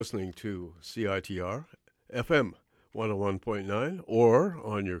Listening to CITR FM 101.9 or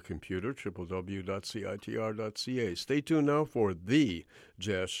on your computer, www.citr.ca. Stay tuned now for The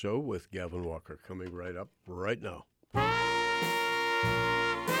Jazz Show with Gavin Walker, coming right up right now.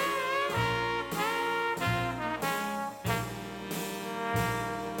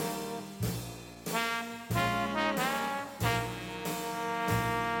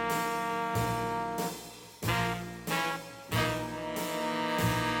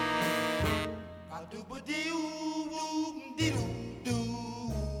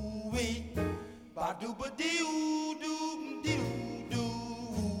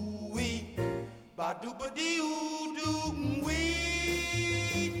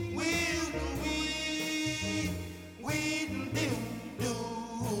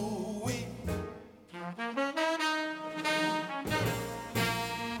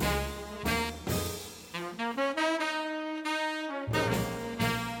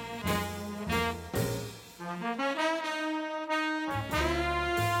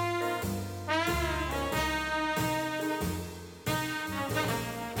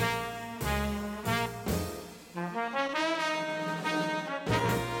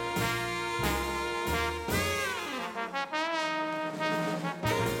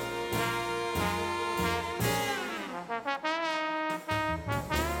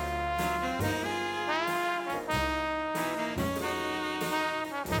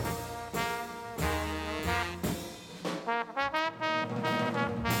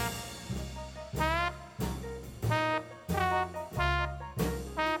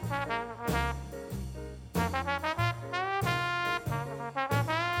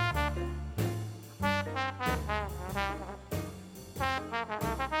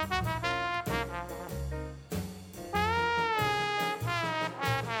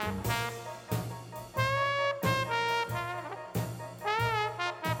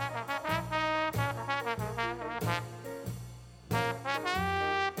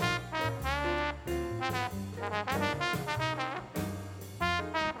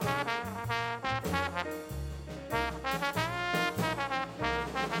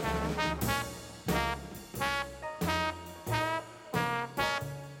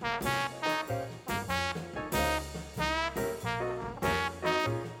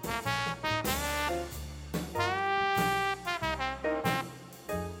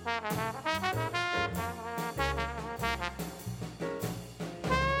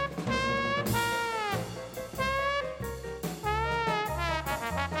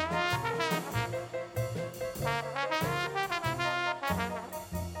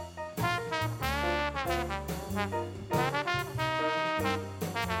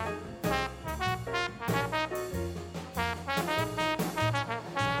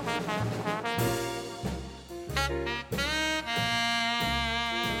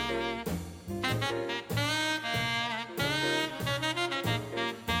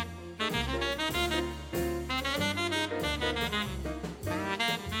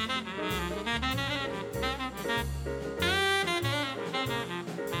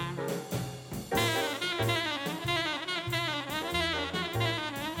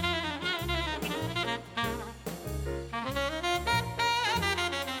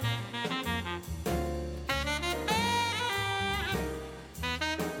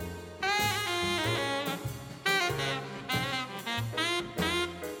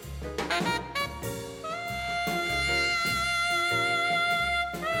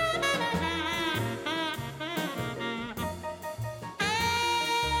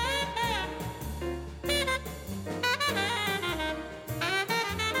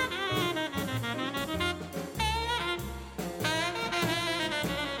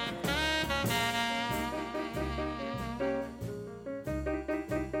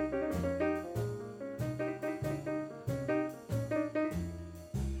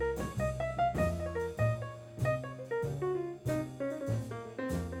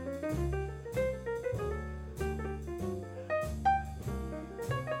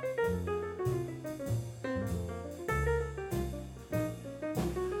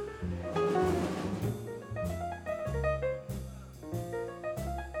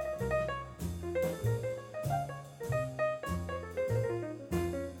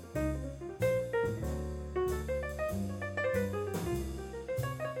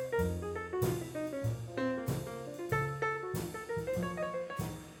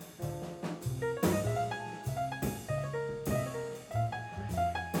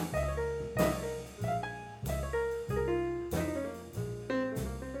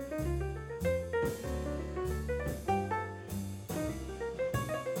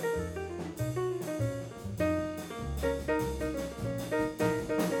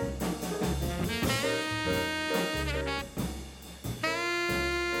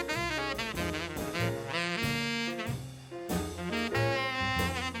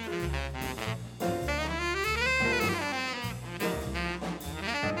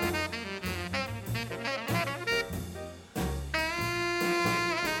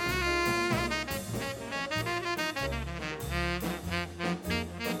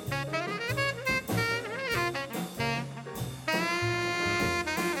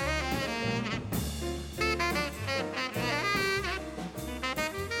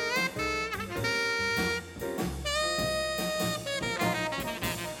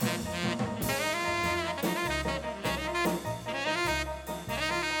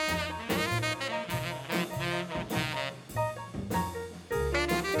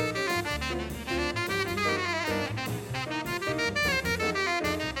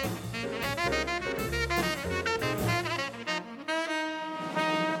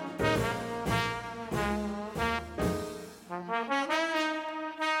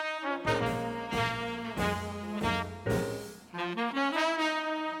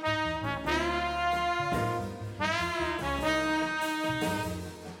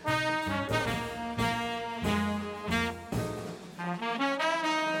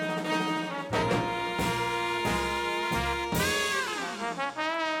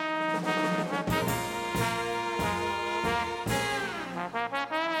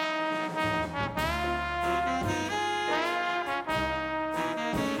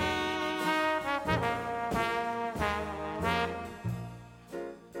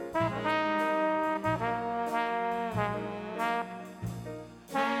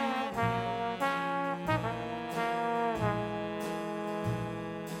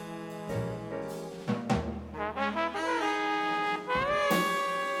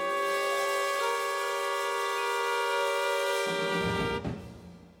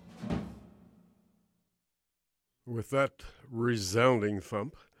 With that resounding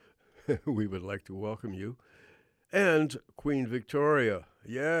thump, we would like to welcome you. And Queen Victoria.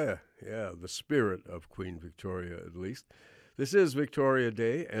 Yeah, the spirit of Queen Victoria, at least. This is Victoria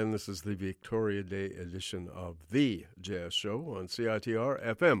Day, and this is the Victoria Day edition of The Jazz Show on CITR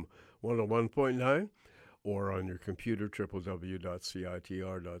FM 101.9 or on your computer, www.citr.ca.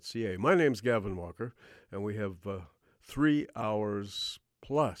 My name's Gavin Walker, and we have 3 hours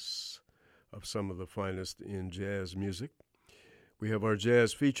plus of some of the finest in jazz music. We have our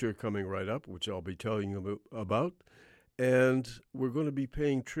jazz feature coming right up, which I'll be telling you about, and we're going to be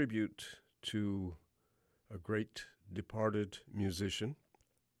paying tribute to a great departed musician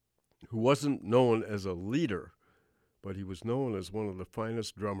who wasn't known as a leader, but he was known as one of the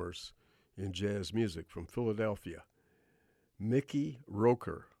finest drummers in jazz music from Philadelphia, Mickey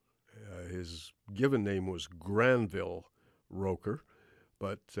Roker. His given name was Granville Roker,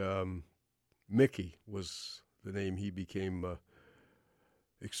 but Mickey was the name he became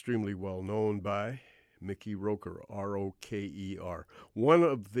extremely well known by. Mickey Roker, R-O-K-E-R. One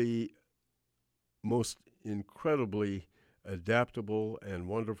of the most incredibly adaptable and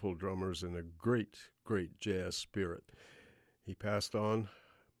wonderful drummers and a great, great jazz spirit. He passed on,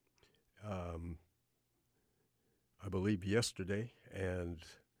 I believe, yesterday, and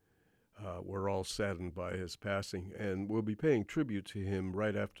we're all saddened by his passing, and we'll be paying tribute to him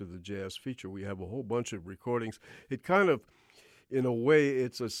right after the jazz feature. We have a whole bunch of recordings. It kind of, in a way,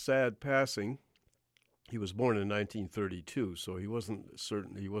 it's a sad passing. He was born in 1932, so he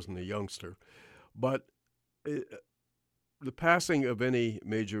wasn't a youngster. But the passing of any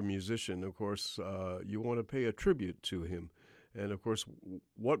major musician, of course, you want to pay a tribute to him. And, of course,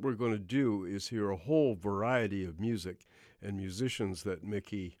 what we're going to do is hear a whole variety of music and musicians that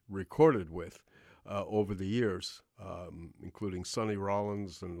Mickey recorded with over the years, including Sonny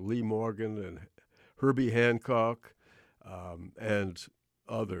Rollins and Lee Morgan and Herbie Hancock and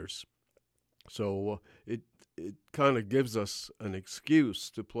others. So it kind of gives us an excuse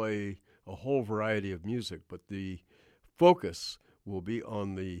to play a whole variety of music, but the focus will be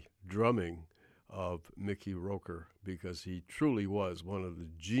on the drumming of Mickey Roker, because he truly was one of the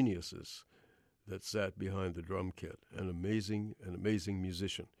geniuses that sat behind the drum kit, an amazing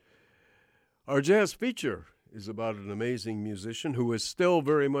musician. Our jazz feature is about an amazing musician who is still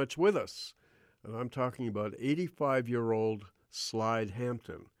very much with us, and I'm talking about 85-year-old Slide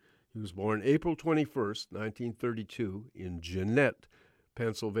Hampton. He was born April 21st, 1932, in Jeannette,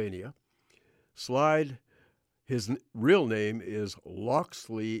 Pennsylvania. Slide, his real name is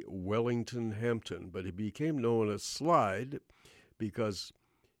Loxley Wellington Hampton, but he became known as Slide because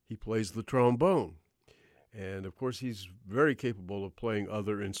he plays the trombone. And, of course, he's very capable of playing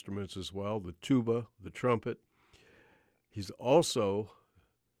other instruments as well, the tuba, the trumpet. He's also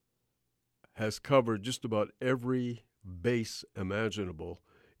has covered just about every bass imaginable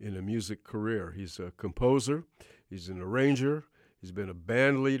in a music career. He's a composer, he's an arranger, he's been a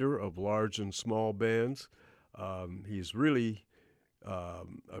band leader of large and small bands. He's really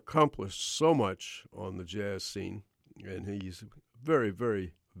accomplished so much on the jazz scene, and he's a very,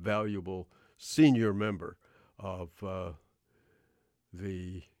 very valuable senior member of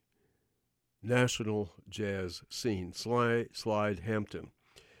the national jazz scene, Slide Hampton.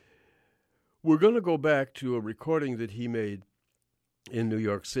 We're going to go back to a recording that he made in New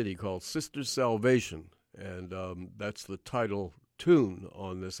York City called Sister Salvation, and that's the title tune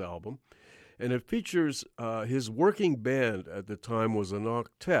on this album. And it features his working band at the time was an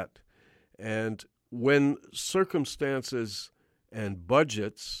octet. And when circumstances and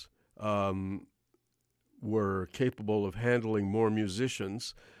budgets were capable of handling more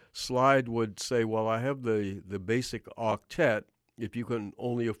musicians, Slide would say, well, I have the basic octet. If you can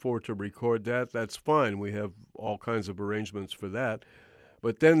only afford to record that, that's fine. We have all kinds of arrangements for that.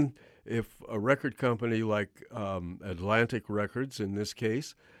 But then if a record company like Atlantic Records, in this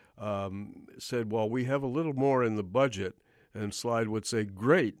case, said, well, we have a little more in the budget, and Slide would say,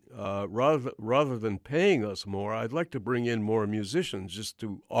 great, rather than paying us more, I'd like to bring in more musicians just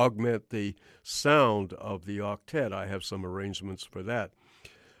to augment the sound of the octet. I have some arrangements for that.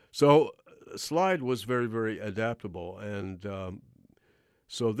 So Slide was very, very adaptable, and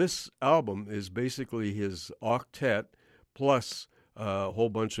so this album is basically his octet plus a whole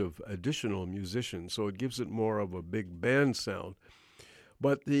bunch of additional musicians, so it gives it more of a big band sound.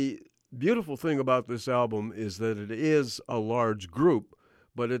 But the beautiful thing about this album is that it is a large group,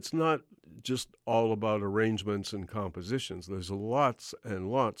 but it's not just all about arrangements and compositions. There's lots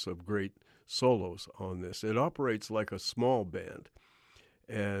and lots of great solos on this. It operates like a small band,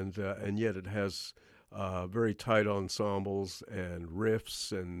 and yet it has very tight ensembles and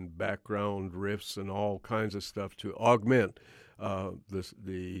riffs and background riffs and all kinds of stuff to augment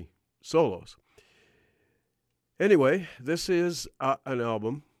the solos. Anyway, this is an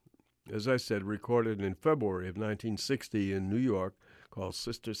album, as I said, recorded in February of 1960 in New York, called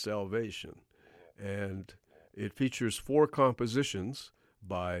Sister Salvation. And it features 4 compositions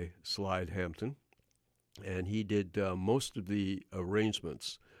by Slide Hampton, and he did most of the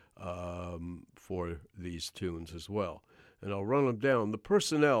arrangements for these tunes as well. And I'll run them down. The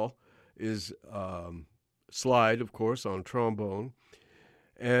personnel is Slide, of course, on trombone.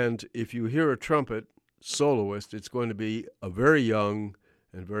 And if you hear a trumpet soloist, it's going to be a very young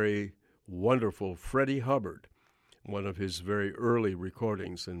and very wonderful Freddie Hubbard, one of his very early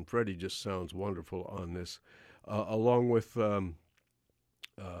recordings. And Freddie just sounds wonderful on this, along with Bob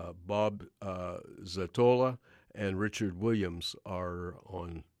Zatola and Richard Williams are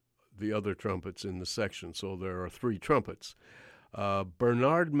on the other trumpets in the section. So there are 3 trumpets.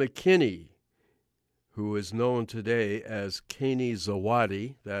 Bernard McKinney, who is known today as Kani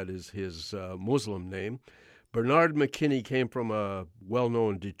Zawadi, that is his Muslim name. Bernard McKinney came from a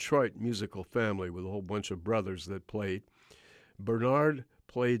well-known Detroit musical family with a whole bunch of brothers that played. Bernard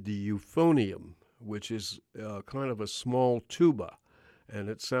played the euphonium, which is kind of a small tuba, and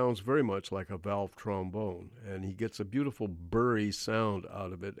it sounds very much like a valve trombone, and he gets a beautiful burry sound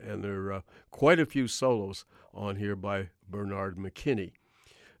out of it, and there are quite a few solos on here by Bernard McKinney.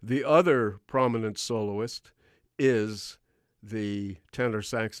 The other prominent soloist is the tenor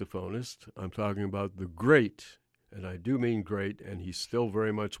saxophonist. I'm talking about the great, and I do mean great, and he's still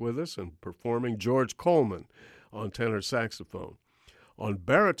very much with us and performing, George Coleman on tenor saxophone. On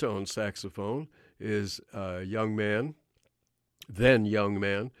baritone saxophone is a then young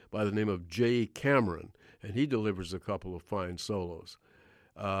man by the name of Jay Cameron, and he delivers a couple of fine solos.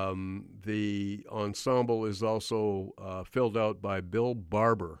 The ensemble is also filled out by Bill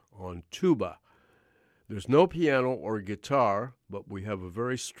Barber on tuba. There's no piano or guitar, but we have a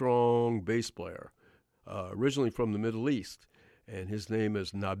very strong bass player, originally from the Middle East, and his name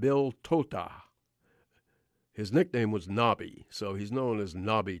is Nabil Tota. His nickname was Nobby, so he's known as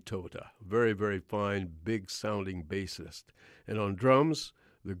Nobby Tota. Very, very fine, big-sounding bassist. And on drums,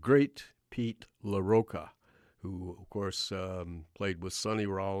 the great Pete LaRocca, who, of course, played with Sonny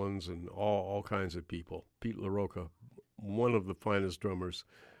Rollins and all kinds of people. Pete LaRocca, one of the finest drummers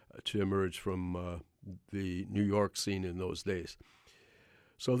to emerge from the New York scene in those days.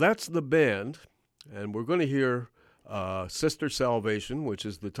 So that's the band, and we're going to hear Sister Salvation, which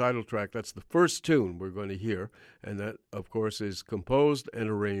is the title track. That's the first tune we're going to hear, and that, of course, is composed and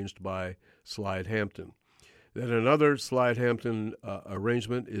arranged by Slide Hampton. Then another Slide Hampton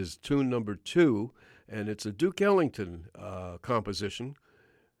arrangement is tune number 2, and it's a Duke Ellington composition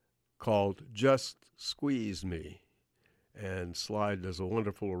called Just Squeeze Me, and Slide does a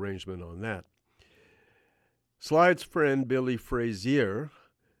wonderful arrangement on that. Slide's friend Billy Frazier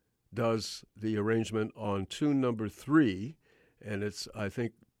does the arrangement on tune number 3, and it's, I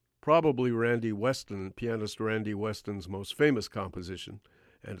think, probably Randy Weston, pianist Randy Weston's most famous composition,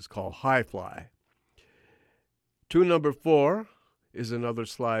 and it's called High Fly. Tune number 4 is another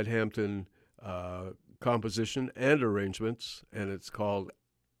Slide Hampton composition and arrangements, and it's called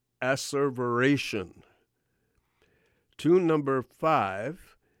Asseveration. Tune number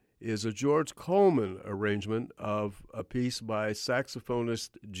 5 is a George Coleman arrangement of a piece by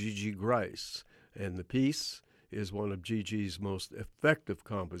saxophonist Gigi Grice, and the piece is one of Gigi's most effective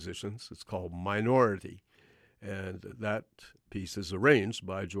compositions. It's called Minority, and that piece is arranged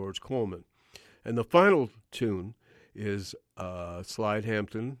by George Coleman. And the final tune is Slide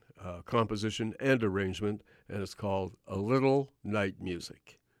Hampton composition and arrangement, and it's called A Little Night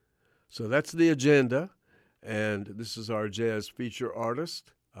Music. So that's the agenda, and this is our jazz feature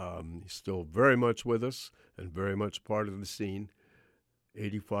artist. He's still very much with us and very much part of the scene,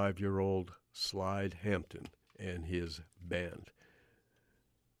 85-year-old Slide Hampton and his band.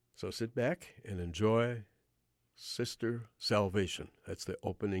 So sit back and enjoy Sister Salvation. That's the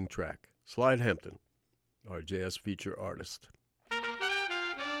opening track. Slide Hampton, our jazz feature artist.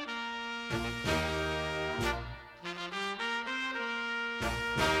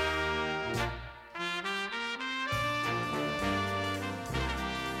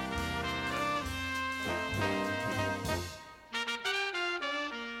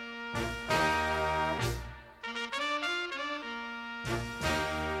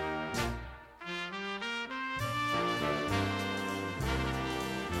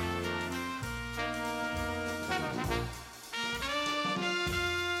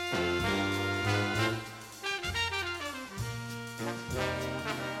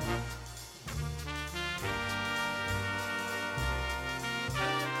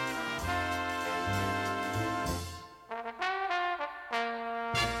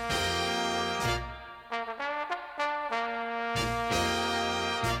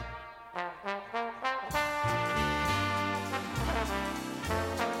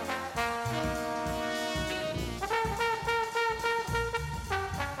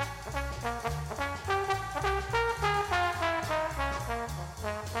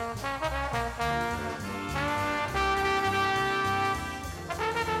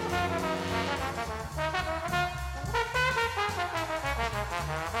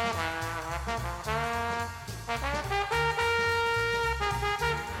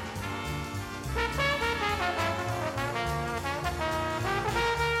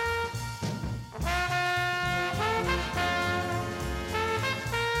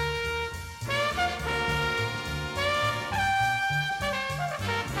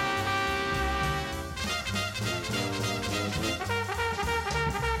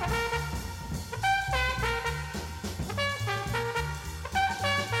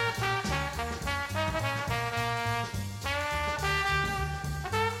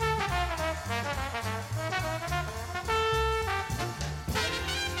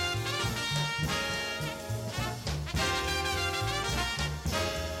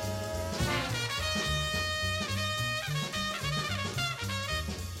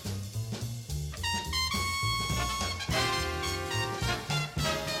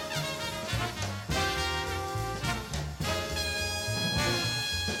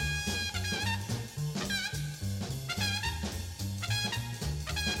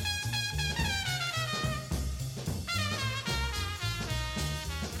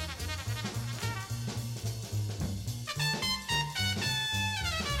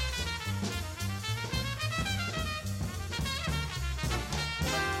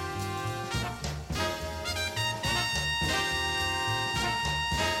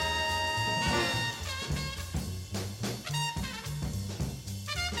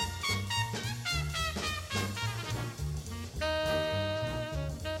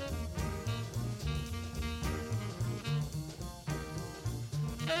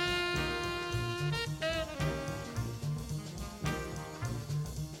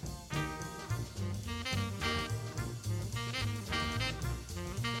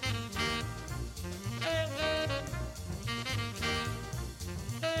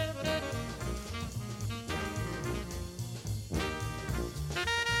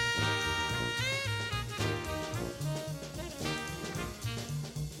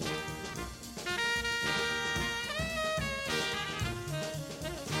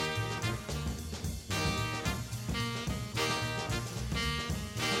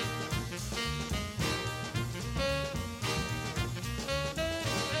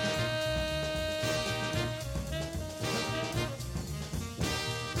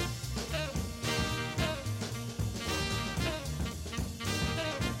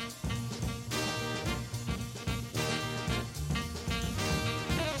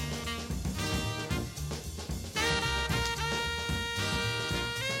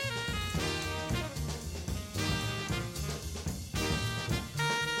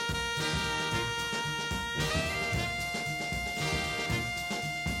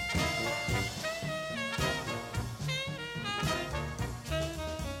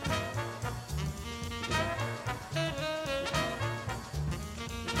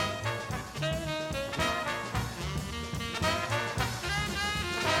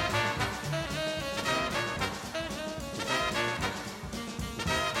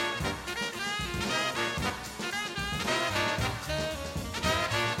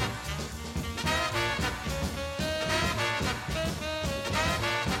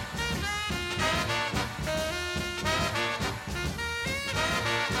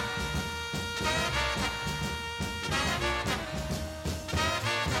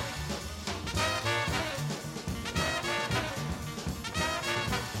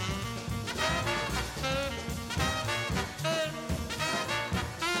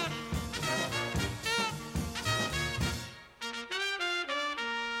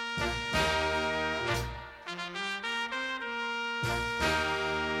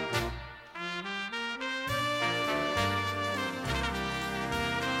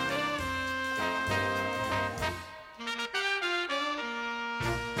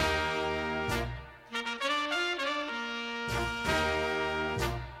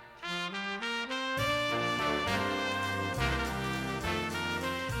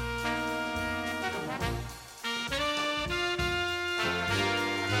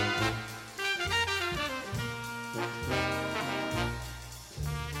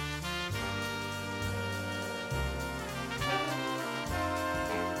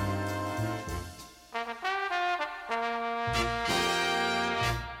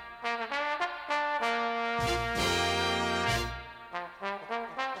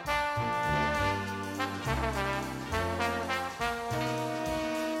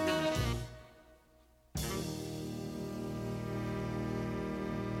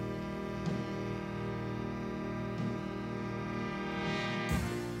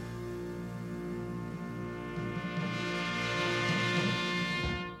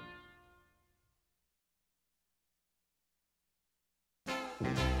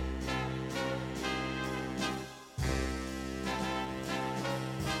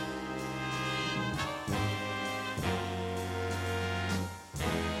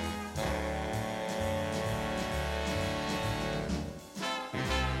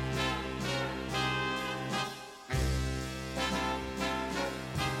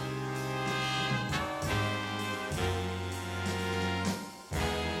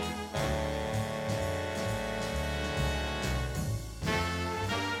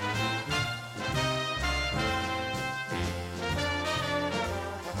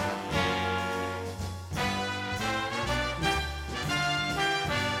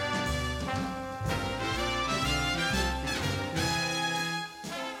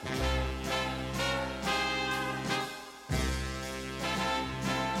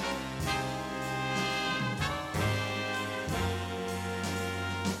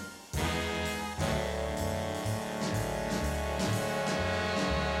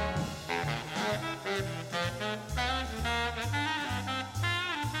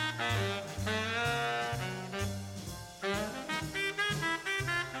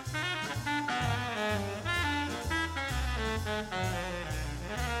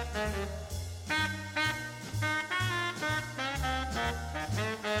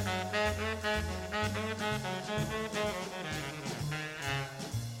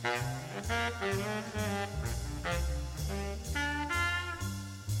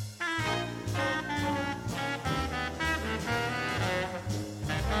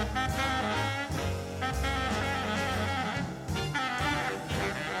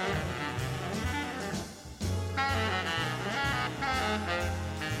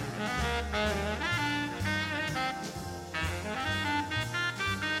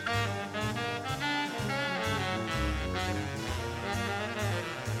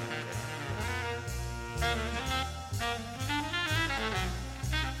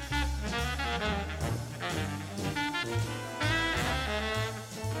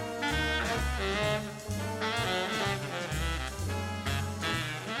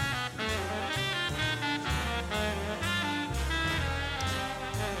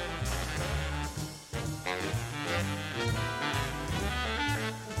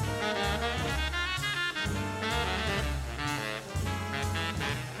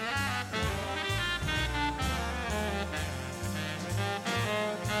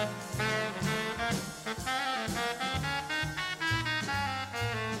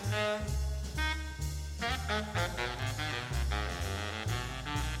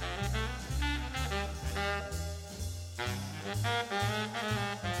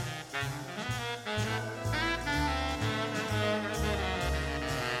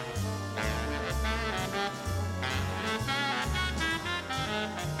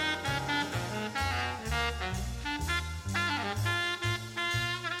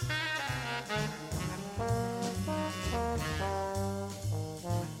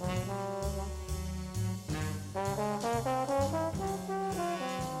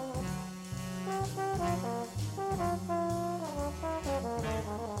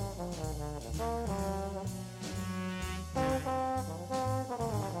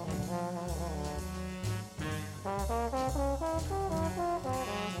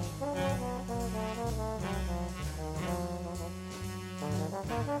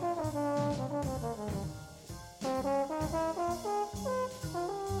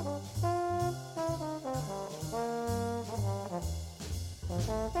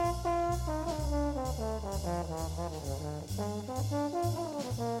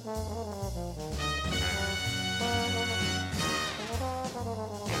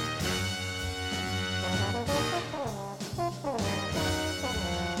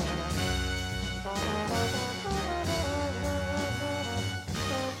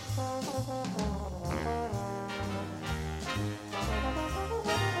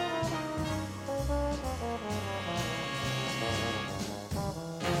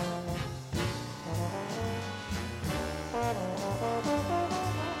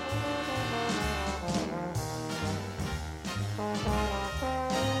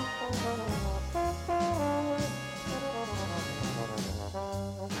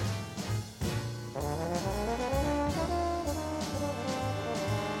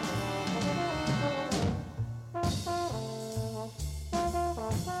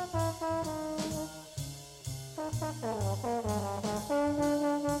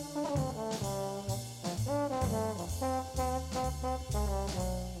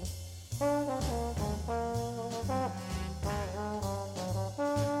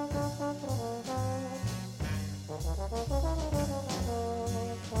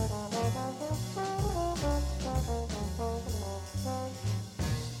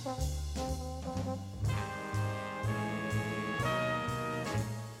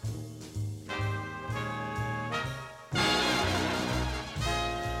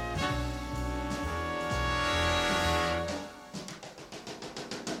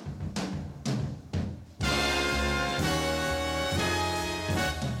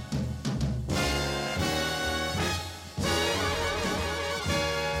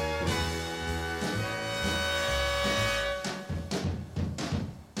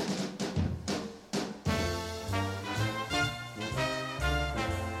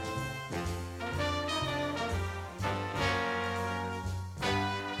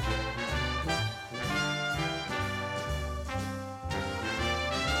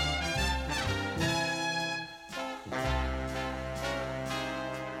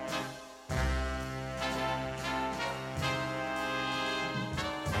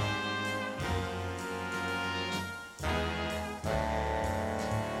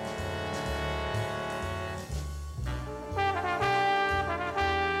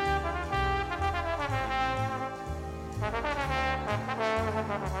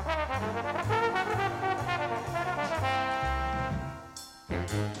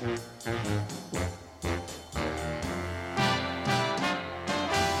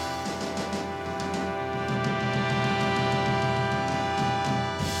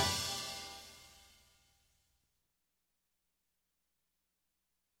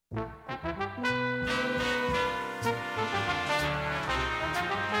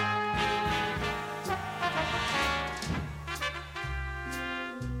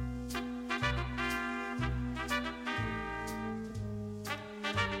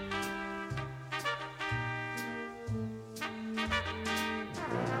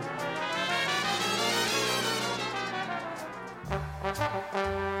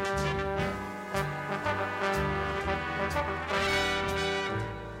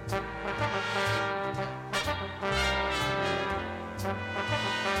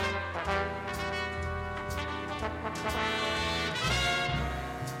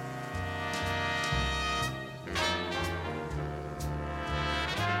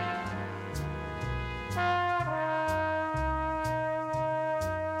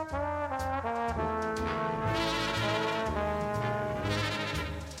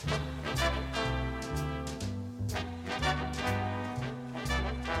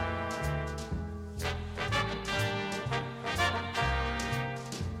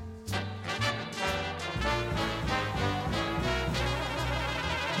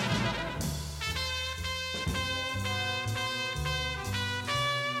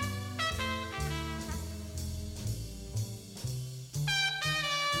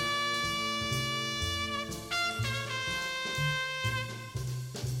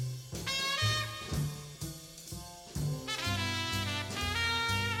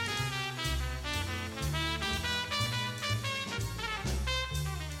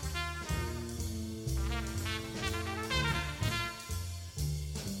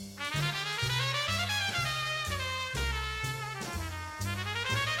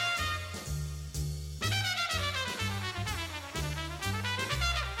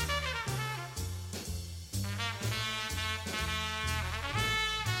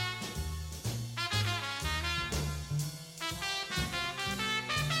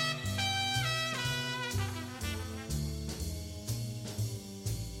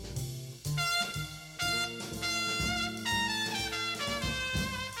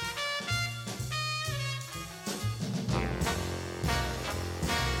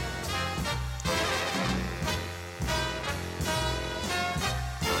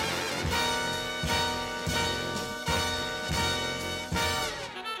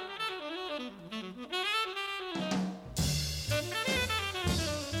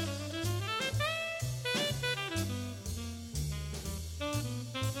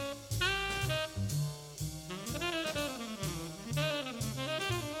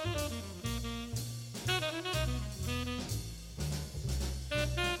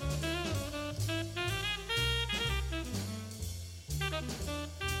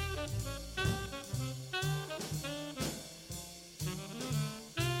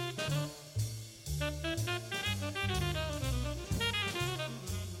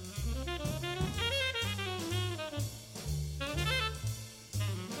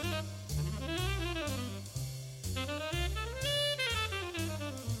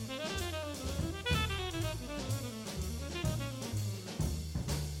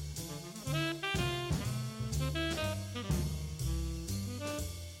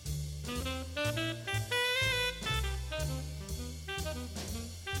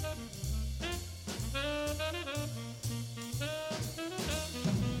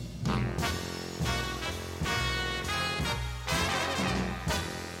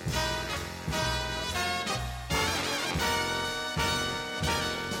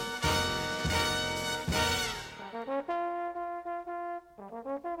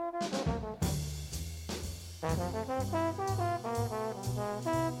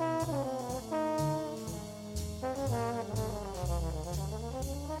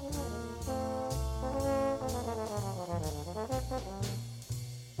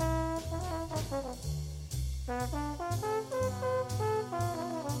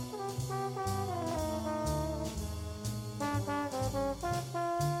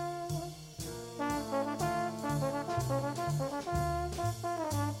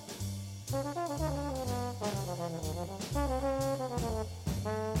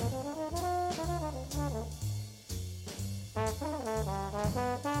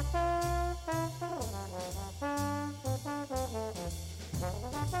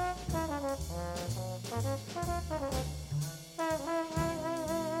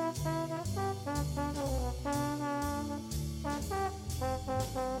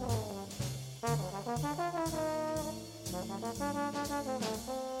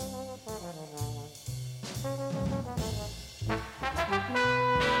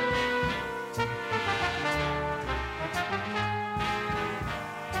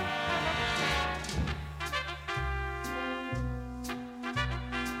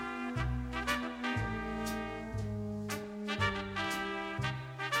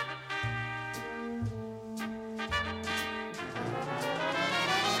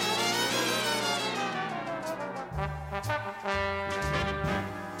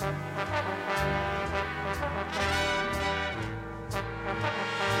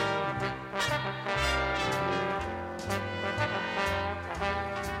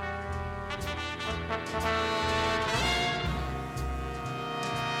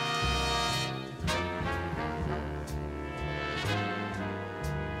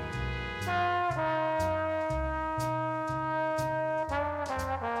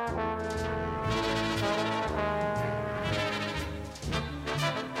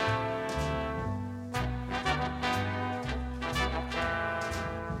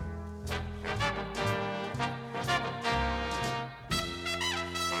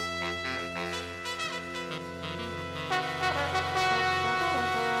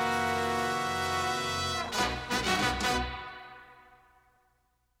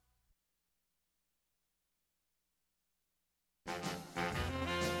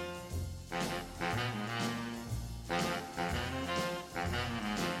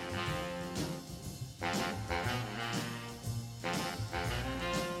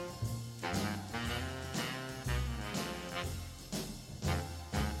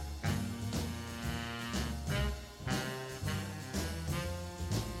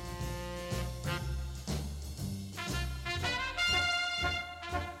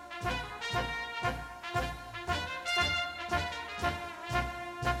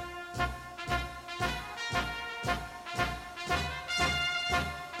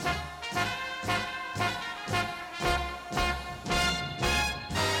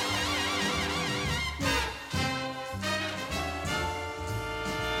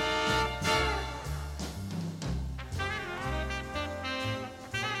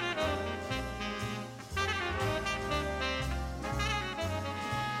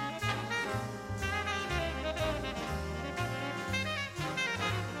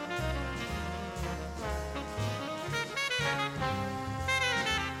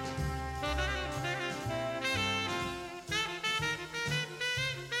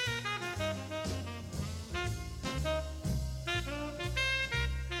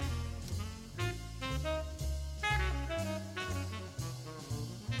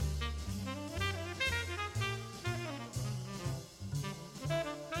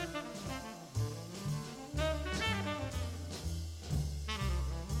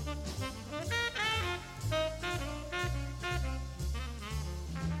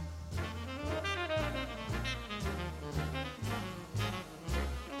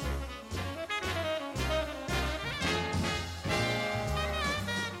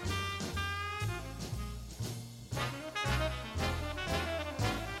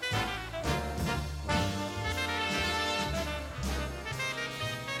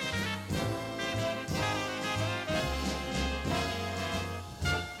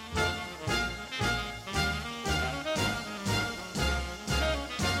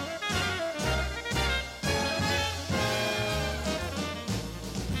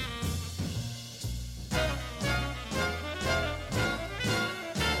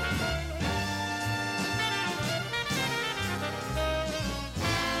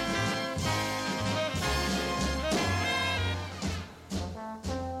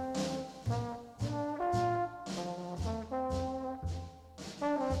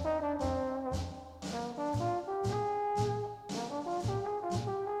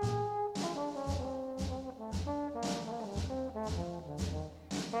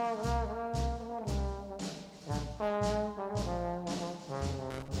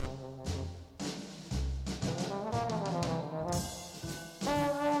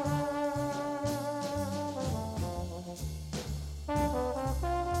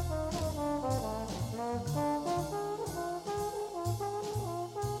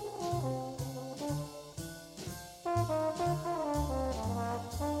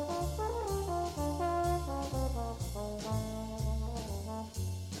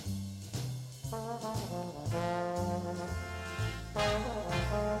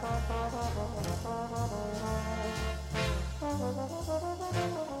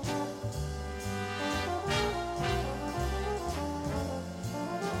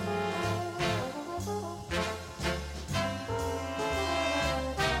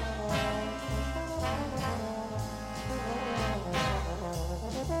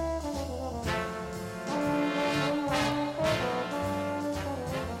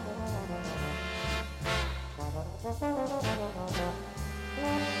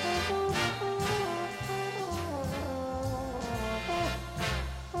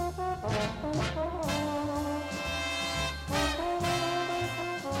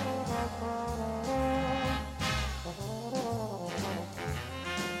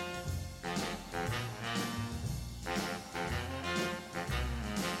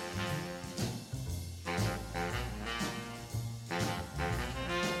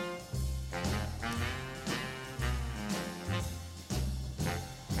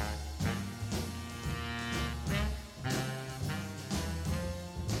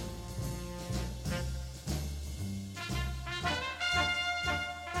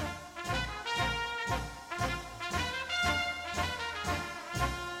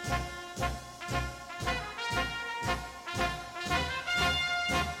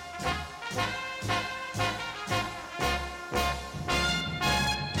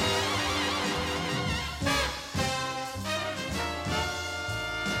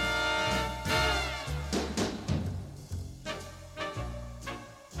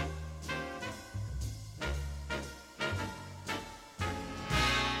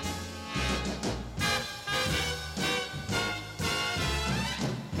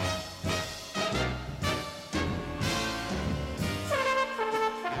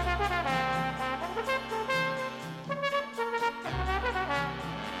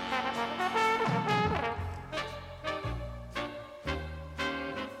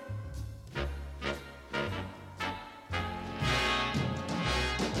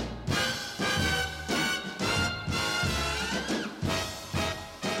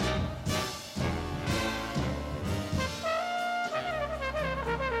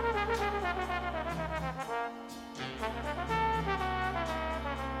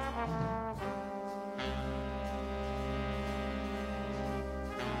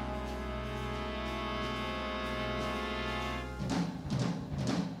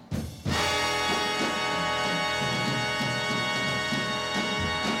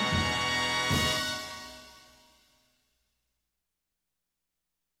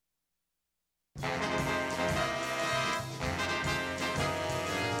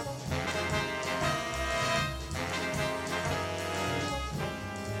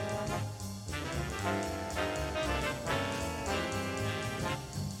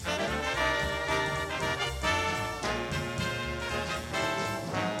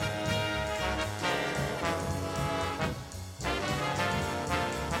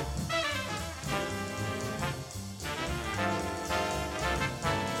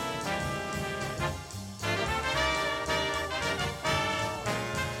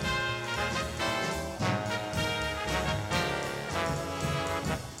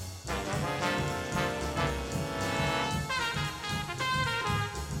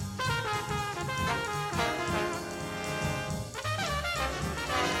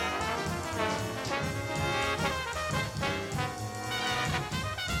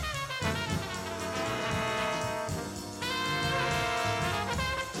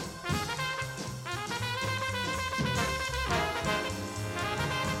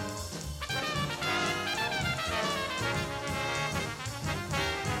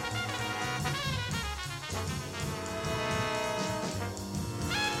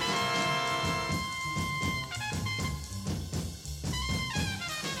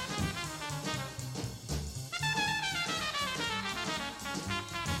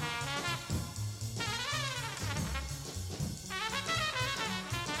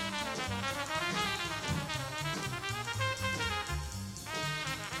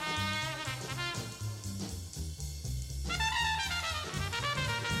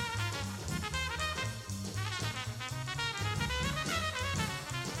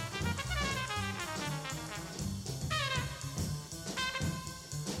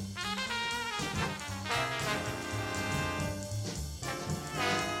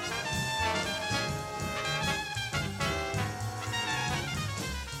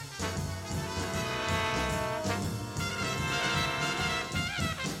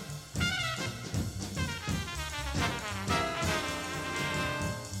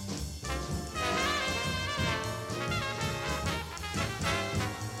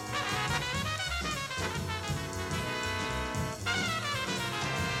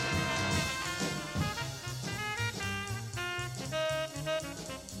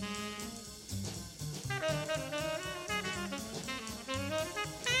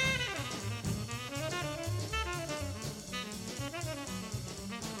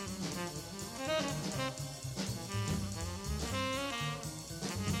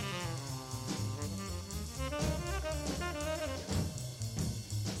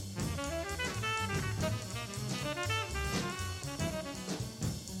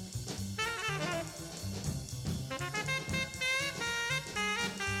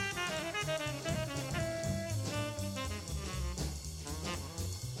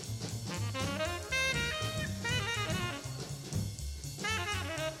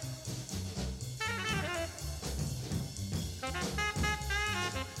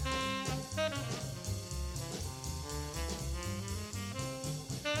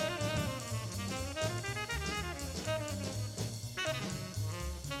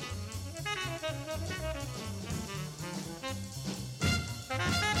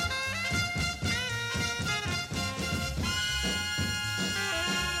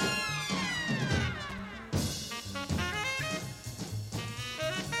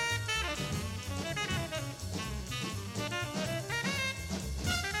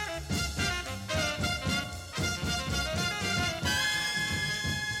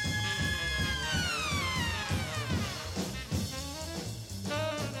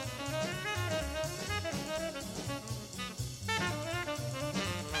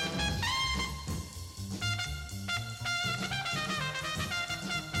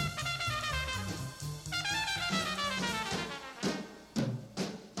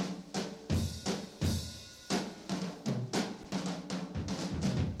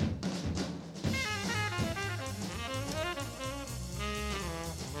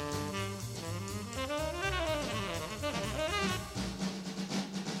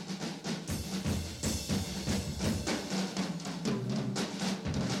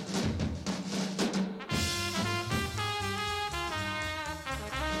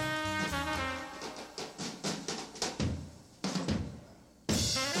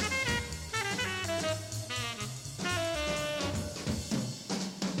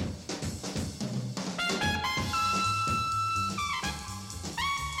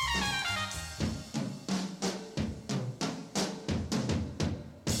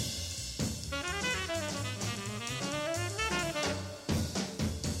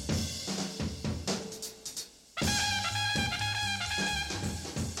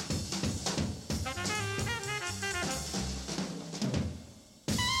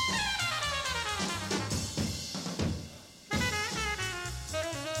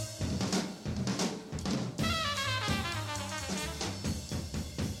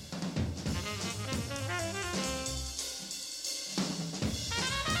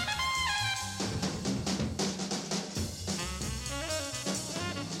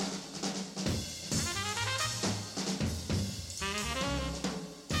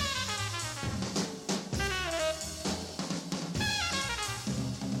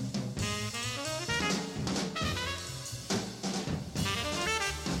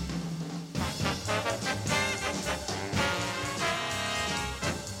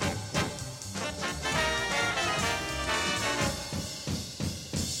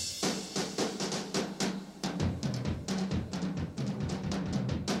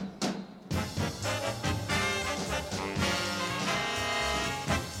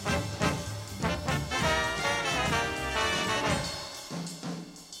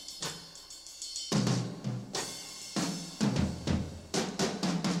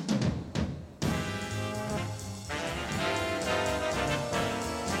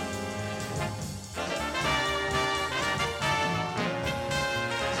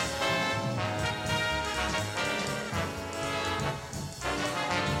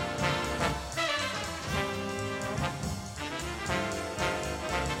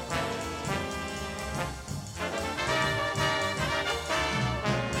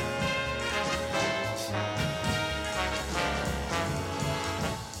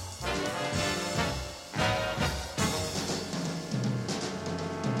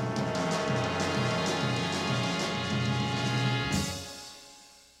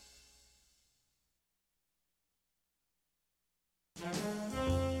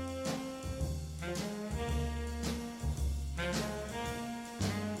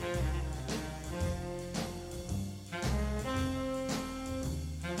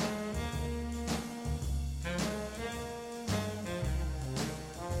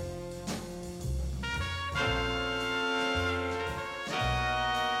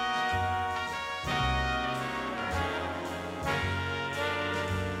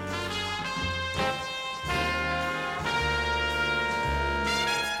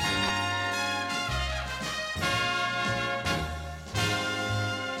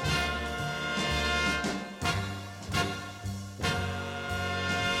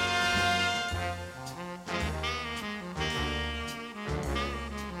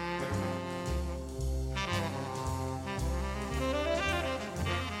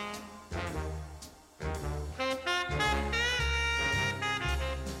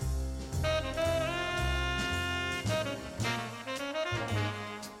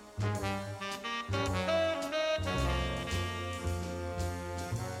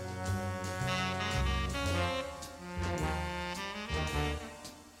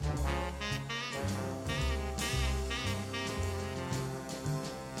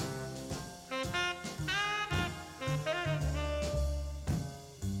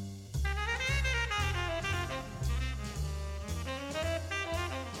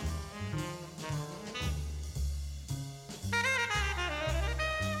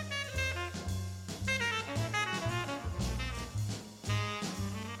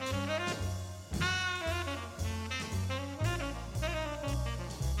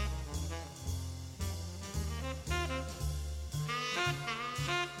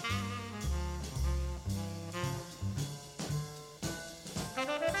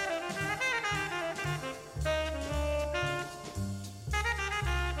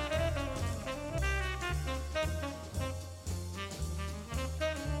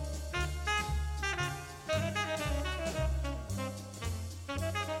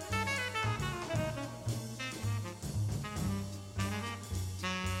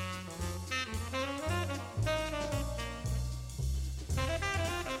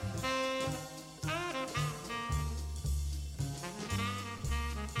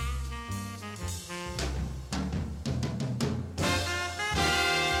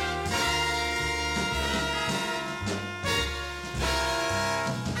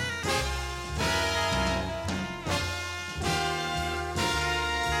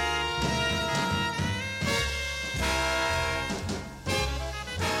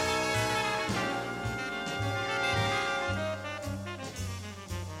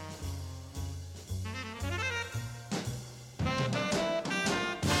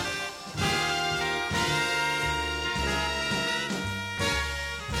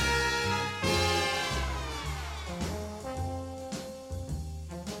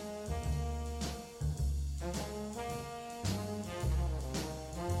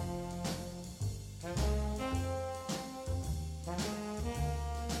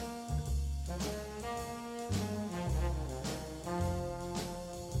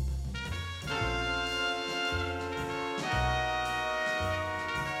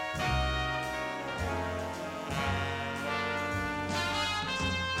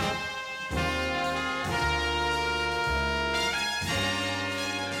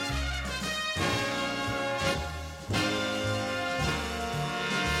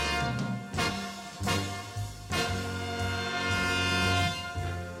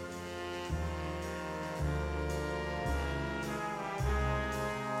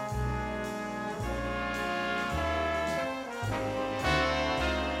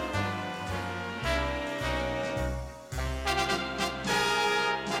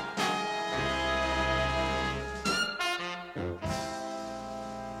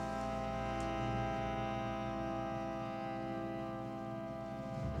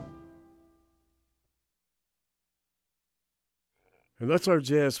 And that's our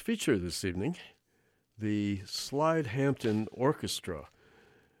jazz feature this evening, the Slide Hampton Orchestra,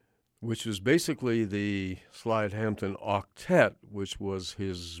 which is basically the Slide Hampton Octet, which was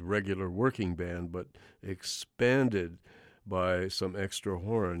his regular working band, but expanded by some extra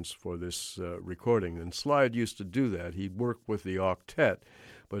horns for this recording. And Slide used to do that. He'd work with the octet,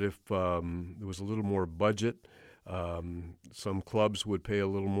 but if there was a little more budget, some clubs would pay a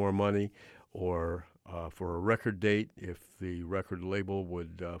little more money, or for a record date, if the record label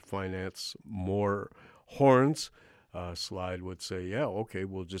would finance more horns, Slide would say, yeah, okay,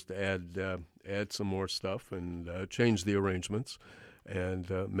 we'll just add some more stuff and change the arrangements and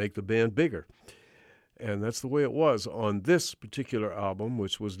make the band bigger. And that's the way it was on this particular album,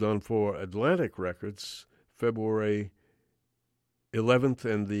 which was done for Atlantic Records, February 11th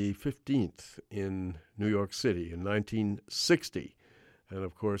and the 15th in New York City in 1960. And,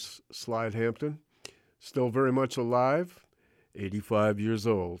 of course, Slide Hampton, still very much alive, 85 years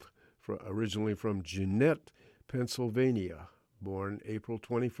old, originally from Jeanette, Pennsylvania, born April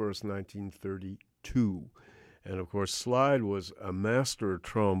 21st, 1932. And, of course, Slide was a master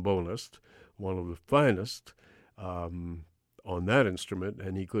trombonist, one of the finest on that instrument,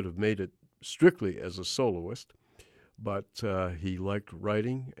 and he could have made it strictly as a soloist, but he liked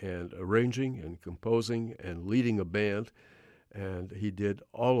writing and arranging and composing and leading a band, and he did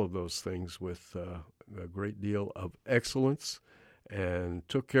all of those things with a great deal of excellence and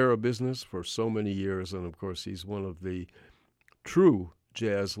took care of business for so many years. And, of course, he's one of the true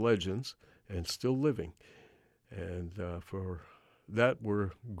jazz legends and still living. And for that,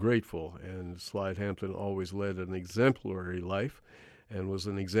 we're grateful. And Slide Hampton always led an exemplary life and was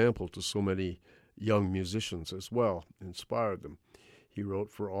an example to so many young musicians as well, inspired them. He wrote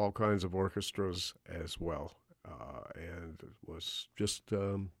for all kinds of orchestras as well, and was just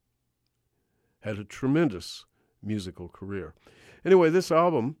had a tremendous musical career. Anyway, this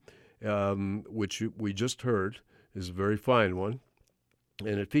album, which we just heard, is a very fine one,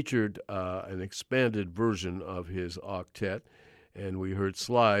 and it featured an expanded version of his octet, and we heard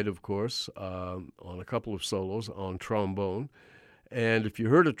Slide, of course, on a couple of solos on trombone. And if you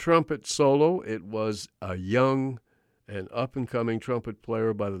heard a trumpet solo, it was a young and up-and-coming trumpet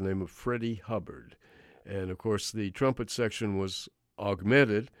player by the name of Freddie Hubbard. And, of course, the trumpet section was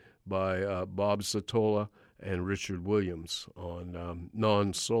augmented by Bob Zatola and Richard Williams on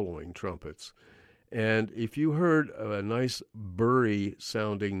non-soloing trumpets. And if you heard a nice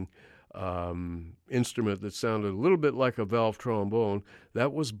burry-sounding instrument that sounded a little bit like a valve trombone,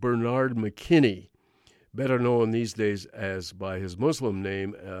 that was Bernard McKinney, better known these days as by his Muslim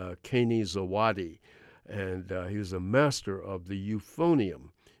name, Kani Zawadi. And he was a master of the euphonium.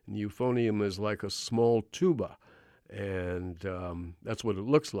 And the euphonium is like a small tuba, and that's what it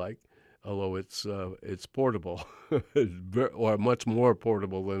looks like, although it's portable, or much more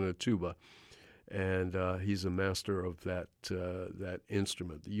portable than a tuba. And he's a master of that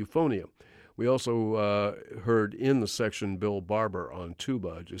instrument, the euphonium. We also heard in the section Bill Barber on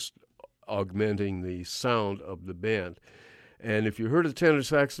tuba, just augmenting the sound of the band. And if you heard a tenor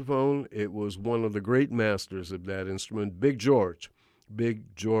saxophone, it was one of the great masters of that instrument, Big George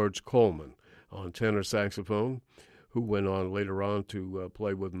Coleman on tenor saxophone, who went on later on to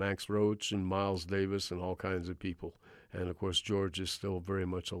play with Max Roach and Miles Davis and all kinds of people. And, of course, George is still very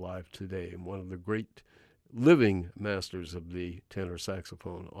much alive today and one of the great living masters of the tenor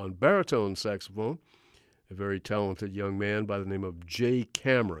saxophone. On baritone saxophone, a very talented young man by the name of Jay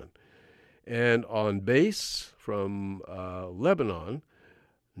Cameron. And on bass from Lebanon,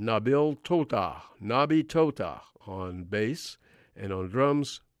 Nabi Tota on bass. And on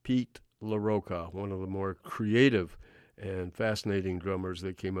drums, Pete LaRocca, one of the more creative and fascinating drummers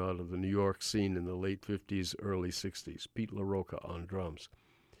that came out of the New York scene in the late 50s, early 60s. Pete LaRocca on drums.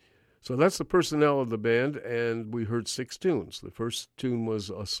 So that's the personnel of the band, and we heard 6 tunes. The first tune was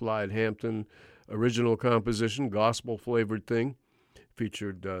a Slide Hampton original composition, gospel-flavored thing.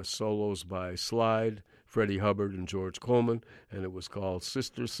 Featured solos by Slide, Freddie Hubbard, and George Coleman, and it was called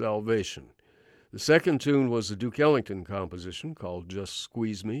Sister Salvation. The second tune was a Duke Ellington composition called Just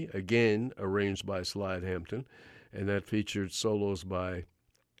Squeeze Me, again arranged by Slide Hampton, and that featured solos by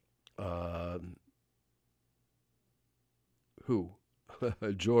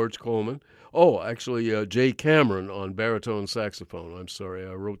George Coleman. Oh, actually, Jay Cameron on baritone saxophone. I'm sorry,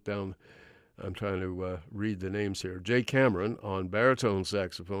 I wrote down, I'm trying to read the names here. Jay Cameron on baritone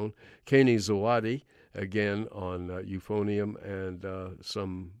saxophone, Kani Zawadi, again on euphonium, and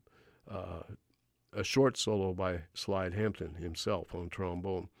a short solo by Slide Hampton himself on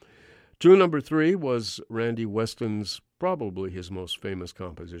trombone. Tune number 3 was Randy Weston's, probably his most famous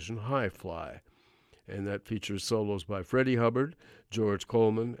composition, High Fly. and that features solos by Freddie Hubbard, George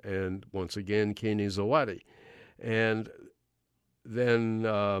Coleman, and once again Kenny Zawadi. And then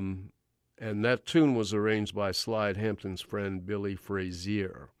and that tune was arranged by Slide Hampton's friend Billy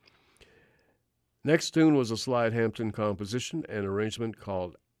Frazier. Next tune was a Slide Hampton composition and arrangement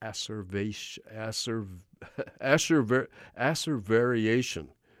called Asser Variation.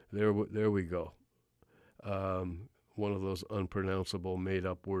 There we go. One of those unpronounceable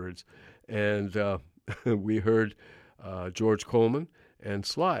made-up words. And we heard George Coleman and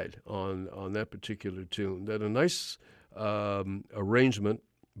Slide on that particular tune. Then a nice arrangement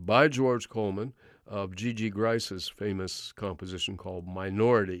by George Coleman of Gigi Grice's famous composition called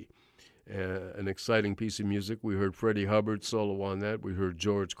Minority. An exciting piece of music. We heard Freddie Hubbard solo on that. We heard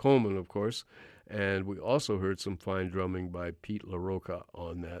George Coleman, of course. And we also heard some fine drumming by Pete LaRocca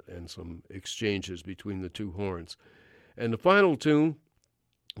on that and some exchanges between the two horns. And the final tune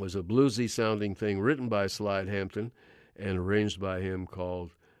was a bluesy-sounding thing written by Slide Hampton and arranged by him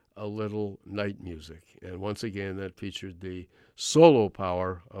called A Little Night Music. And once again, that featured the solo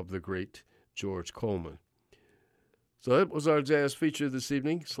power of the great George Coleman. So that was our jazz feature this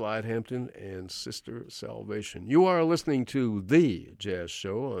evening, Slide Hampton and Sister Salvation. You are listening to The Jazz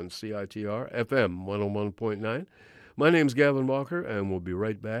Show on CITR FM 101.9. My name's Gavin Walker, and we'll be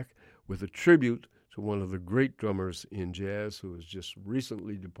right back with a tribute to one of the great drummers in jazz who has just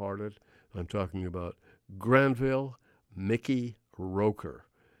recently departed. I'm talking about Granville Mickey Roker.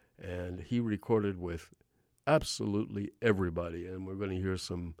 And he recorded with absolutely everybody, and we're going to hear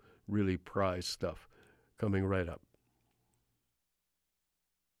some really prized stuff coming right up.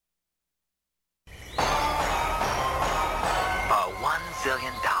 $1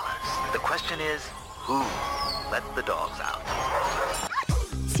 zillion. The question is, who let the dogs out?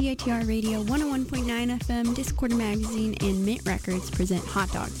 CITR Radio 101.9 FM, Discorder Magazine, and Mint Records present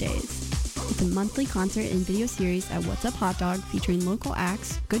Hot Dog Days. It's a monthly concert and video series at What's Up Hot Dog featuring local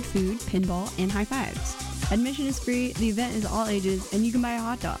acts, good food, pinball, and high fives. Admission is free, the event is all ages, and you can buy a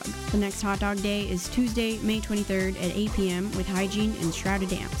hot dog. The next Hot Dog Day is Tuesday, May 23rd at 8 p.m. with Hygiene and Shrouded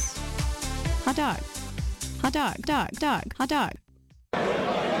Dance. Hot dog. Hot dog, dog, hot dog.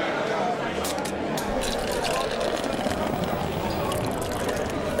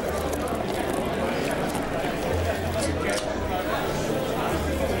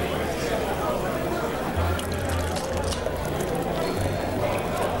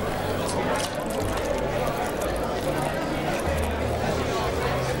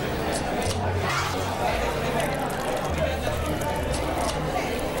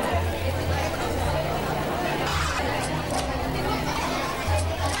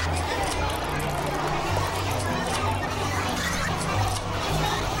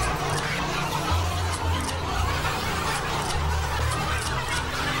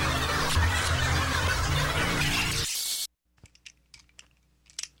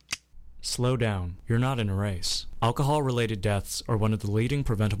 Slow down. You're not in a race. Alcohol-related deaths are one of the leading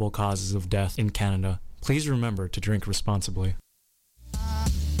preventable causes of death in Canada. Please remember to drink responsibly.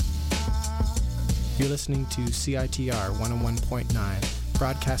 You're listening to CITR 101.9,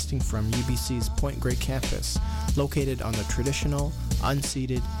 broadcasting from UBC's Point Grey campus, located on the traditional,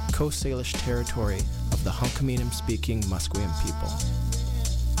 unceded Coast Salish territory of the Hunkaminam-speaking Musqueam people.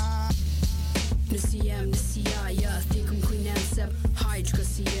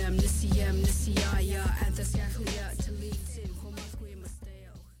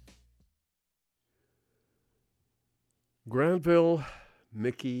 Granville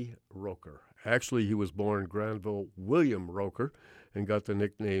Mickey Roker. Actually, he was born Granville William Roker and got the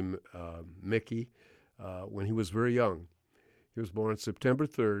nickname Mickey when he was very young. He was born September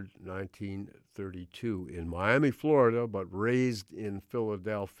 3rd, 1932 in Miami, Florida, but raised in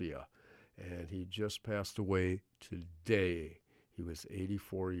Philadelphia. And he just passed away today. He was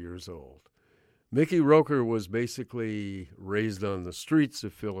 84 years old. Mickey Roker was basically raised on the streets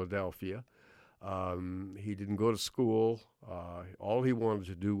of Philadelphia. He didn't go to school. All he wanted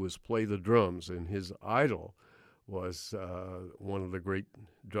to do was play the drums, and his idol was one of the great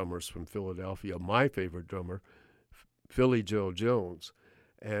drummers from Philadelphia, my favorite drummer, Philly Joe Jones.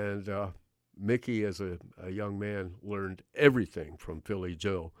 And Mickey, as a young man, learned everything from Philly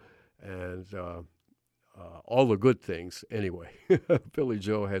Joe, and all the good things anyway. Philly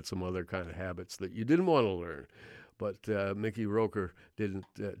Joe had some other kind of habits that you didn't want to learn. But Mickey Roker didn't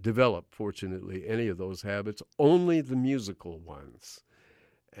develop, fortunately, any of those habits, only the musical ones,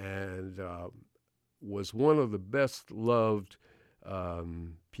 and was one of the best-loved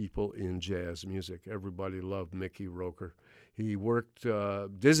people in jazz music. Everybody loved Mickey Roker. He worked,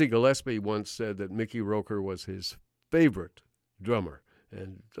 Dizzy Gillespie once said that Mickey Roker was his favorite drummer,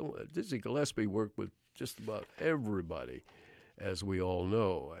 and Dizzy Gillespie worked with just about everybody, as we all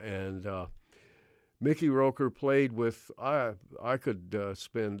know. And Mickey Roker played with, I could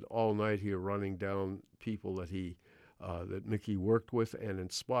spend all night here running down people that that Mickey worked with and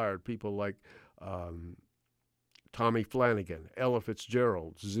inspired, people like Tommy Flanagan, Ella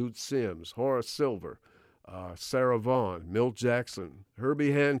Fitzgerald, Zoot Sims, Horace Silver, Sarah Vaughan, Milt Jackson,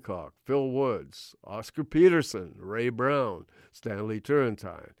 Herbie Hancock, Phil Woods, Oscar Peterson, Ray Brown, Stanley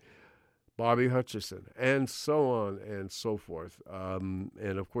Turrentine, Bobby Hutcherson, and so on and so forth. And,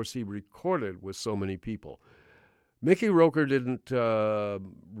 of course, he recorded with so many people. Mickey Roker didn't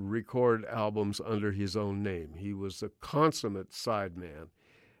record albums under his own name. He was a consummate sideman,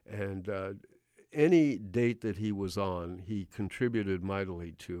 and any date that he was on, he contributed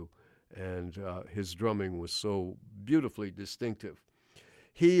mightily to, and his drumming was so beautifully distinctive.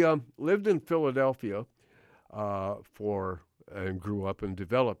 He lived in Philadelphia and grew up and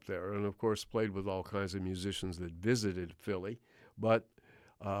developed there, and of course played with all kinds of musicians that visited Philly, but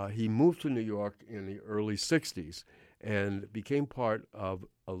he moved to New York in the early 60s and became part of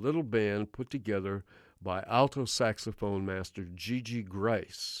a little band put together by alto saxophone master Gigi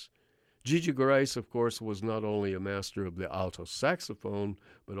Grice. Gigi Grice, of course, was not only a master of the alto saxophone,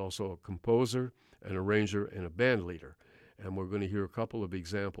 but also a composer, an arranger, and a band leader. And we're going to hear a couple of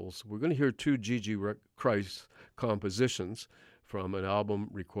examples. We're going to hear two Gigi Grice compositions from an album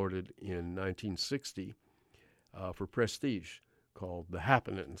recorded in 1960 for Prestige called The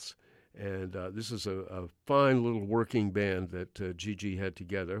Happenings. And this is a fine little working band that Gigi had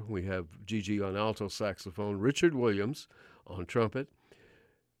together. We have Gigi on alto saxophone, Richard Williams on trumpet,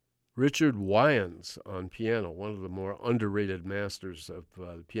 Richard Wyans on piano, one of the more underrated masters of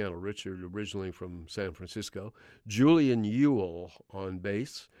the piano. Richard, originally from San Francisco, Julian Ewell on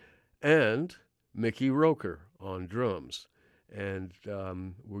bass, and Mickey Roker on drums. And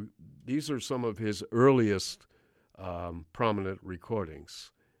these are some of his earliest prominent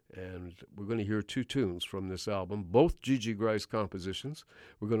recordings. And we're going to hear two tunes from this album, both Gigi Grice compositions.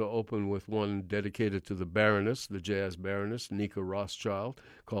 We're going to open with one dedicated to the Baroness, the jazz Baroness, Nika Rothschild,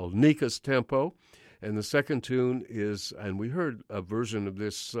 called Nika's Tempo. And the second tune is, and we heard a version of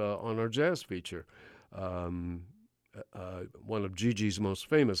this on our jazz feature, one of Gigi's most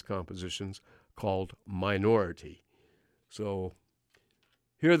famous compositions called Minority. So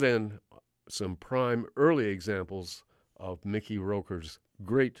here then some prime early examples of Mickey Roker's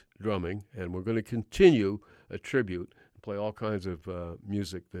great drumming, and we're going to continue a tribute and play all kinds of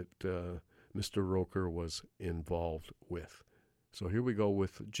music that Mr. Roker was involved with. So here we go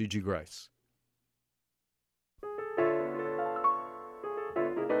with Gigi Grice.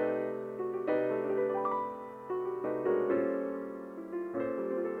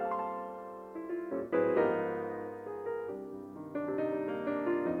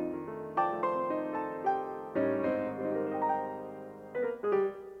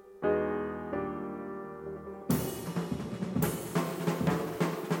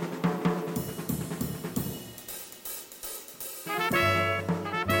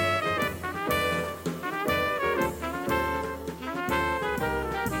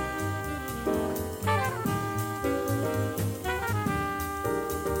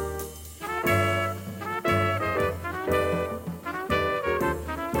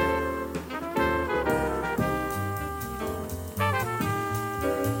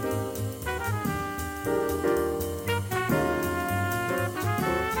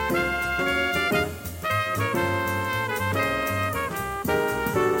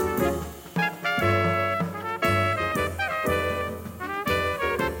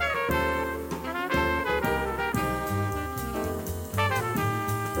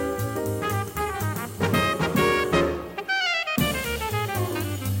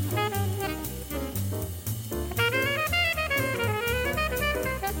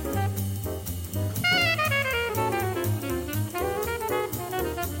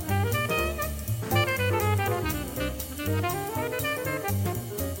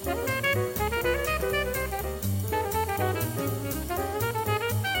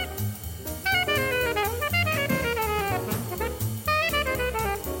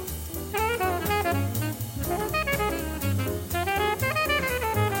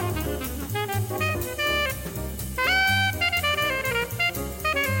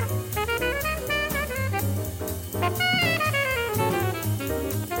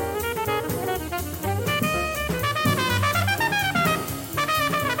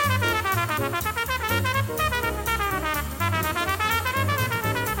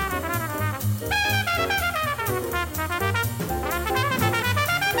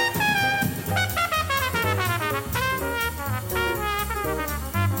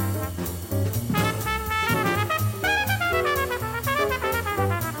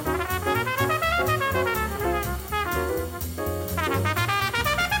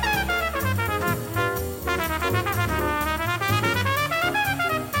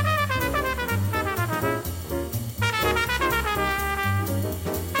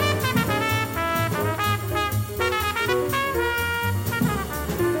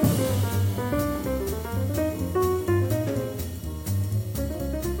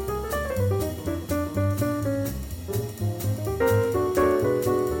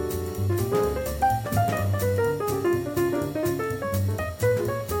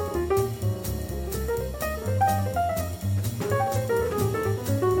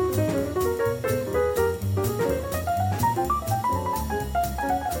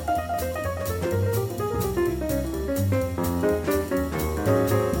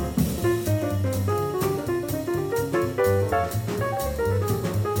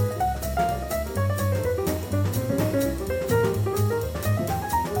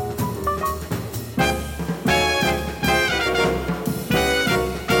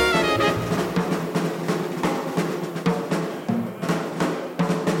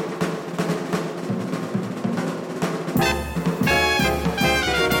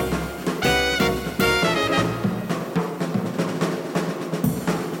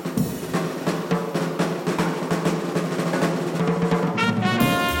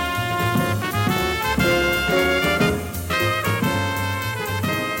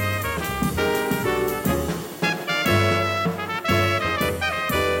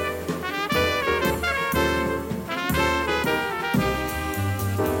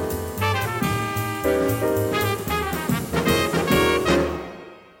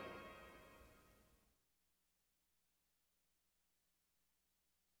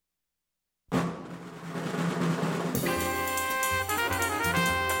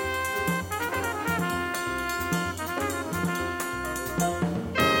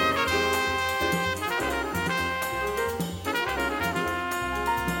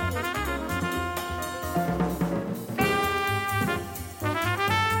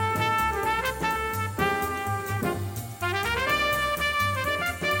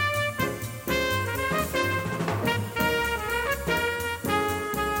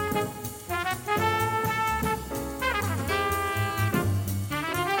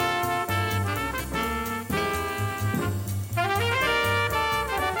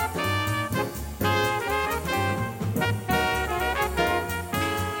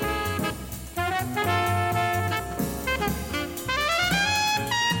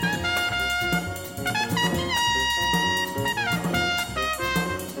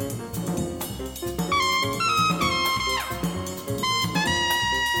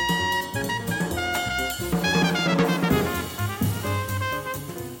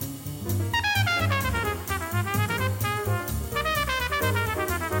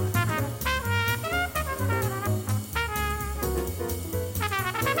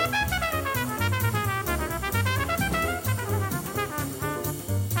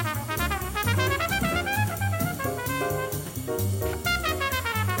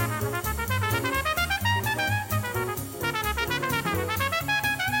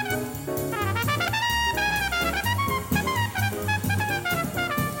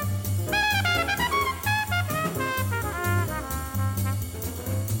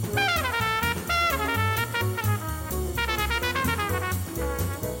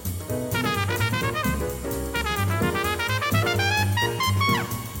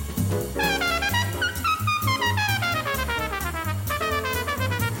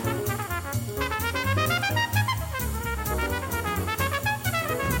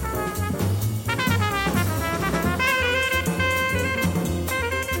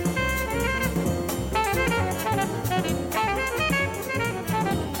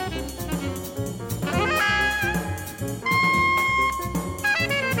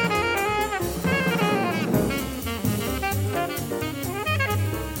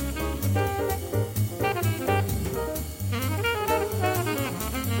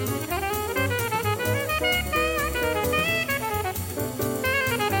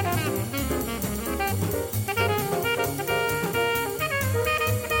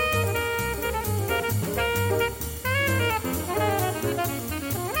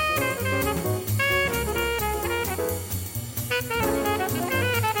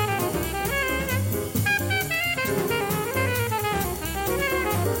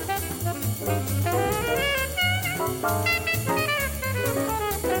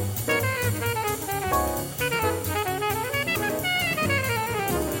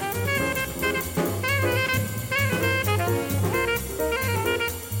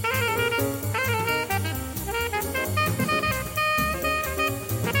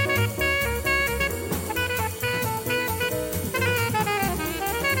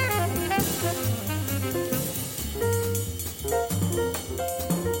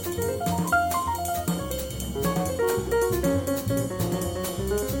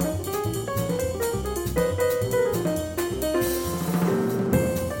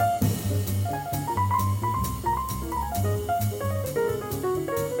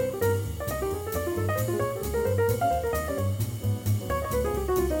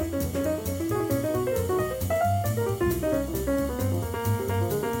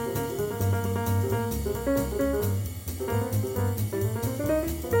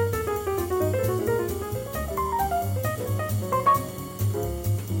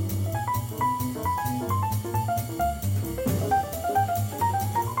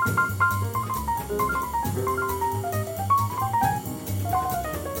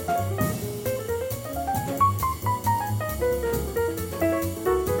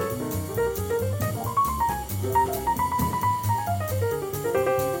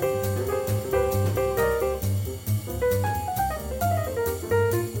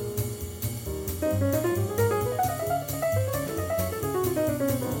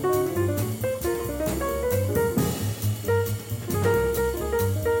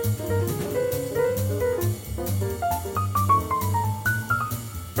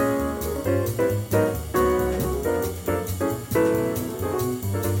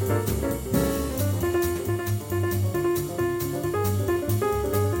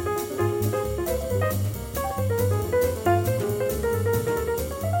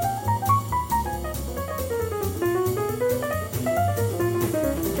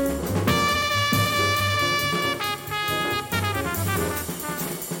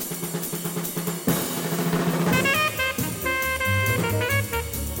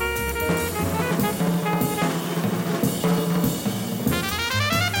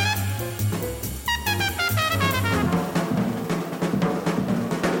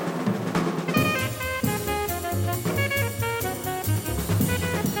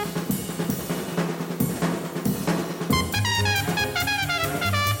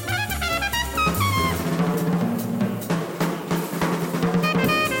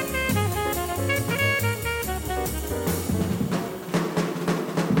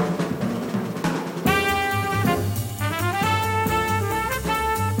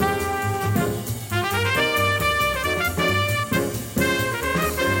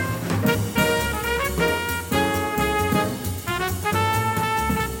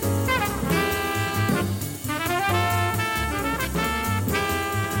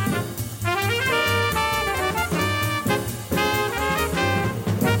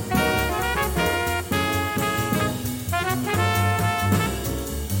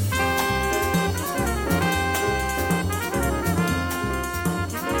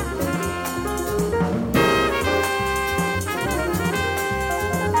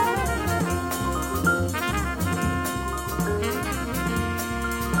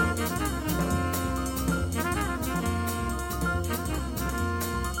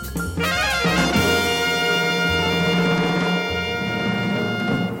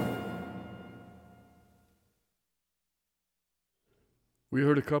 We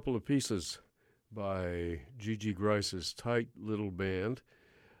heard a couple of pieces by G.G. Grice's tight little band,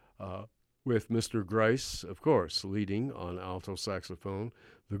 with Mr. Grice, of course, leading on alto saxophone,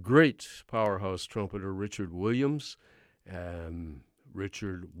 the great powerhouse trumpeter Richard Williams, and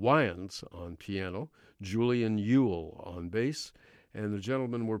Richard Wyans on piano, Julian Ewell on bass, and the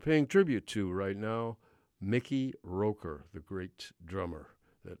gentleman we're paying tribute to right now, Mickey Roker, the great drummer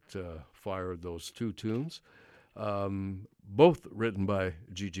that fired those two tunes, both written by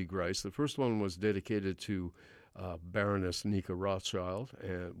G.G. Grice. The first one was dedicated to Baroness Nika Rothschild,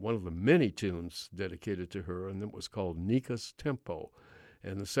 and one of the many tunes dedicated to her, and it was called Nika's Tempo.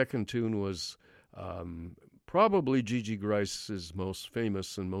 And the second tune was probably G.G. Grice's most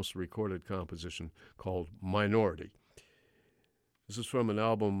famous and most recorded composition, called Minority. This is from an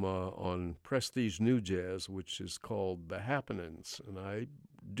album on Prestige New Jazz, which is called The Happenings. And I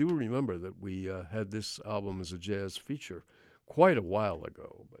do remember that we had this album as a jazz feature quite a while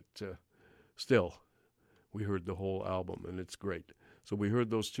ago, but still, we heard the whole album, and it's great. So we heard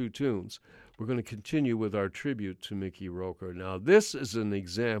those two tunes. We're going to continue with our tribute to Mickey Roker. Now, this is an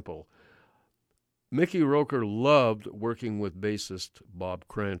example. Mickey Roker loved working with bassist Bob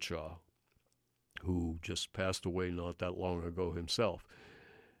Cranshaw, who just passed away not that long ago himself.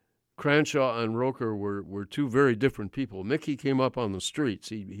 Cranshaw and Roker were two very different people. Mickey came up on the streets.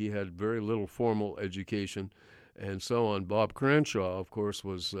 He had very little formal education and so on. Bob Cranshaw, of course,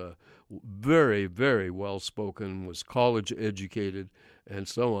 was very, very well-spoken, was college educated, and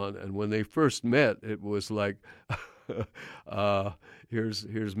so on. And when they first met, it was like,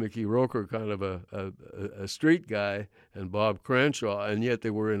 here's Mickey Roker, kind of a street guy, and Bob Cranshaw, and yet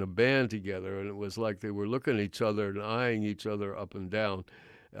they were in a band together, and it was like they were looking at each other and eyeing each other up and down.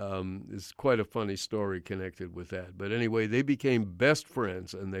 It's quite a funny story connected with that. But anyway, they became best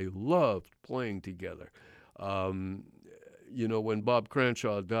friends, and they loved playing together. When Bob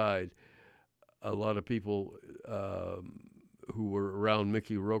Cranshaw died, a lot of people who were around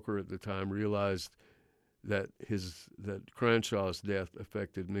Mickey Roker at the time realized that Cranshaw's death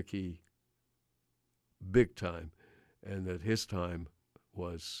affected Mickey big time, and that his time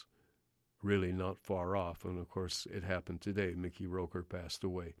was really not far off. And of course, it happened today. Mickey Roker passed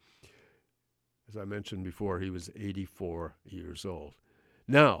away. As I mentioned before, he was 84 years old.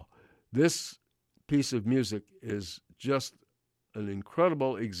 Now, this piece of music is just an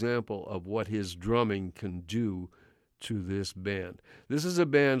incredible example of what his drumming can do to this band. This is a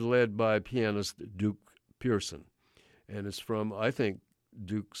band led by pianist Duke Pearson, and it's from, I think,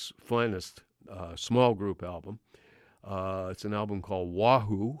 Duke's finest small group album. It's an album called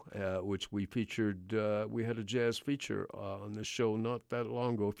Wahoo, which we featured. We had a jazz feature on this show not that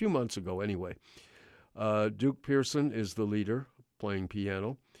long ago, a few months ago anyway. Duke Pearson is the leader, playing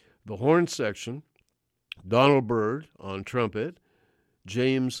piano. The horn section, Donald Byrd on trumpet,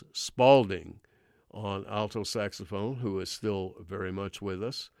 James Spaulding on alto saxophone, who is still very much with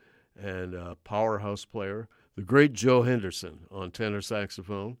us, and a powerhouse player, the great Joe Henderson on tenor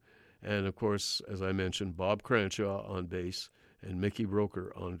saxophone, and of course, as I mentioned, Bob Cranshaw on bass and Mickey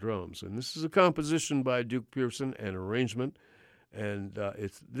Roker on drums. And this is a composition by Duke Pearson, an arrangement, and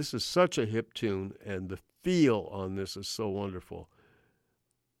this is such a hip tune, and the feel on this is so wonderful.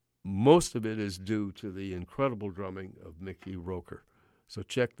 Most of it is due to the incredible drumming of Mickey Roker. So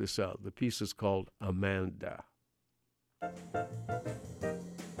check this out. The piece is called Amanda.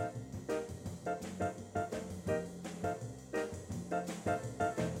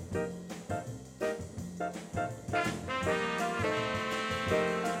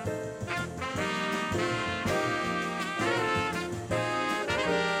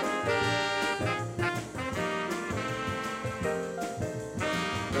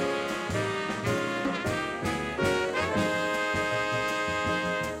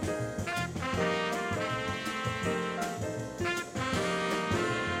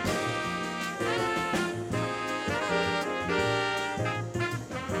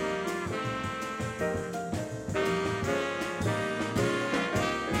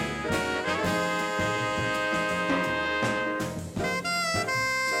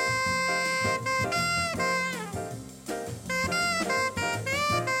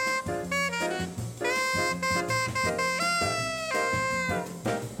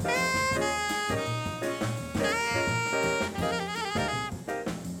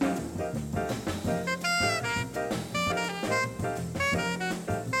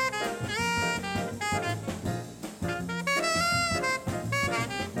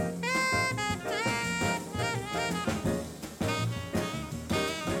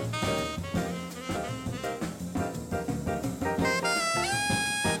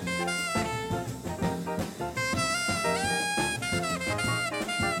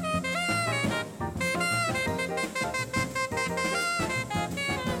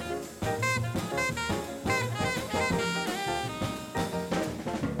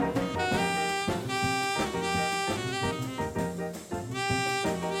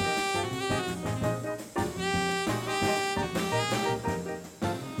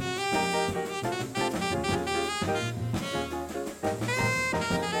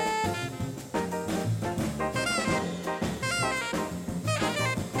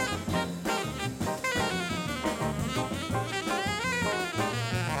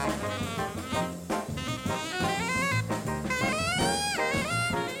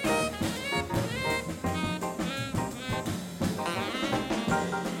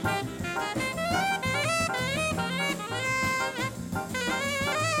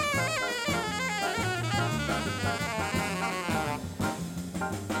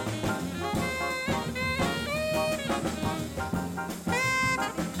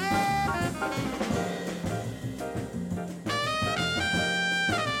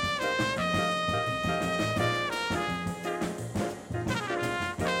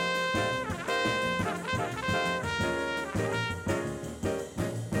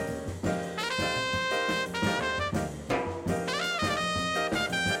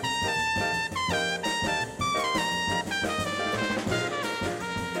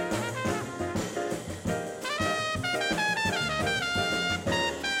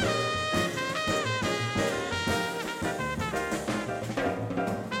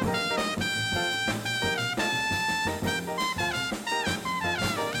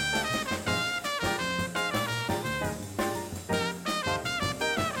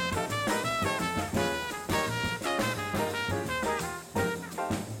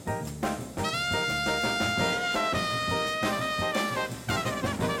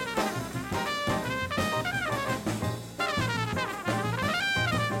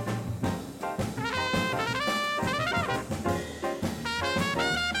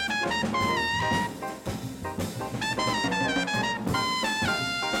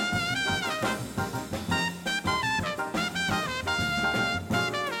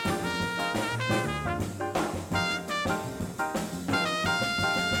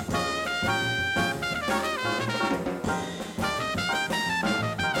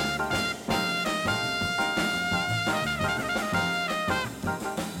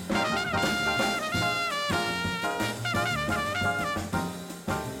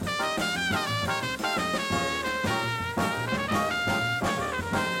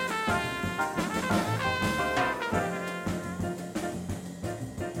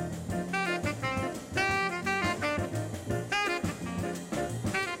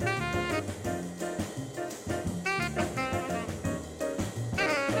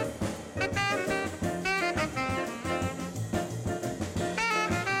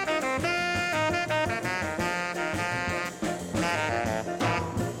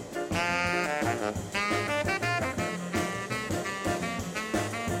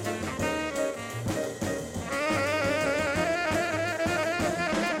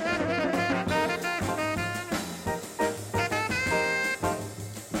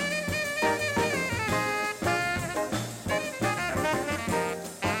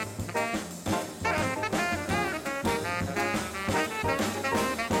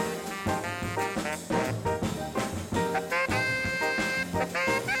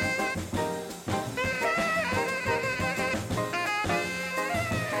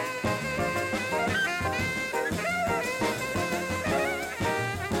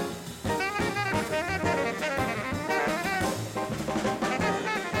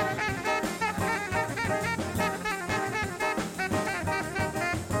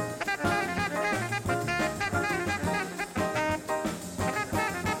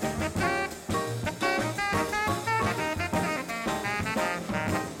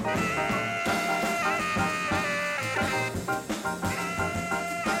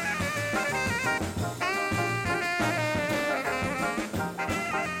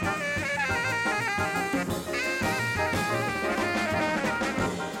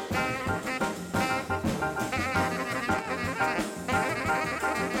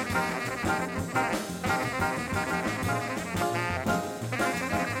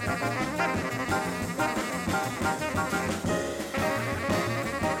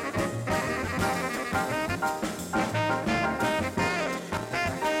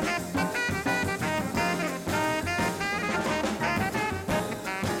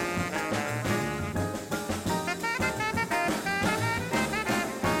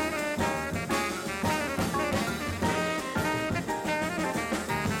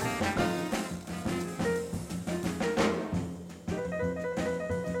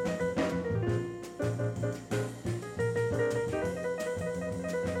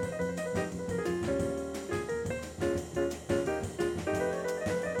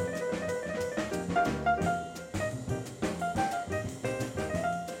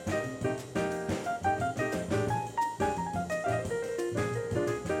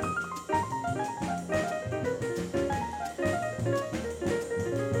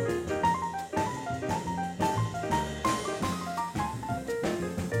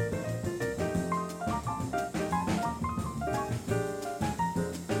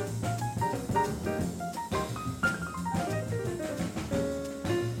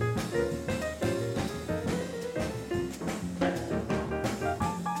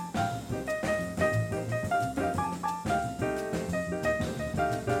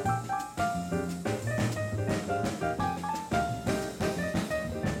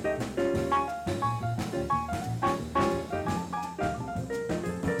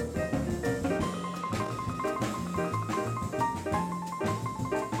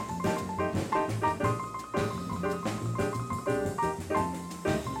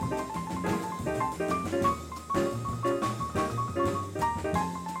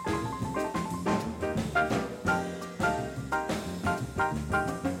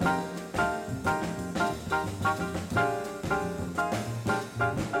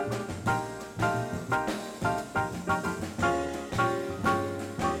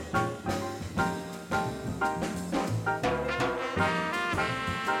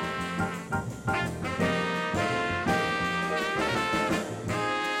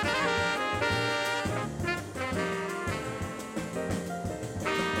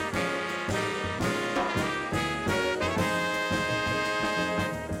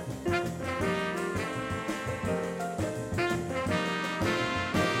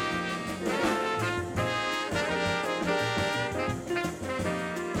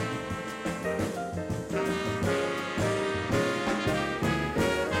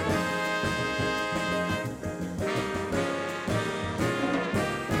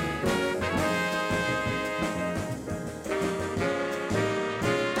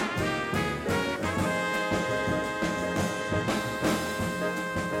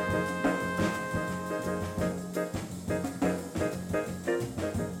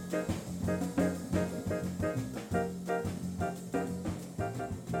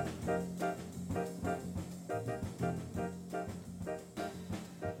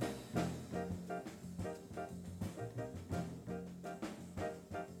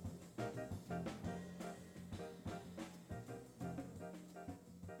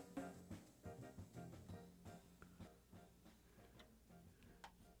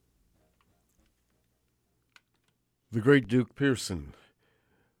 The great Duke Pearson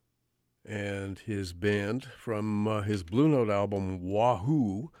and his band from his Blue Note album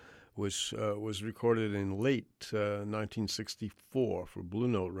Wahoo, which was recorded in late 1964 for Blue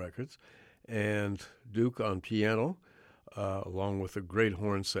Note Records, and Duke on piano, along with a great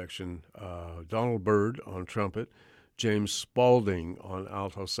horn section, Donald Byrd on trumpet, James Spaulding on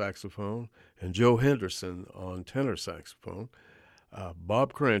alto saxophone, and Joe Henderson on tenor saxophone,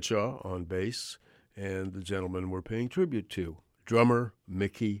 Bob Cranshaw on bass, and the gentleman we're paying tribute to, drummer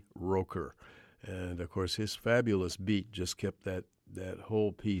Mickey Roker. And, of course, his fabulous beat just kept that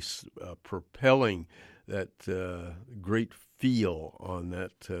whole piece propelling that great feel on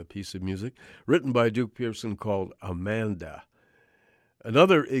that piece of music, written by Duke Pearson, called Amanda.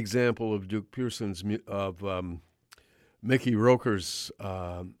 Another example of Duke Pearson's, Mickey Roker's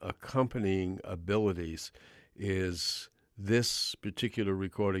accompanying abilities is this particular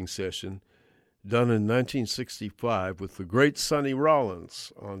recording session, done in 1965 with the great Sonny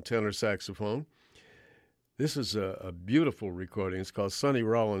Rollins on tenor saxophone. This is a beautiful recording. It's called Sonny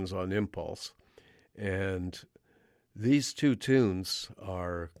Rollins on Impulse. And these two tunes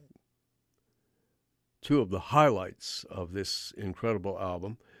are two of the highlights of this incredible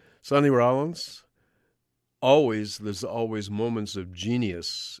album. Sonny Rollins, there's always moments of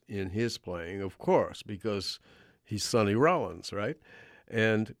genius in his playing, of course, because he's Sonny Rollins, right?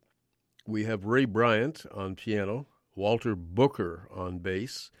 And we have Ray Bryant on piano, Walter Booker on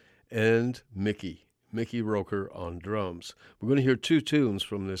bass, and Mickey Roker on drums. We're going to hear two tunes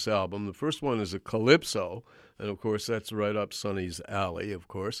from this album. The first one is a calypso, and of course that's right up Sonny's alley, of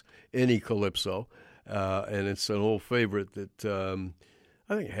course, any calypso. And it's an old favorite that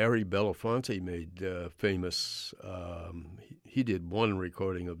I think Harry Belafonte made famous. He did one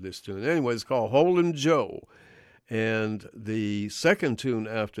recording of this tune. Anyway, it's called Holdin' Joe. And the second tune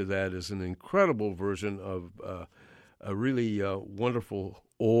after that is an incredible version of a really wonderful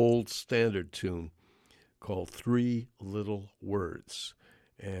old standard tune called Three Little Words.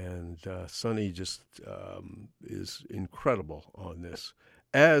 And Sonny just is incredible on this,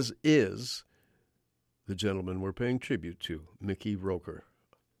 as is the gentleman we're paying tribute to, Mickey Roker.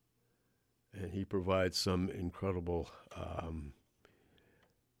 And he provides some incredible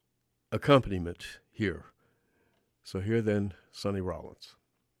accompaniment here. So here then, Sonny Rollins.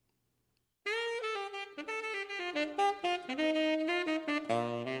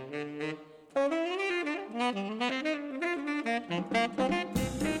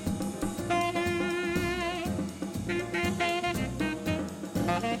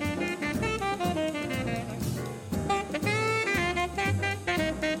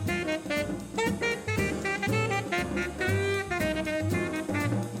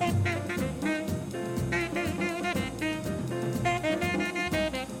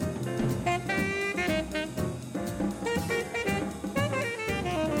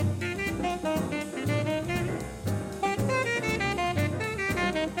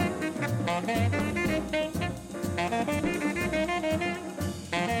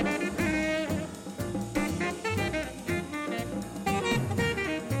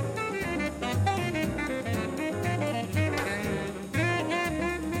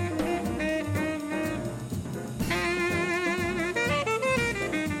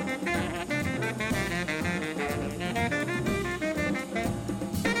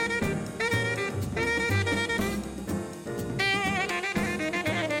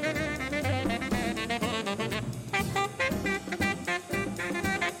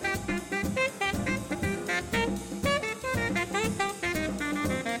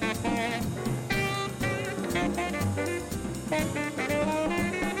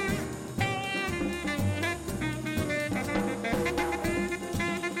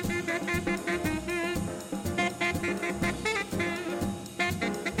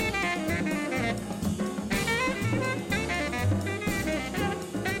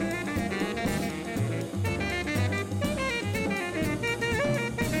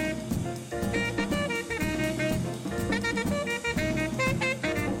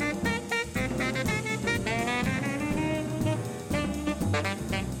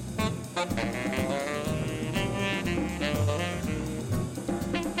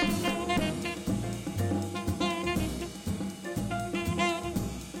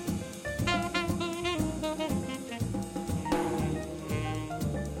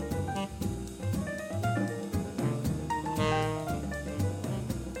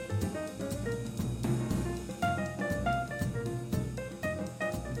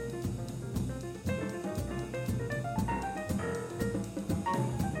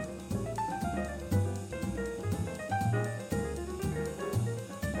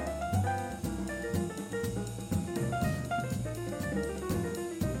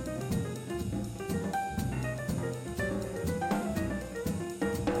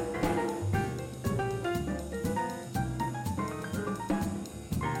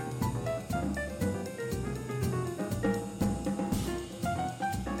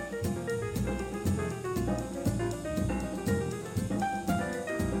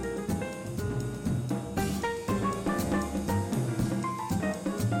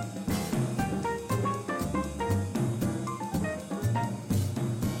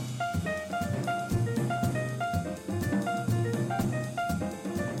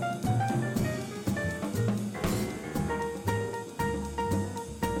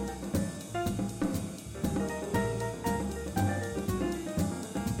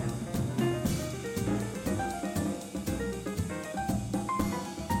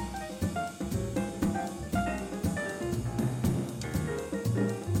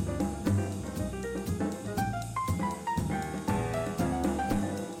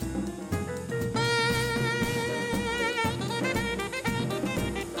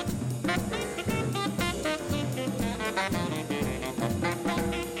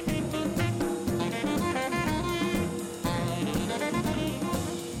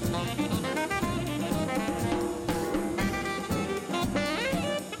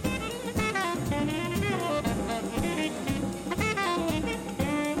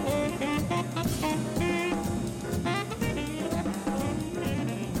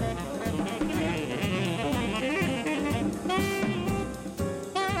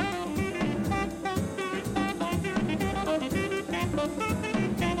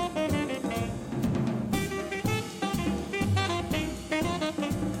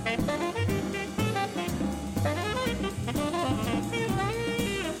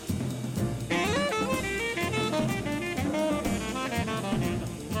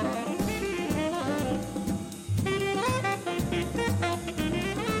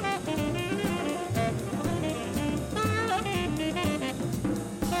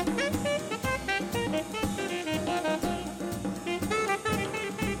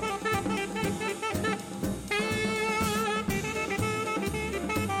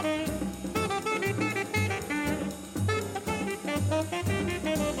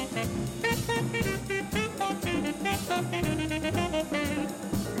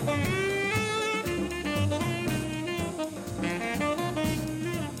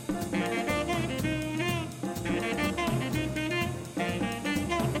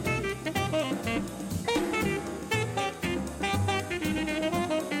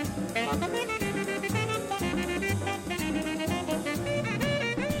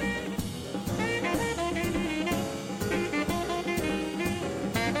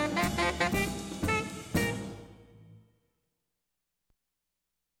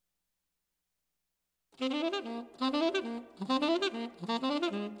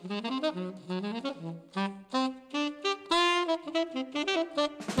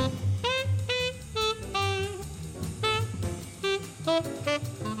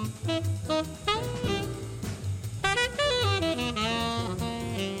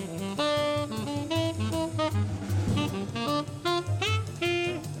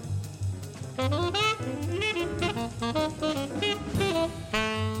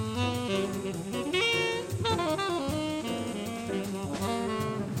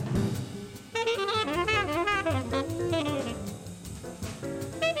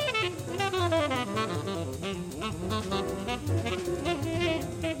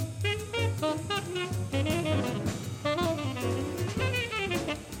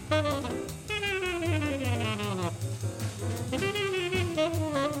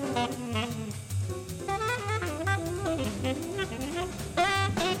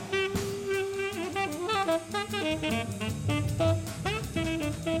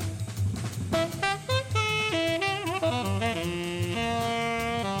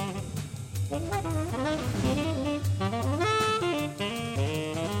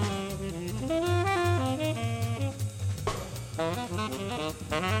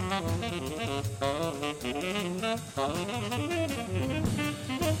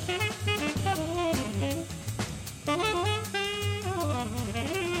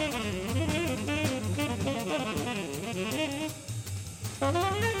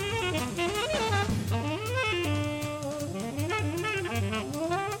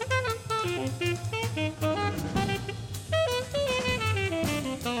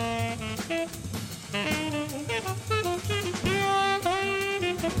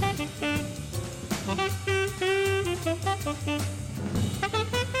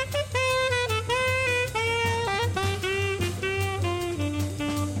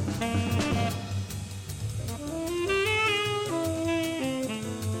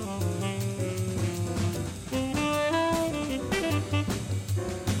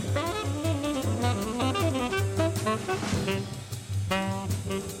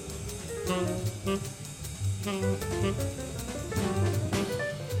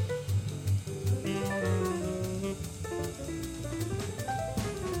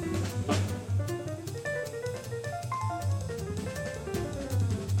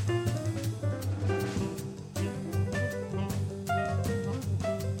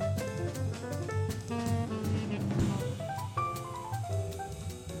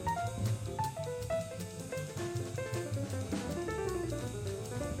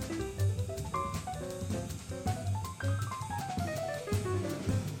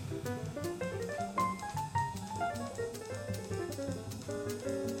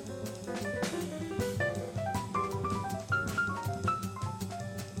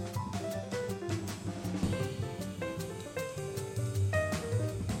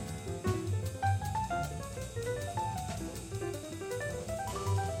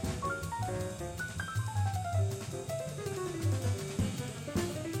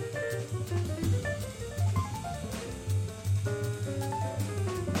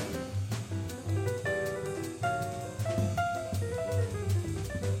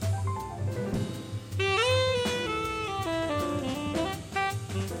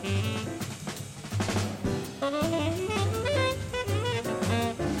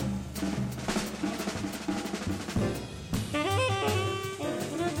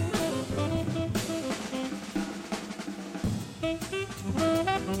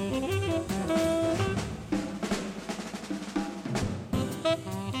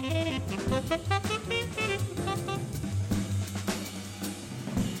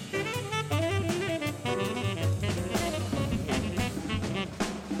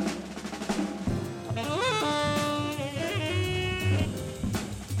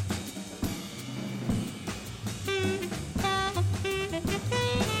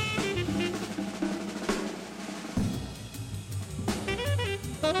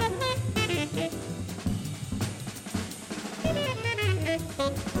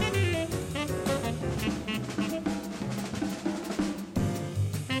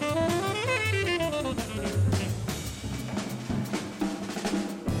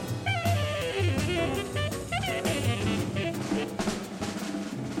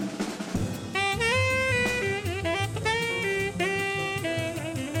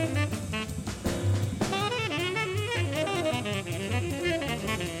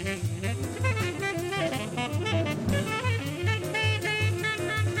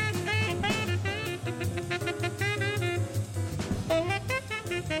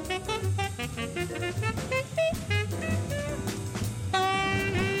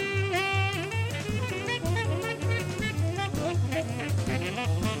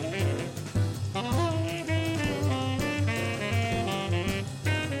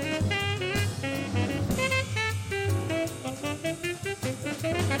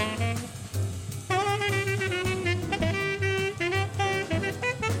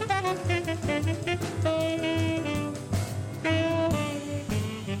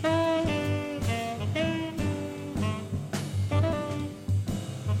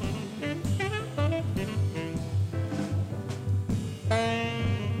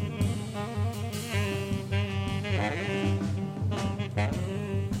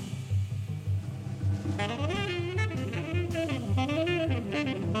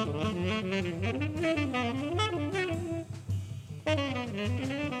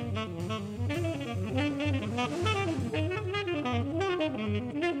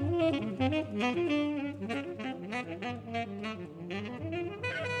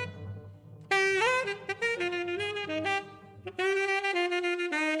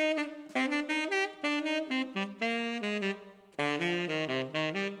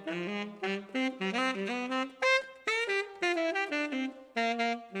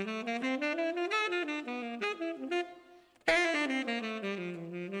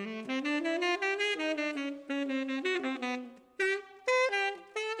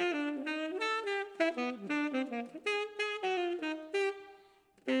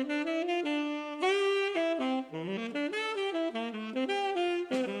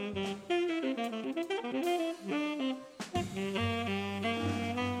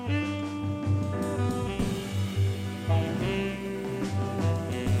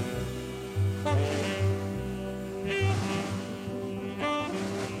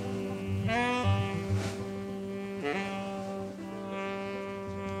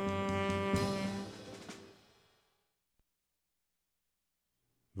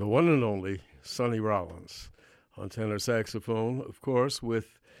 The one and only Sonny Rollins on tenor saxophone, of course,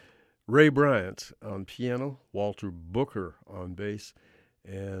 with Ray Bryant on piano, Walter Booker on bass,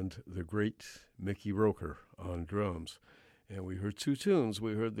 and the great Mickey Roker on drums. And we heard two tunes.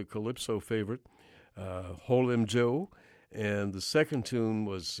 We heard the Calypso favorite, Hol'em Joe, and the second tune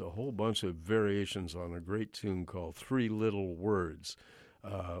was a whole bunch of variations on a great tune called Three Little Words,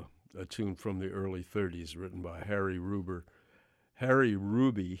 a tune from the early 30s written by Harry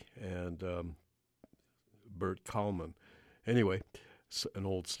Ruby and Bert Kalman. Anyway, an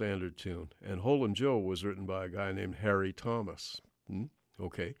old standard tune. And Hol'em Joe was written by a guy named Harry Thomas.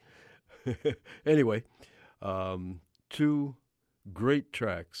 Okay. Anyway, two great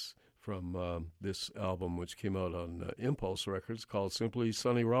tracks from this album, which came out on Impulse Records, called simply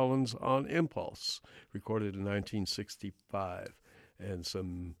Sonny Rollins on Impulse, recorded in 1965. And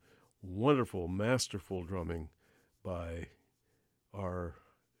some wonderful, masterful drumming by our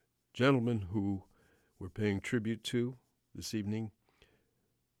gentleman who we're paying tribute to this evening,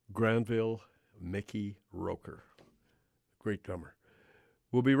 Granville Mickey Roker. Great drummer.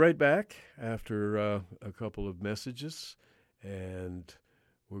 We'll be right back after a couple of messages, and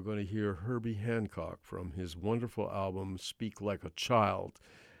we're going to hear Herbie Hancock from his wonderful album, Speak Like a Child.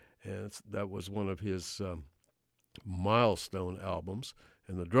 And that was one of his milestone albums.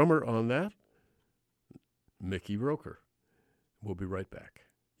 And the drummer on that, Mickey Roker. We'll be right back.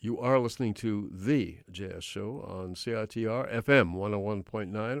 You are listening to The Jazz Show on CITR FM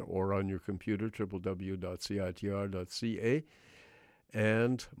 101.9 or on your computer, www.citr.ca.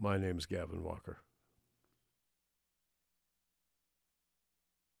 And my name is Gavin Walker.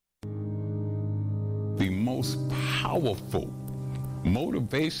 The most powerful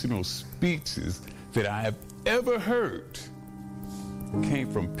motivational speeches that I have ever heard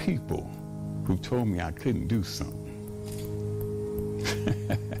came from people who told me I couldn't do something.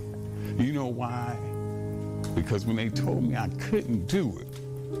 You know why? Because when they told me I couldn't do it,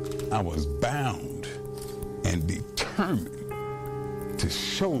 I was bound and determined to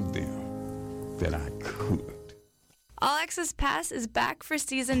show them that I could. All Access Pass is back for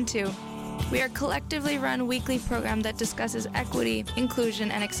Season 2. We are a collectively run weekly program that discusses equity,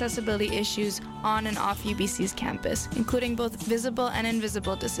 inclusion, and accessibility issues on and off UBC's campus, including both visible and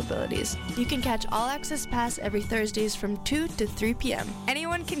invisible disabilities. You can catch All Access Pass every Thursdays from 2 to 3 p.m.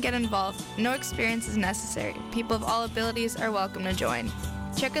 Anyone can get involved. No experience is necessary. People of all abilities are welcome to join.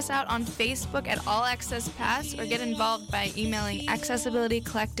 Check us out on Facebook at All Access Pass or get involved by emailing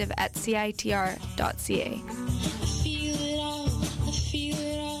accessibilitycollective@citr.ca.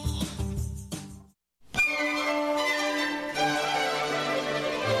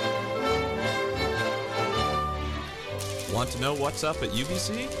 Want to know what's up at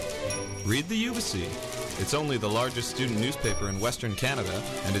UBC? Read the UBC. It's only the largest student newspaper in Western Canada,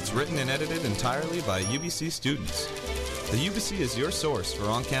 and it's written and edited entirely by UBC students. The UBC is your source for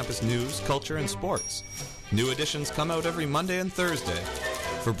on-campus news, culture, and sports. New editions come out every Monday and Thursday.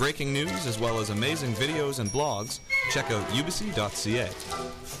 For breaking news as well as amazing videos and blogs, check out ubc.ca.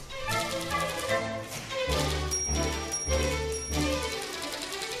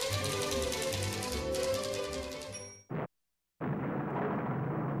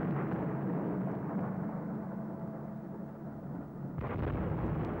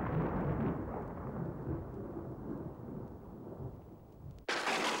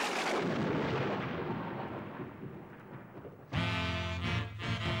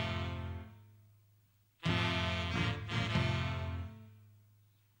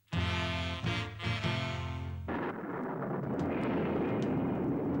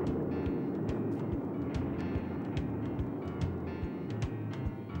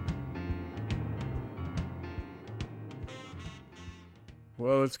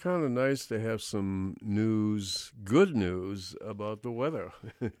 Well, it's kind of nice to have some news, good news about the weather.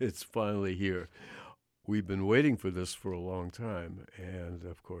 It's finally here. We've been waiting for this for a long time, and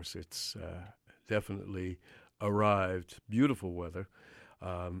of course, it's definitely arrived. Beautiful weather,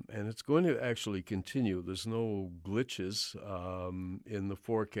 and it's going to actually continue. There's no glitches in the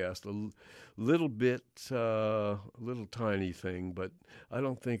forecast. Little bit, little tiny thing, but I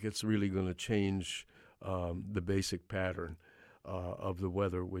don't think it's really going to change the basic pattern of the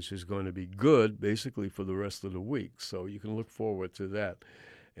weather, which is going to be good basically for the rest of the week. So you can look forward to that.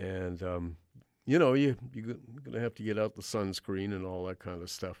 And, you're going to have to get out the sunscreen and all that kind of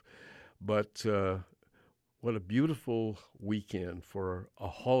stuff. But what a beautiful weekend for a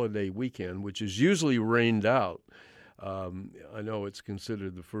holiday weekend, which is usually rained out. I know it's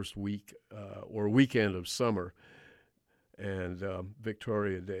considered the first week or weekend of summer and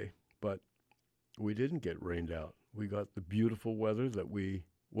Victoria Day, but we didn't get rained out. We got the beautiful weather that we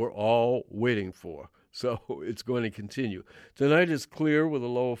were all waiting for. So it's going to continue. Tonight is clear with a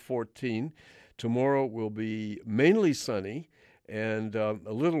low of 14. Tomorrow will be mainly sunny and a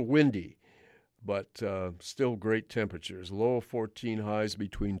little windy, but still great temperatures. Low of 14, highs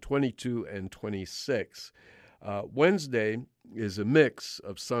between 22 and 26. Wednesday is a mix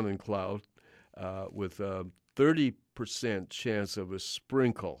of sun and cloud with a 30% chance of a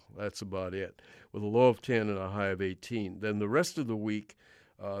sprinkle. That's about it, with a low of 10 and a high of 18. Then the rest of the week,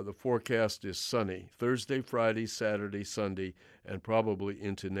 the forecast is sunny. Thursday, Friday, Saturday, Sunday, and probably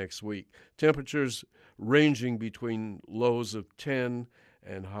into next week. Temperatures ranging between lows of 10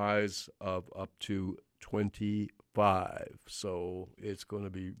 and highs of up to 25. So it's going to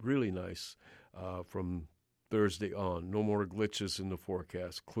be really nice from Thursday on. No more glitches in the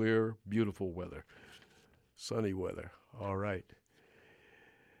forecast. Clear, beautiful weather. Sunny weather. All right.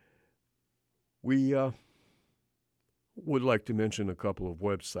 We would like to mention a couple of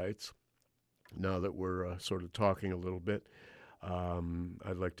websites now that we're sort of talking a little bit.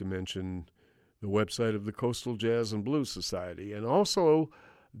 I'd like to mention the website of the Coastal Jazz and Blues Society and also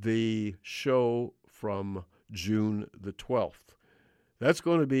the show from June the 12th. That's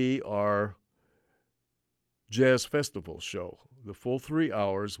going to be our Jazz Festival show. The full 3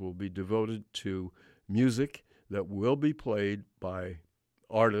 hours will be devoted to music that will be played by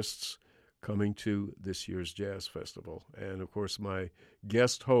artists coming to this year's Jazz Festival. And, of course, my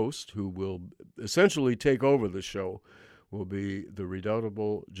guest host, who will essentially take over the show, will be the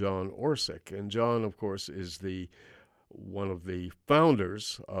redoubtable John Orsick. And John, of course, is one of the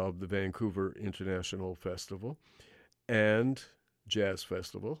founders of the Vancouver International Festival and Jazz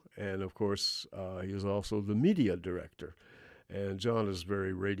Festival. And, of course, he is also the media director. And John is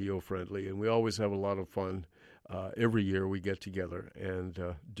very radio-friendly, and we always have a lot of fun. Every year we get together and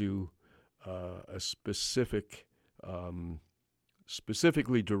do a specifically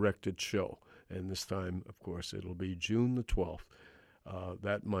directed show. And this time, of course, it'll be June the 12th,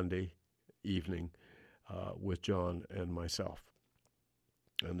 that Monday evening, with John and myself.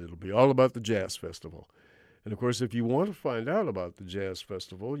 And it'll be all about the Jazz Festival. And, of course, if you want to find out about the Jazz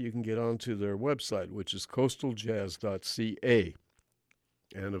Festival, you can get onto their website, which is coastaljazz.ca.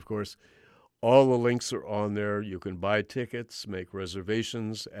 And, of course, all the links are on there. You can buy tickets, make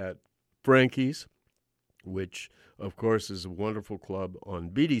reservations at Frankie's, which, of course, is a wonderful club on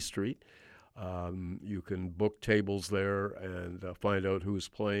Beatty Street. You can book tables there and find out who's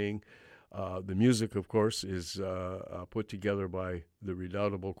playing. The music, of course, is put together by the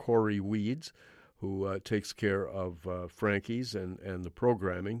redoubtable Corey Weeds, who takes care of Frankie's and the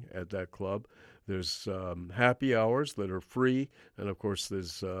programming at that club. There's happy hours that are free, and, of course,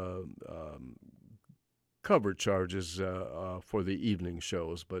 there's cover charges for the evening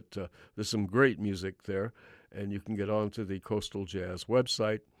shows. But there's some great music there, and you can get onto the Coastal Jazz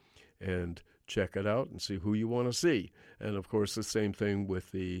website and check it out and see who you want to see. And, of course, the same thing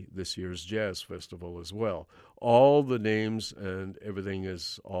with this year's Jazz Festival as well. All the names and everything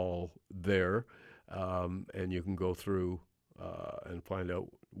is all there. And you can go through and find out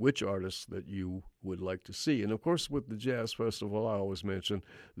which artists that you would like to see. And, of course, with the Jazz Festival, I always mention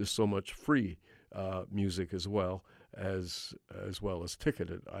there's so much free music as well as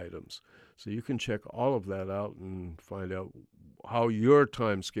ticketed items. So you can check all of that out and find out how your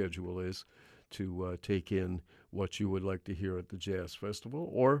time schedule is to take in what you would like to hear at the Jazz Festival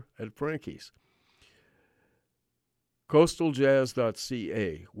or at Frankie's.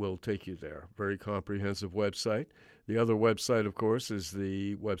 Coastaljazz.ca will take you there. Very comprehensive website. The other website, of course, is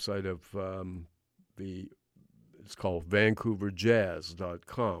the website of it's called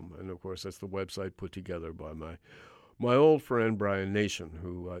VancouverJazz.com. And, of course, that's the website put together by my my old friend Brian Nation,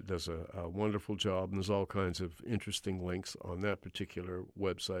 who does a wonderful job, and there's all kinds of interesting links on that particular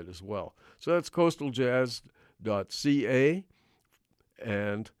website as well. So that's coastaljazz.ca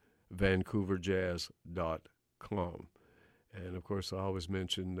and vancouverjazz.com. And, of course, I always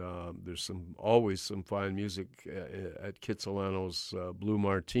mention there's always some fine music at Kitsilano's Blue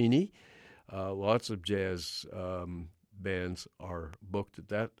Martini. Lots of jazz bands are booked at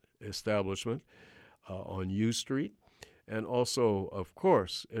that establishment on U Street. And also, of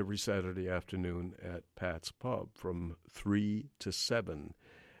course, every Saturday afternoon at Pat's Pub from 3 to 7.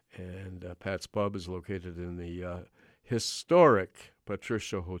 And Pat's Pub is located in the historic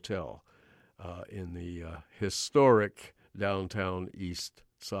Patricia Hotel in the historic downtown east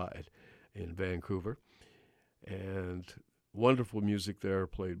side in Vancouver. And wonderful music there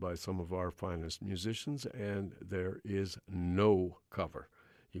played by some of our finest musicians, and there is no cover.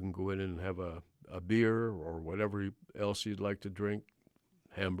 You can go in and have a beer or whatever else you'd like to drink,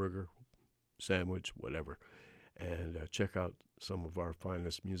 hamburger, sandwich, whatever, and check out some of our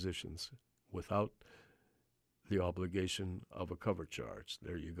finest musicians without the obligation of a cover charge.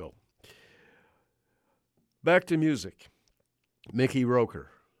 There you go. Back to music. Mickey Roker,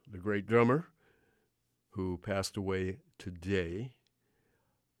 the great drummer who passed away today.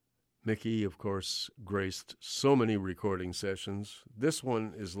 Mickey, of course, graced so many recording sessions. This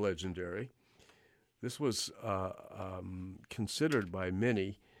one is legendary. This was considered by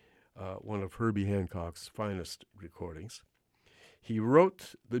many one of Herbie Hancock's finest recordings. He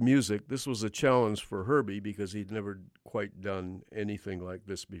wrote the music. This was a challenge for Herbie because he'd never quite done anything like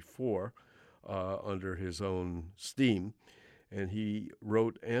this before under his own steam. And he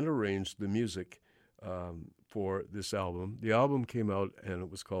wrote and arranged the music for this album. The album came out, and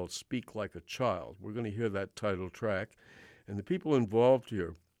it was called Speak Like a Child. We're going to hear that title track. And the people involved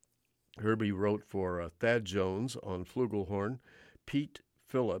here, Herbie wrote for Thad Jones on flugelhorn, Peter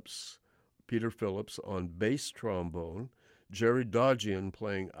Phillips on bass trombone, Jerry Dodgian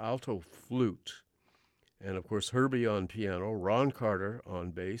playing alto flute, and, of course, Herbie on piano, Ron Carter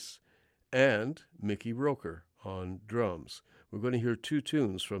on bass, and Mickey Roker on drums. We're going to hear two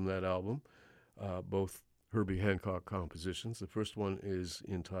tunes from that album, both Herbie Hancock compositions. The first one is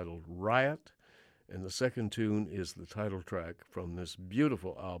entitled Riot, and the second tune is the title track from this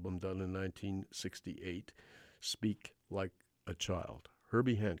beautiful album done in 1968, Speak Like a Child.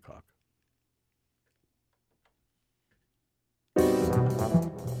 Herbie Hancock.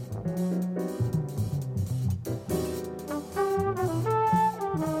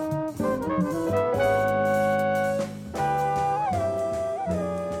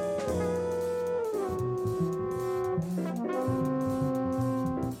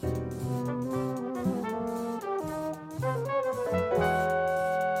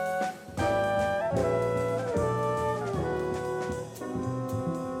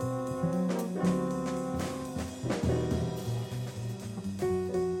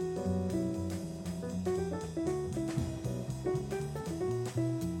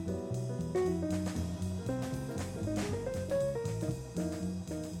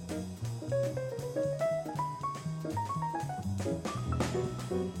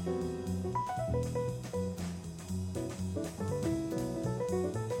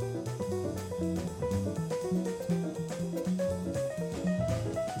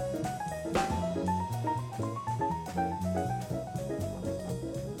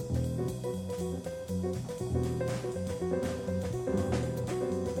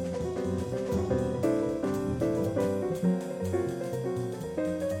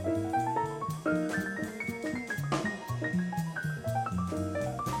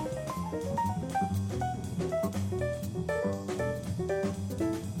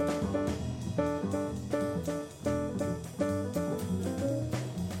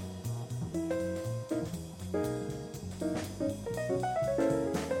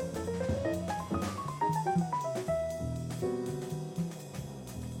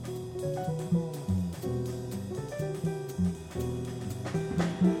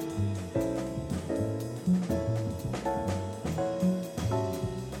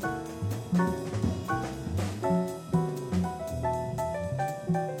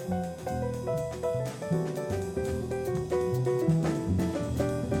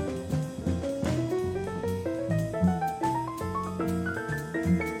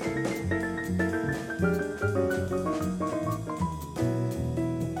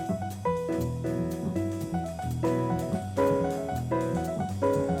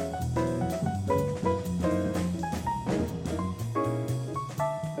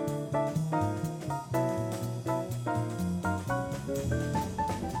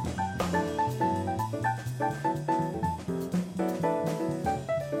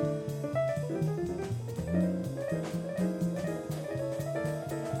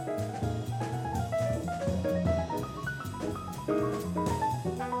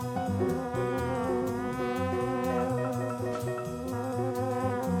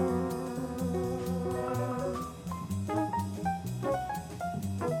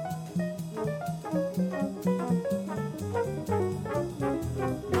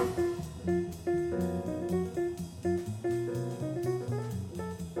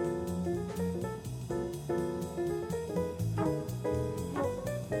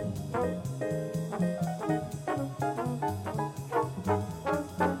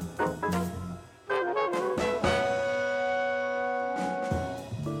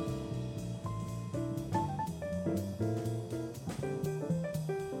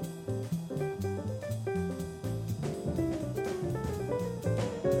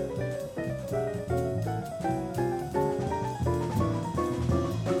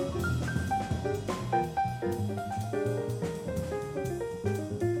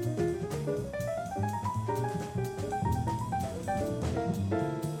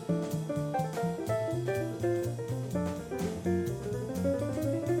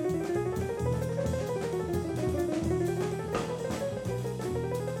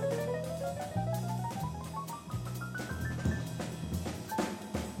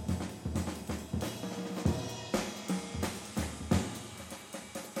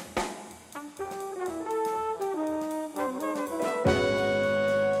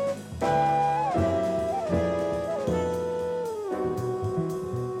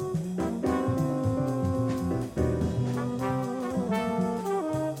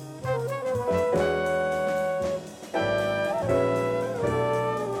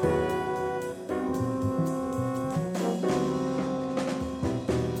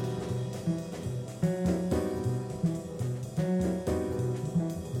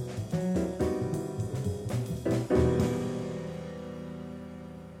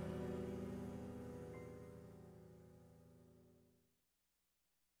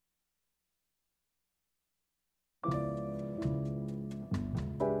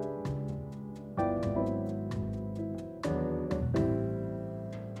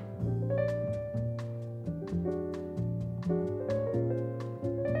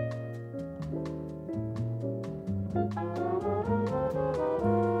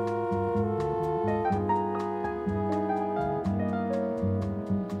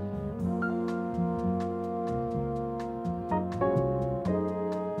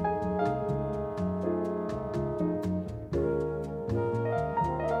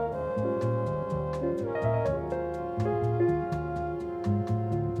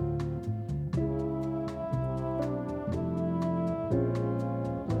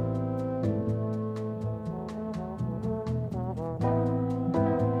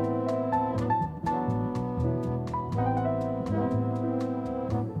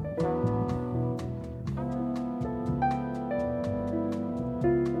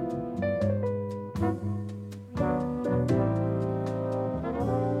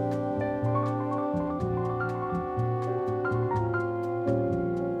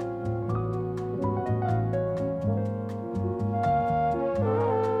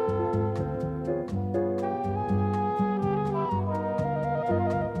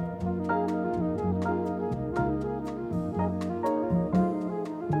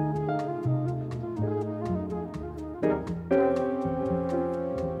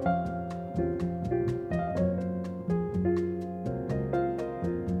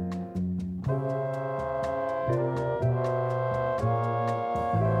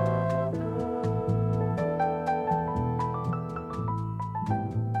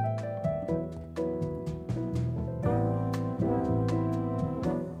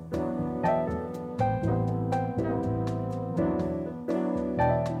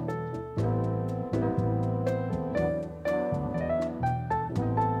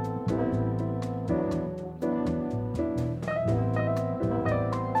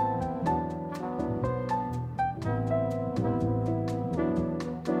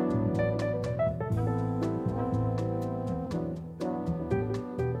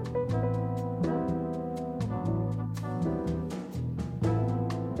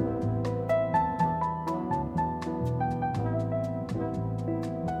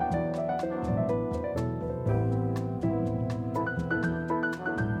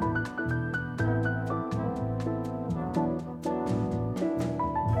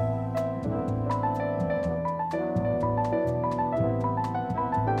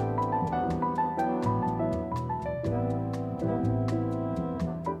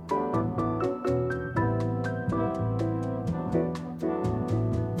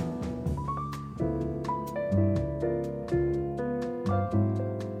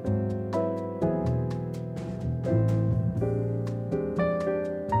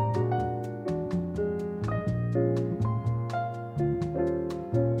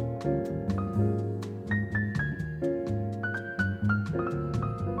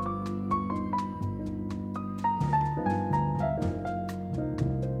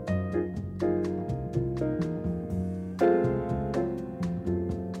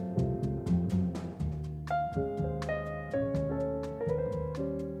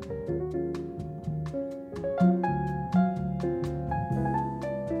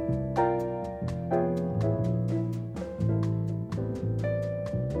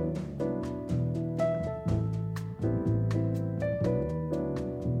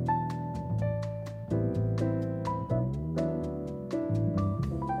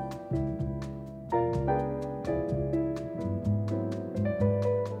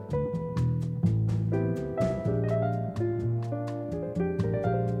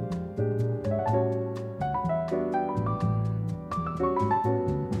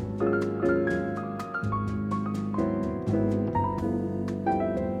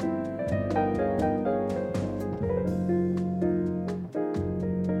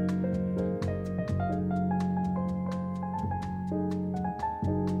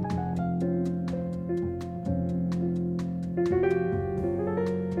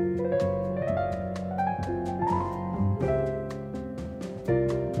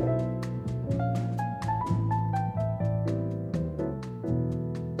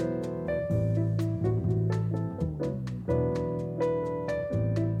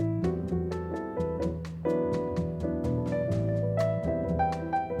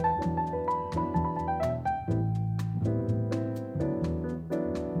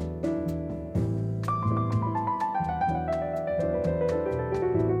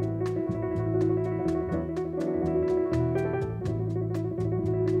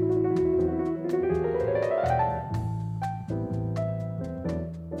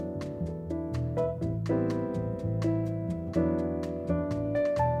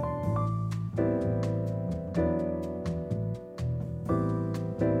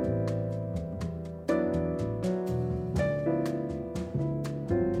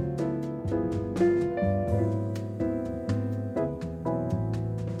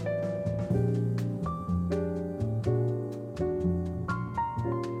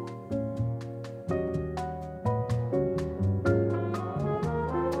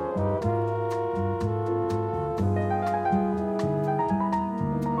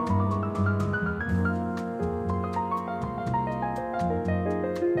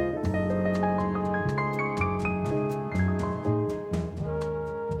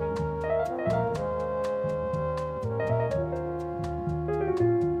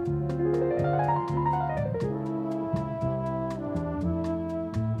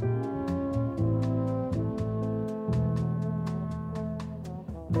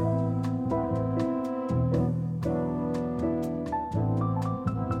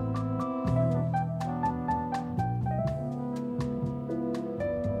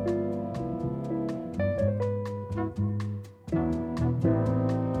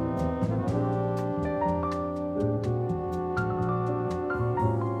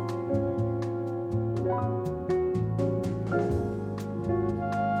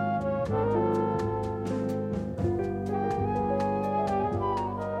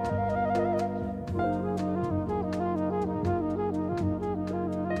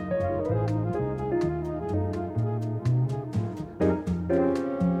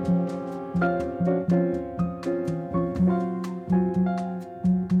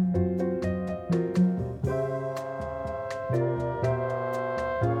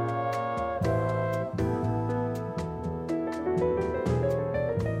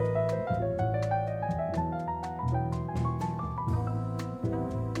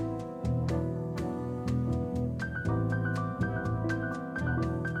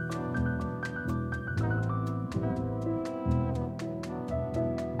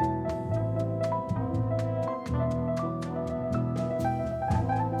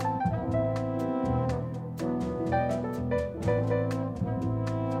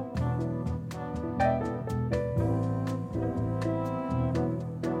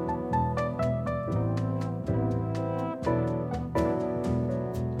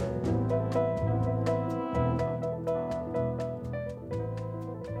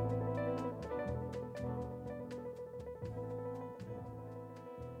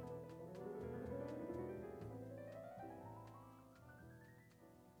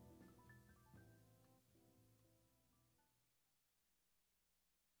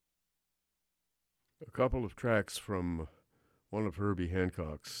 a couple of tracks from one of Herbie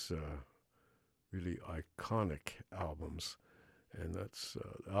Hancock's really iconic albums, and that's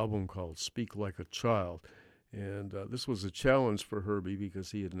an album called Speak Like a Child. And this was a challenge for Herbie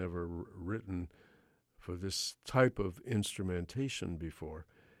because he had never written for this type of instrumentation before.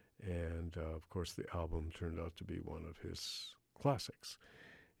 And, of course, the album turned out to be one of his classics.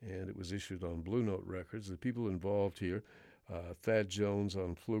 And it was issued on Blue Note Records. The people involved here, Thad Jones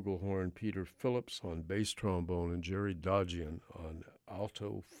on flugelhorn, Peter Phillips on bass trombone, and Jerry Dodgian on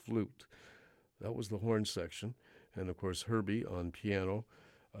alto flute. That was the horn section. And, of course, Herbie on piano,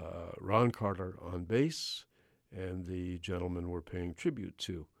 Ron Carter on bass, and the gentleman we're paying tribute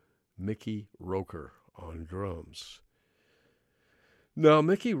to, Mickey Roker on drums. Now,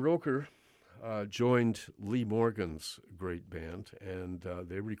 Mickey Roker joined Lee Morgan's great band, and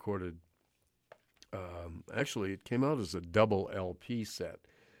they recorded, actually it came out as a double LP set,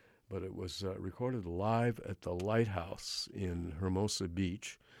 but it was recorded live at the Lighthouse in Hermosa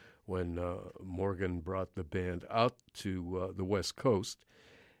Beach when Morgan brought the band out to the West Coast,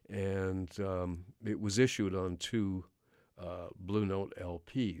 and it was issued on 2 Blue Note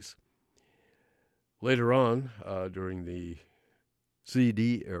LPs. Later on, during the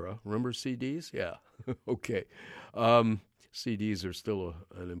CD era, remember CDs? Yeah, okay. CDs are still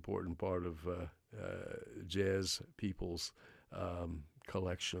an important part of jazz people's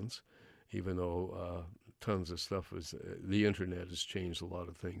collections, even though tons of stuff is, the internet has changed a lot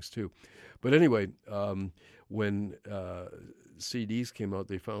of things too. But anyway, when CDs came out,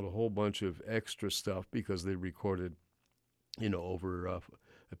 they found a whole bunch of extra stuff because they recorded, over a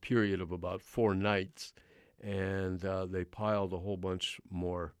period of about 4 nights, and they piled a whole bunch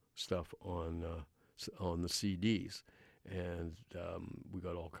more stuff on the CDs, and we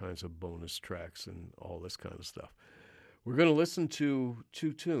got all kinds of bonus tracks and all this kind of stuff. We're going to listen to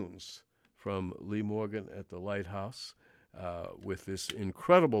 2 tunes from Lee Morgan at the Lighthouse with this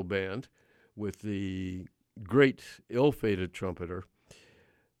incredible band, with the great ill-fated trumpeter,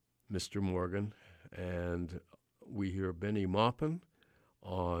 Mr. Morgan, and we hear Benny Maupin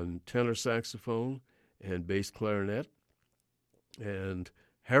on tenor saxophone and bass clarinet, and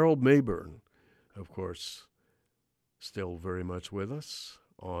Harold Mayburn, of course, still very much with us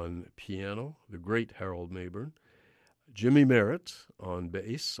on piano, the great Harold Mayburn, Jimmy Merritt on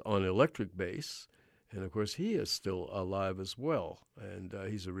bass, on electric bass, and of course he is still alive as well, and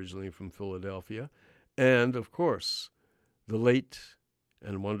he's originally from Philadelphia, and of course the late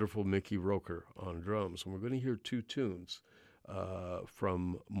and wonderful Mickey Roker on drums. And we're going to hear 2 tunes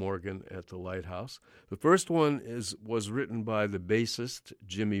from Morgan at the Lighthouse. The first one was written by the bassist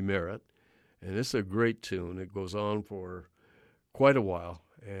Jimmy Merritt, and it's a great tune. It goes on for quite a while,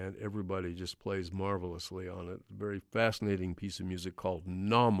 and everybody just plays marvelously on it. A very fascinating piece of music called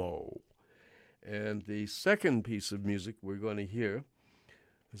Namo. And the second piece of music we're going to hear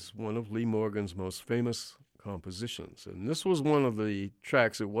is one of Lee Morgan's most famous compositions. And this was one of the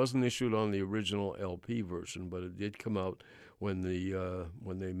tracks. It wasn't issued on the original LP version, but it did come out when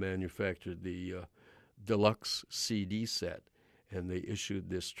they manufactured the deluxe CD set, and they issued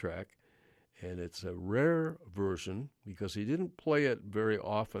this track. And it's a rare version because he didn't play it very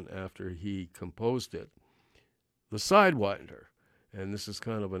often after he composed it. The Sidewinder. And this is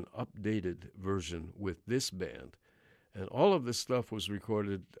kind of an updated version with this band. And all of this stuff was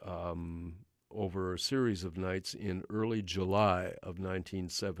recorded over a series of nights in early July of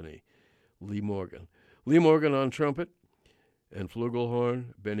 1970. Lee Morgan. Lee Morgan on trumpet and flugelhorn,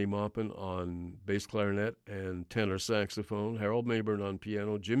 Benny Maupin on bass clarinet and tenor saxophone, Harold Mayburn on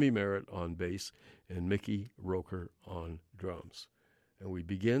piano, Jimmy Merritt on bass, and Mickey Roker on drums. And we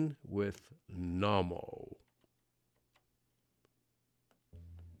begin with Namo.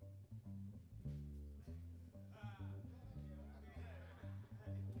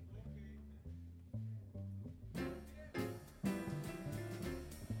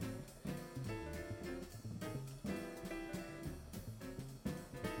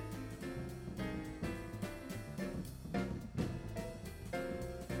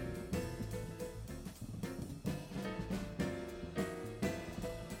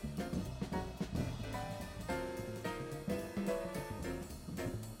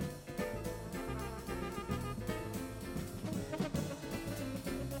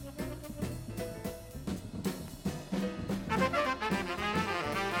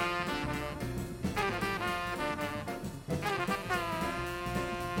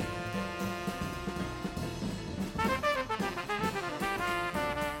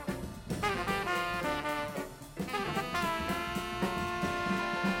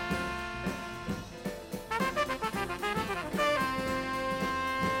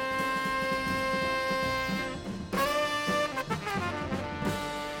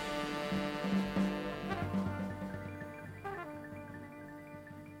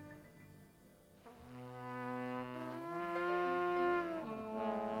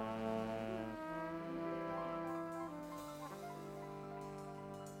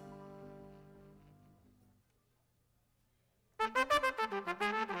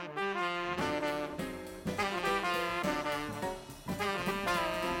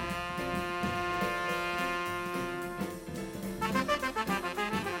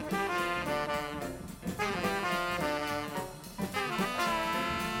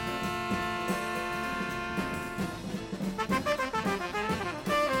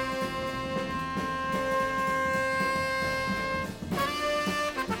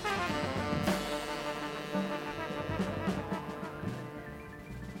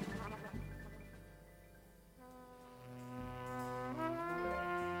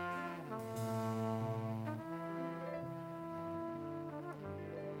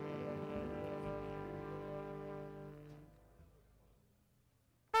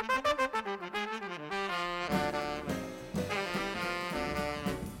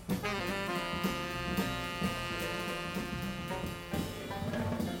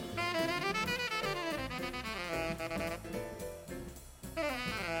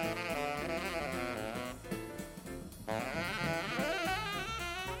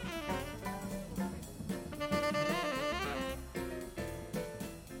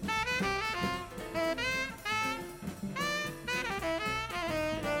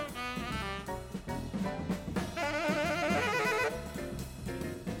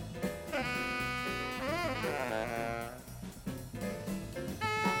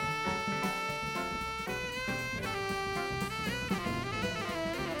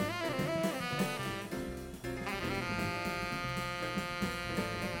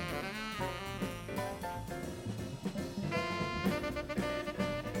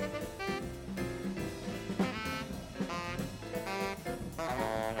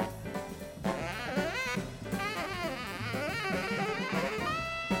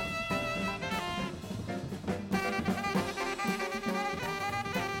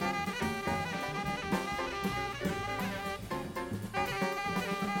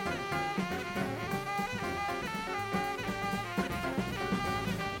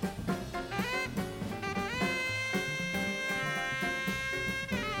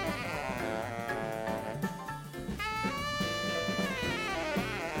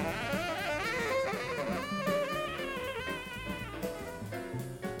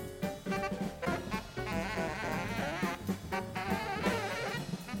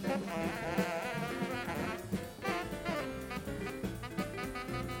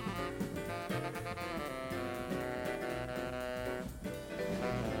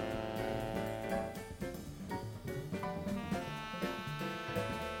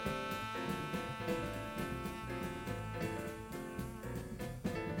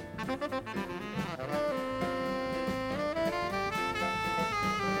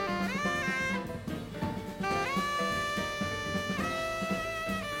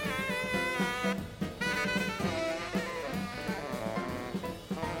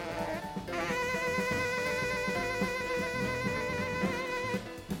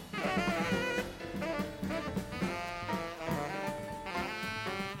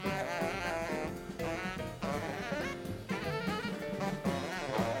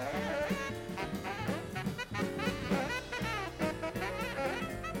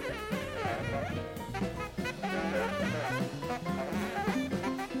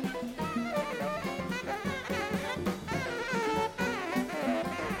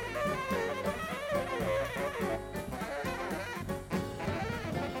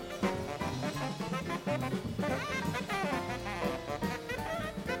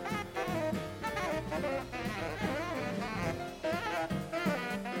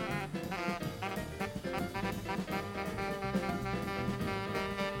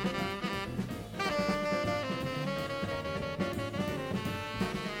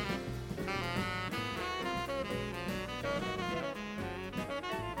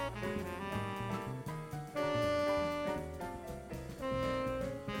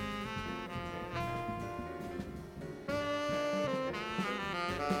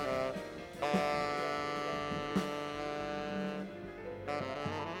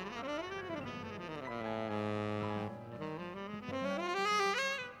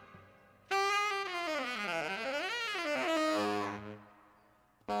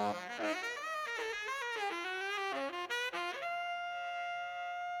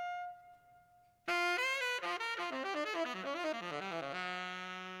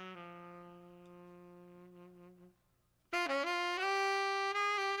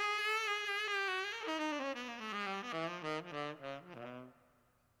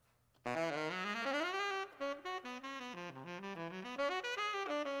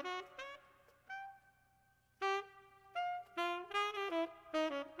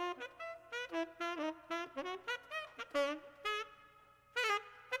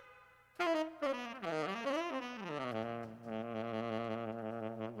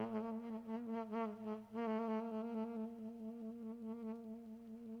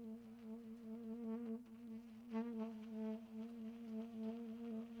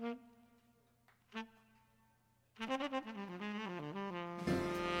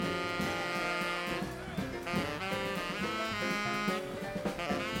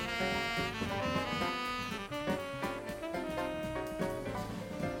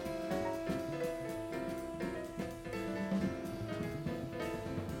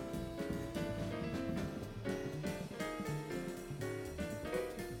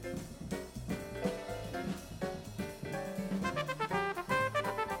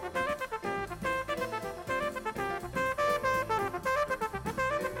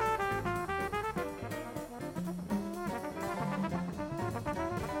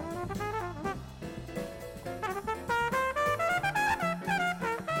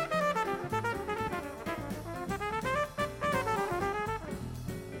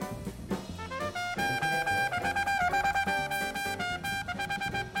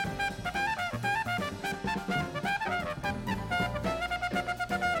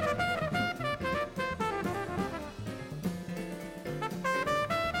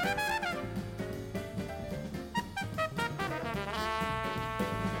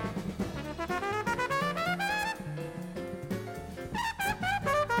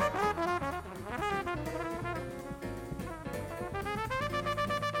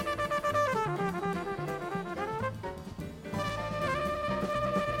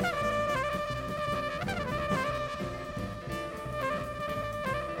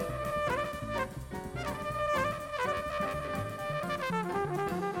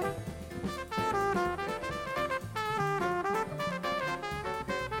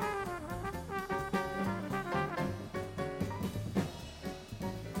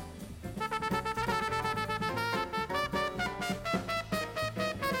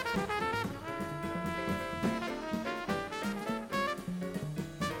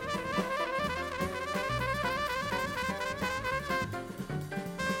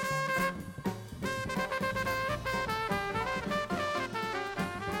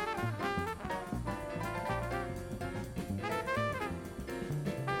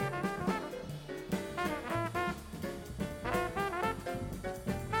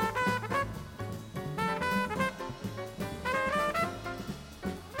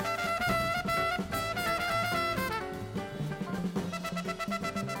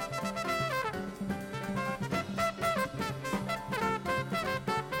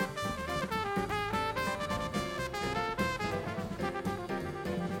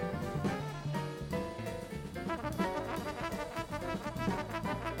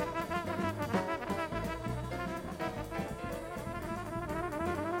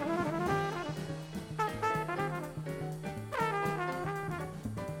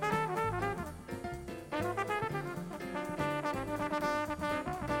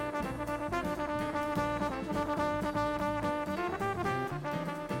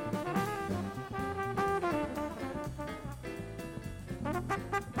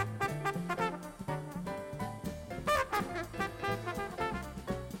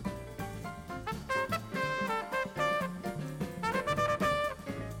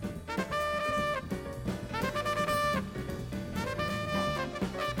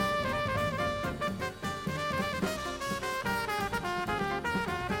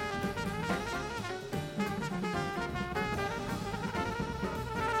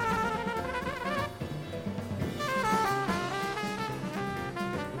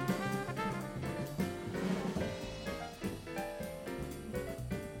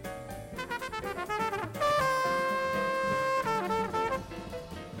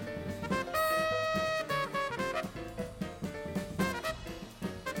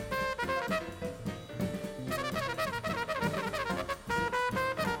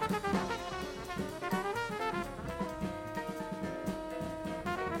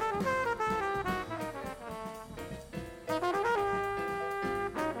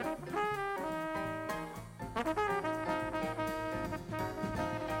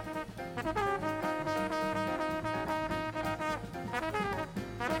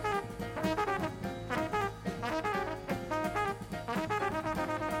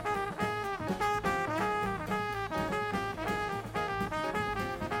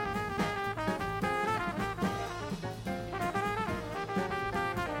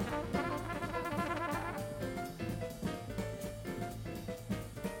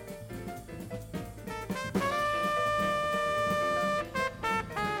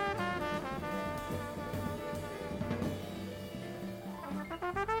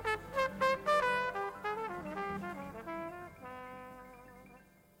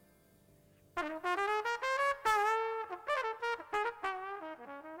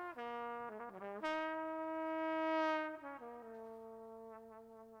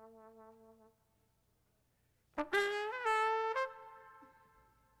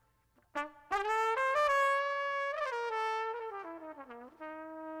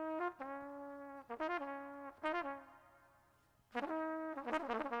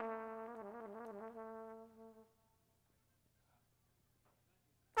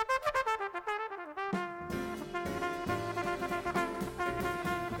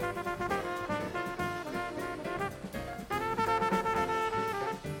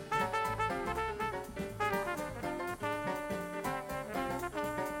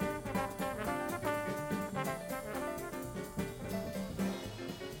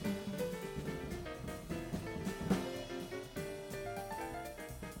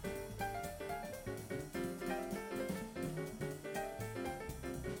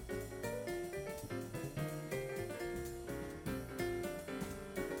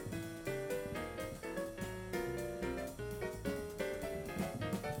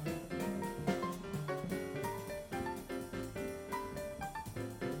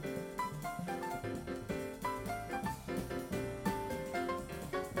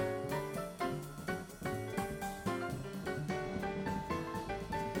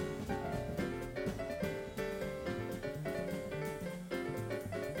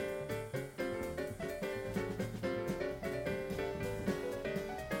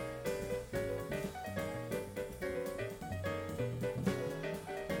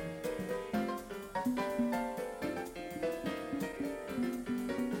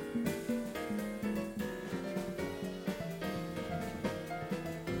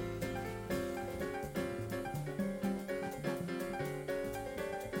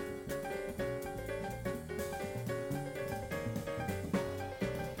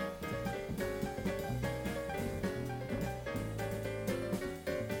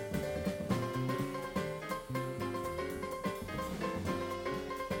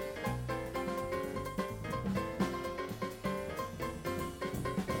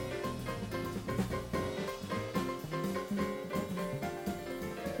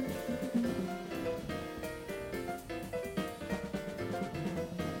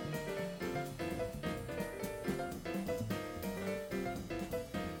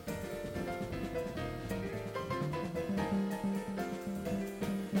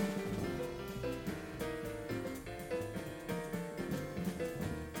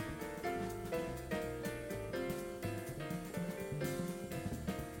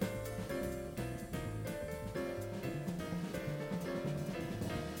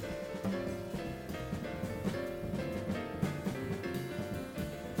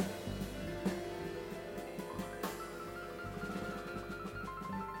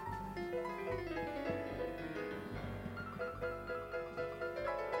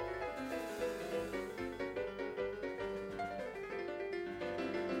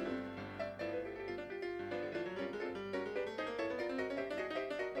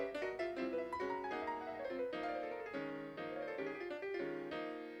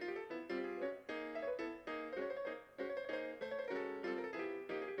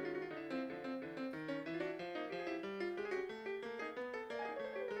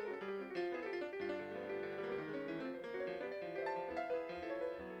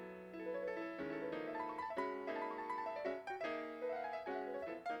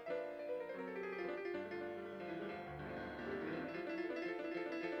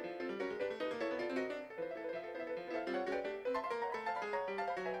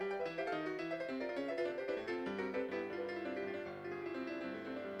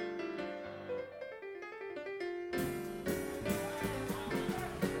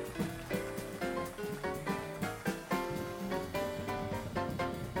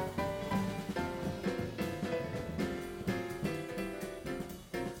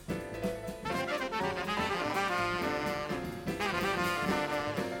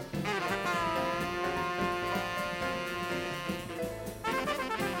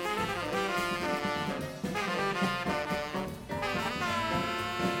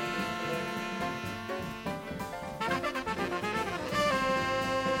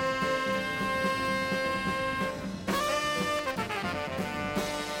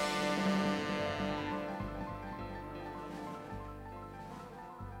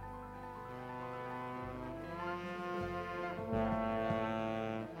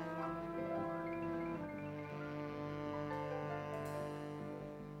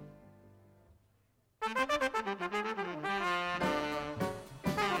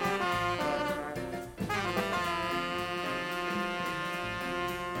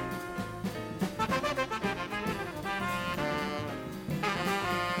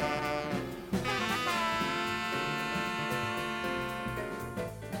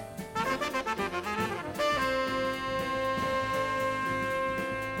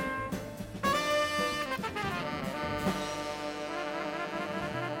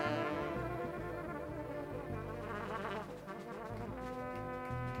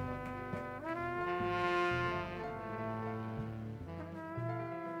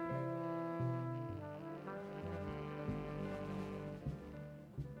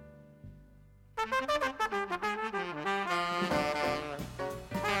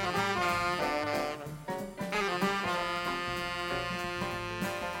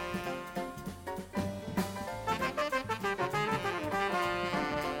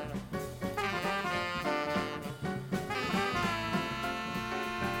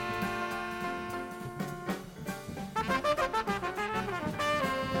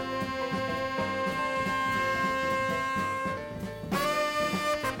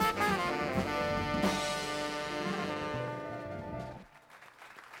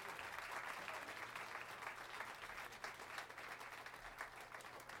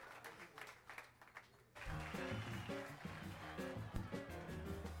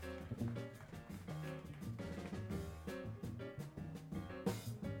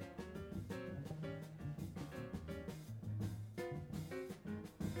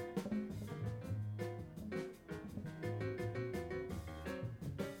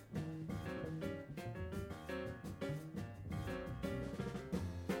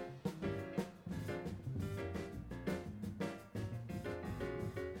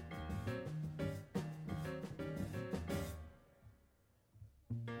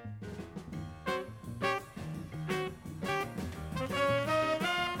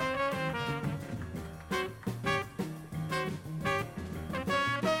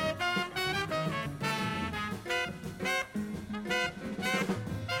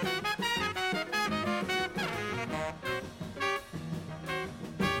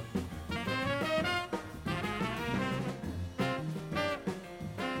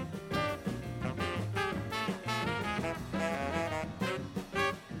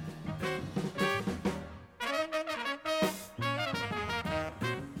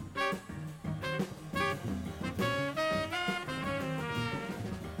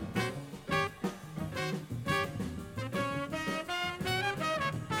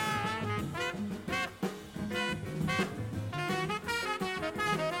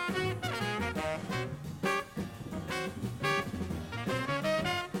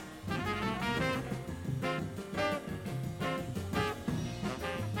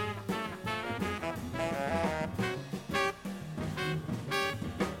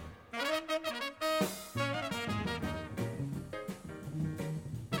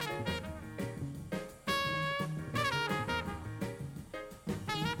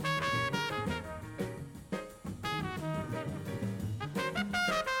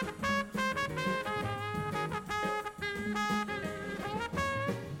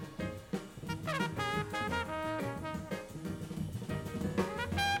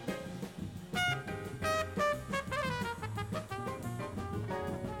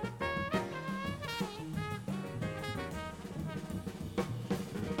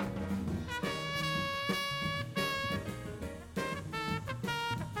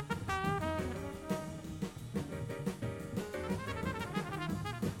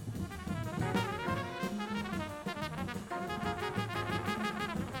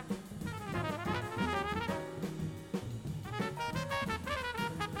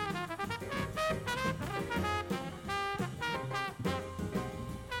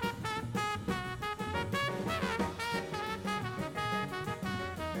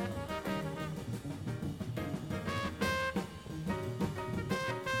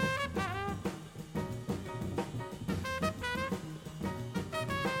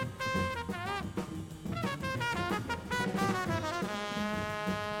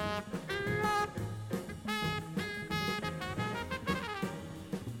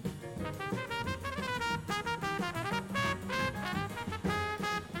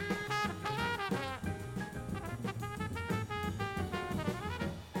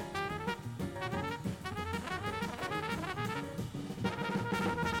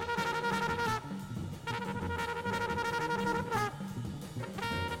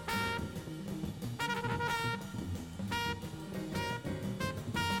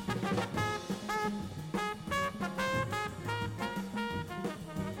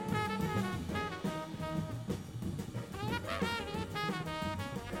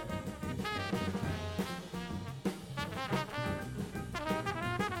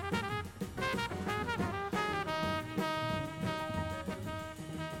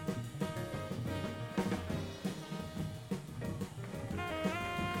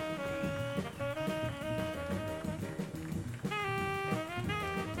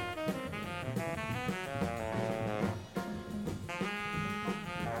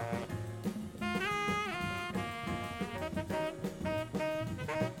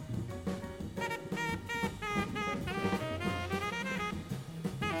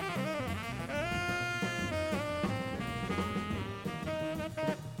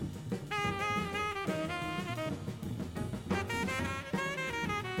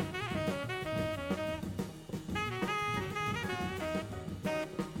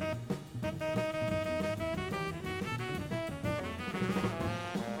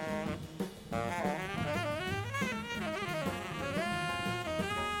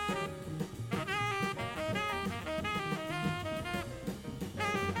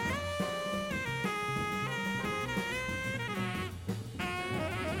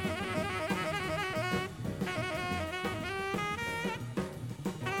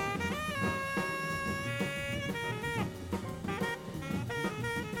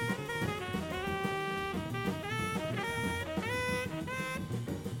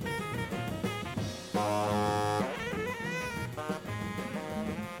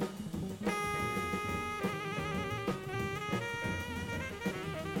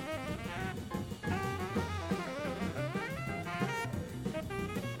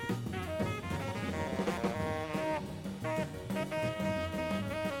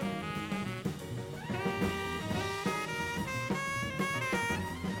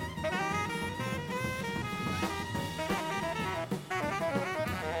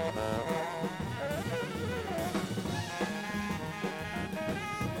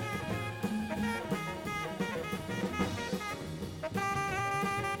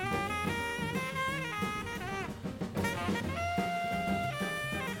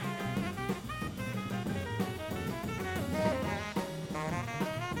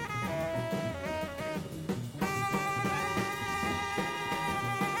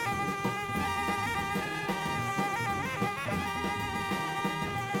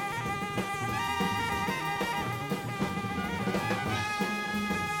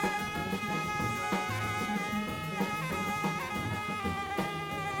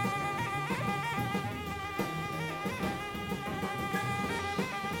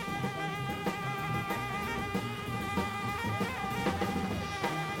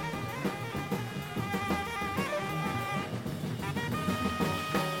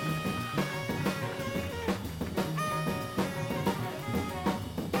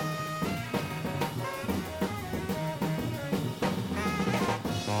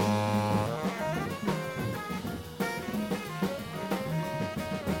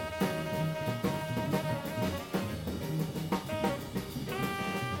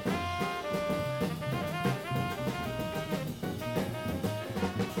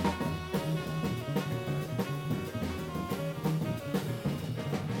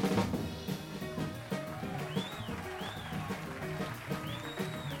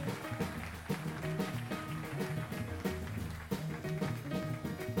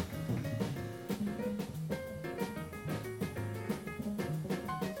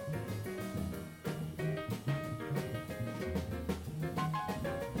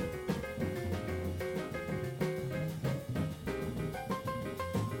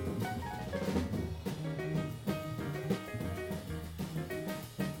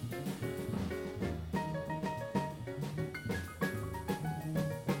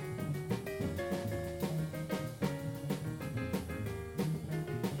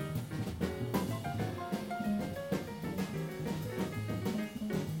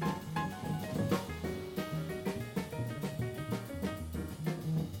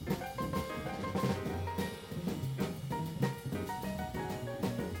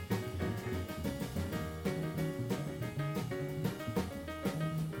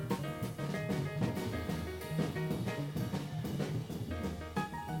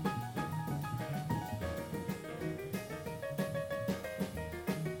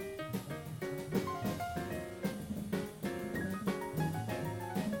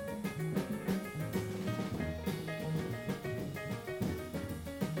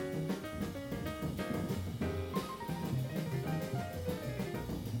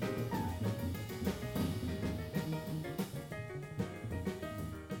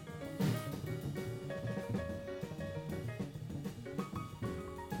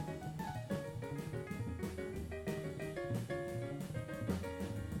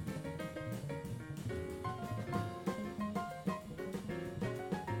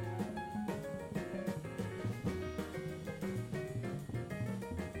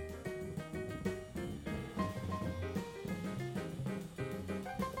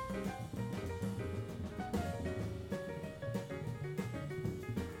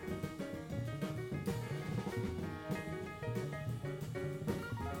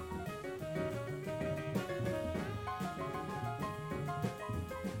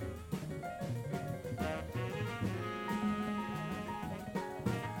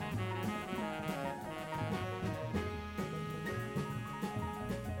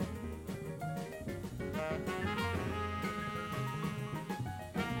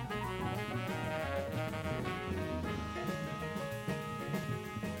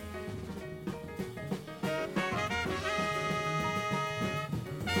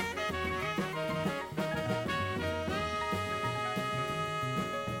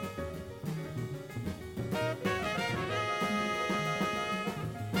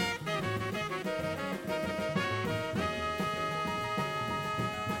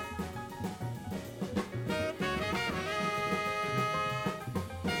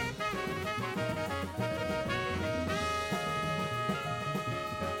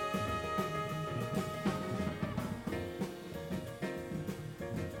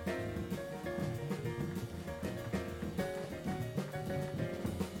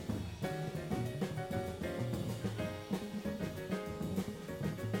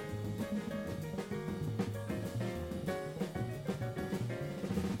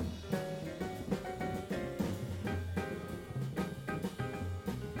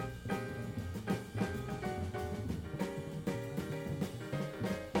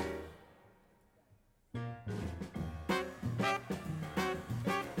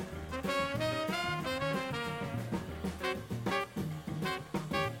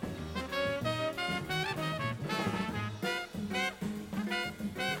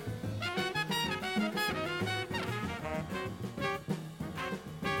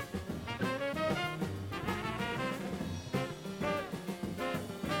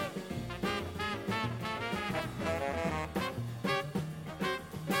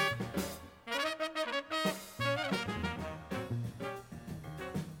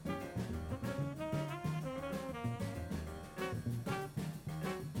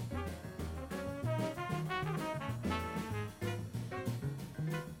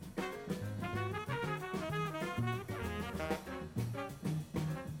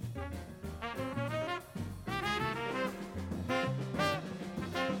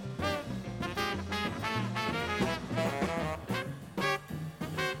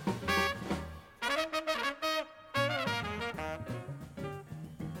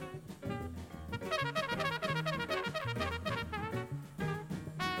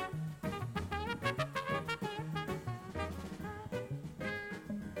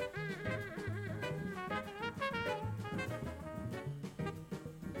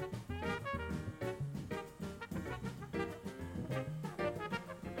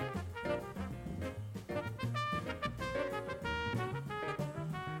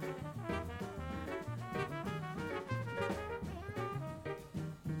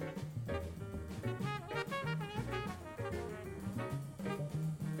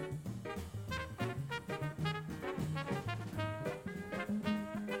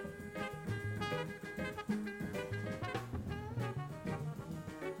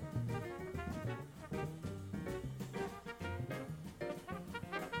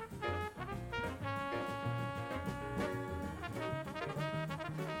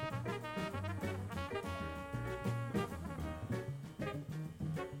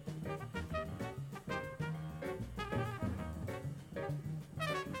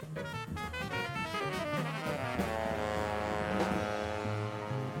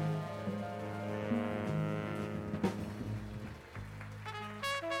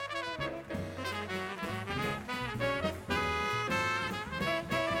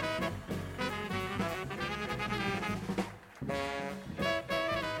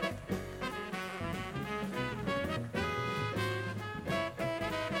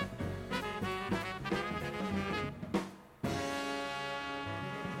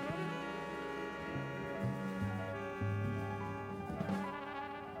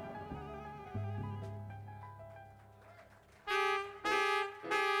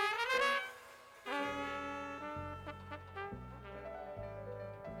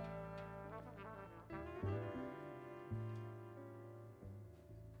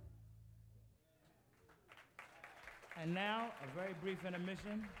 And now, a very brief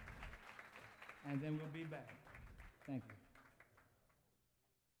intermission, and then we'll be back. Thank you.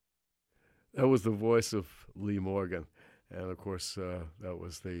 That was the voice of Lee Morgan. And, of course, that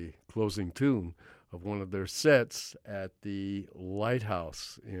was the closing tune of one of their sets at the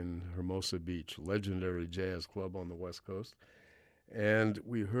Lighthouse in Hermosa Beach, legendary jazz club on the West Coast. And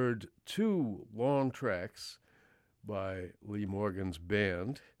we heard two long tracks by Lee Morgan's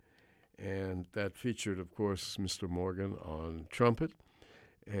band, and that featured, of course, Mr. Morgan on trumpet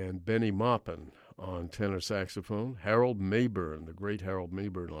and Benny Maupin on tenor saxophone, Harold Mayburn, the great Harold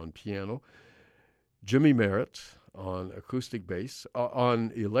Mayburn, on piano, Jimmy Merritt on acoustic bass,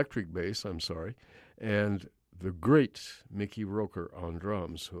 on electric bass, and the great Mickey Roker on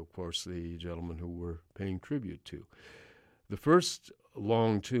drums, who, of course, the gentleman who we're paying tribute to. The first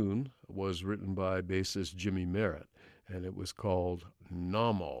long tune was written by bassist Jimmy Merritt, and it was called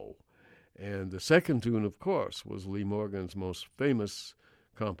Namo. And the second tune, of course, was Lee Morgan's most famous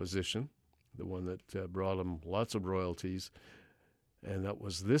composition, the one that brought him lots of royalties, and that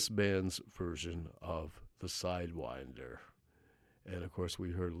was this band's version of The Sidewinder. And, of course,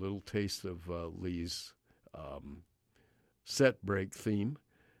 we heard a little taste of Lee's set break theme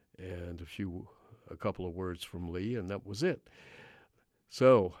and a couple of words from Lee, and that was it.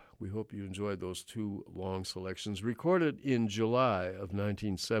 So we hope you enjoyed those two long selections, recorded in July of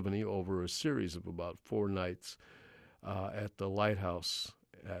 1970 over a series of about 4 nights at the Lighthouse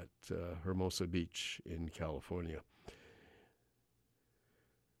at Hermosa Beach in California.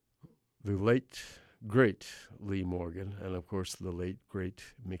 The late, great Lee Morgan, and of course the late, great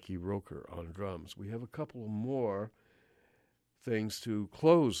Mickey Roker on drums. We have a couple more things to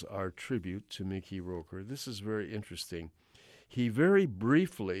close our tribute to Mickey Roker. This is very interesting. He very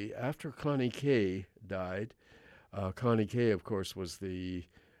briefly, after Connie Kay died, Connie Kay, of course, was the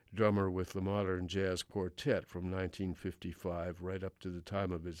drummer with the Modern Jazz Quartet from 1955 right up to the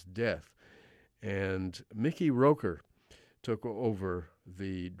time of his death. And Mickey Roker took over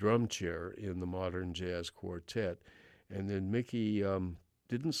the drum chair in the Modern Jazz Quartet. And then Mickey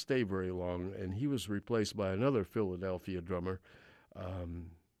didn't stay very long, and he was replaced by another Philadelphia drummer,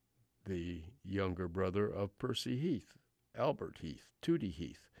 the younger brother of Percy Heath, Albert Heath, Tootie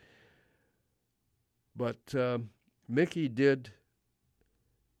Heath. But Mickey did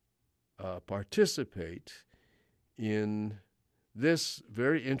participate in this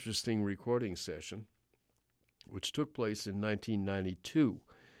very interesting recording session, which took place in 1992.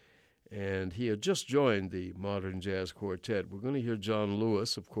 And he had just joined the Modern Jazz Quartet. We're going to hear John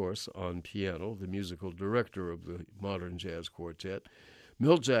Lewis, of course, on piano, the musical director of the Modern Jazz Quartet,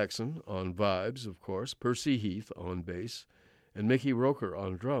 Milt Jackson on vibes, of course, Percy Heath on bass, and Mickey Roker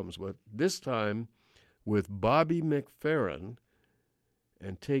on drums, but this time with Bobby McFerrin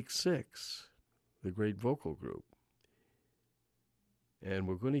and Take 6, the great vocal group. And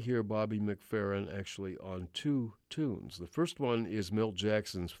we're going to hear Bobby McFerrin actually on 2 tunes. The first one is Milt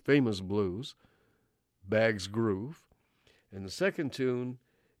Jackson's famous blues, Bag's Groove. And the second tune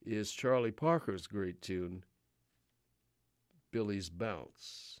is Charlie Parker's great tune, Billy's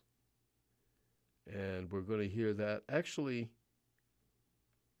Bounce. And we're going to hear that. Actually,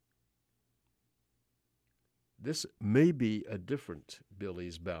 this may be a different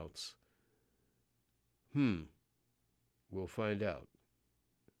Billy's Bounce. We'll find out.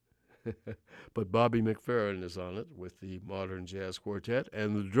 But Bobby McFerrin is on it with the Modern Jazz Quartet,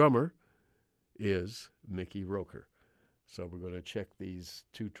 and the drummer is Mickey Roker. So we're going to check these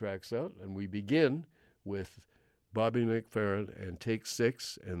 2 tracks out, and we begin with Bobby McFerrin and Take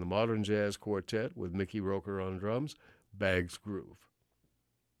 6 and the Modern Jazz Quartet with Mickey Roker on drums, Bag's Groove.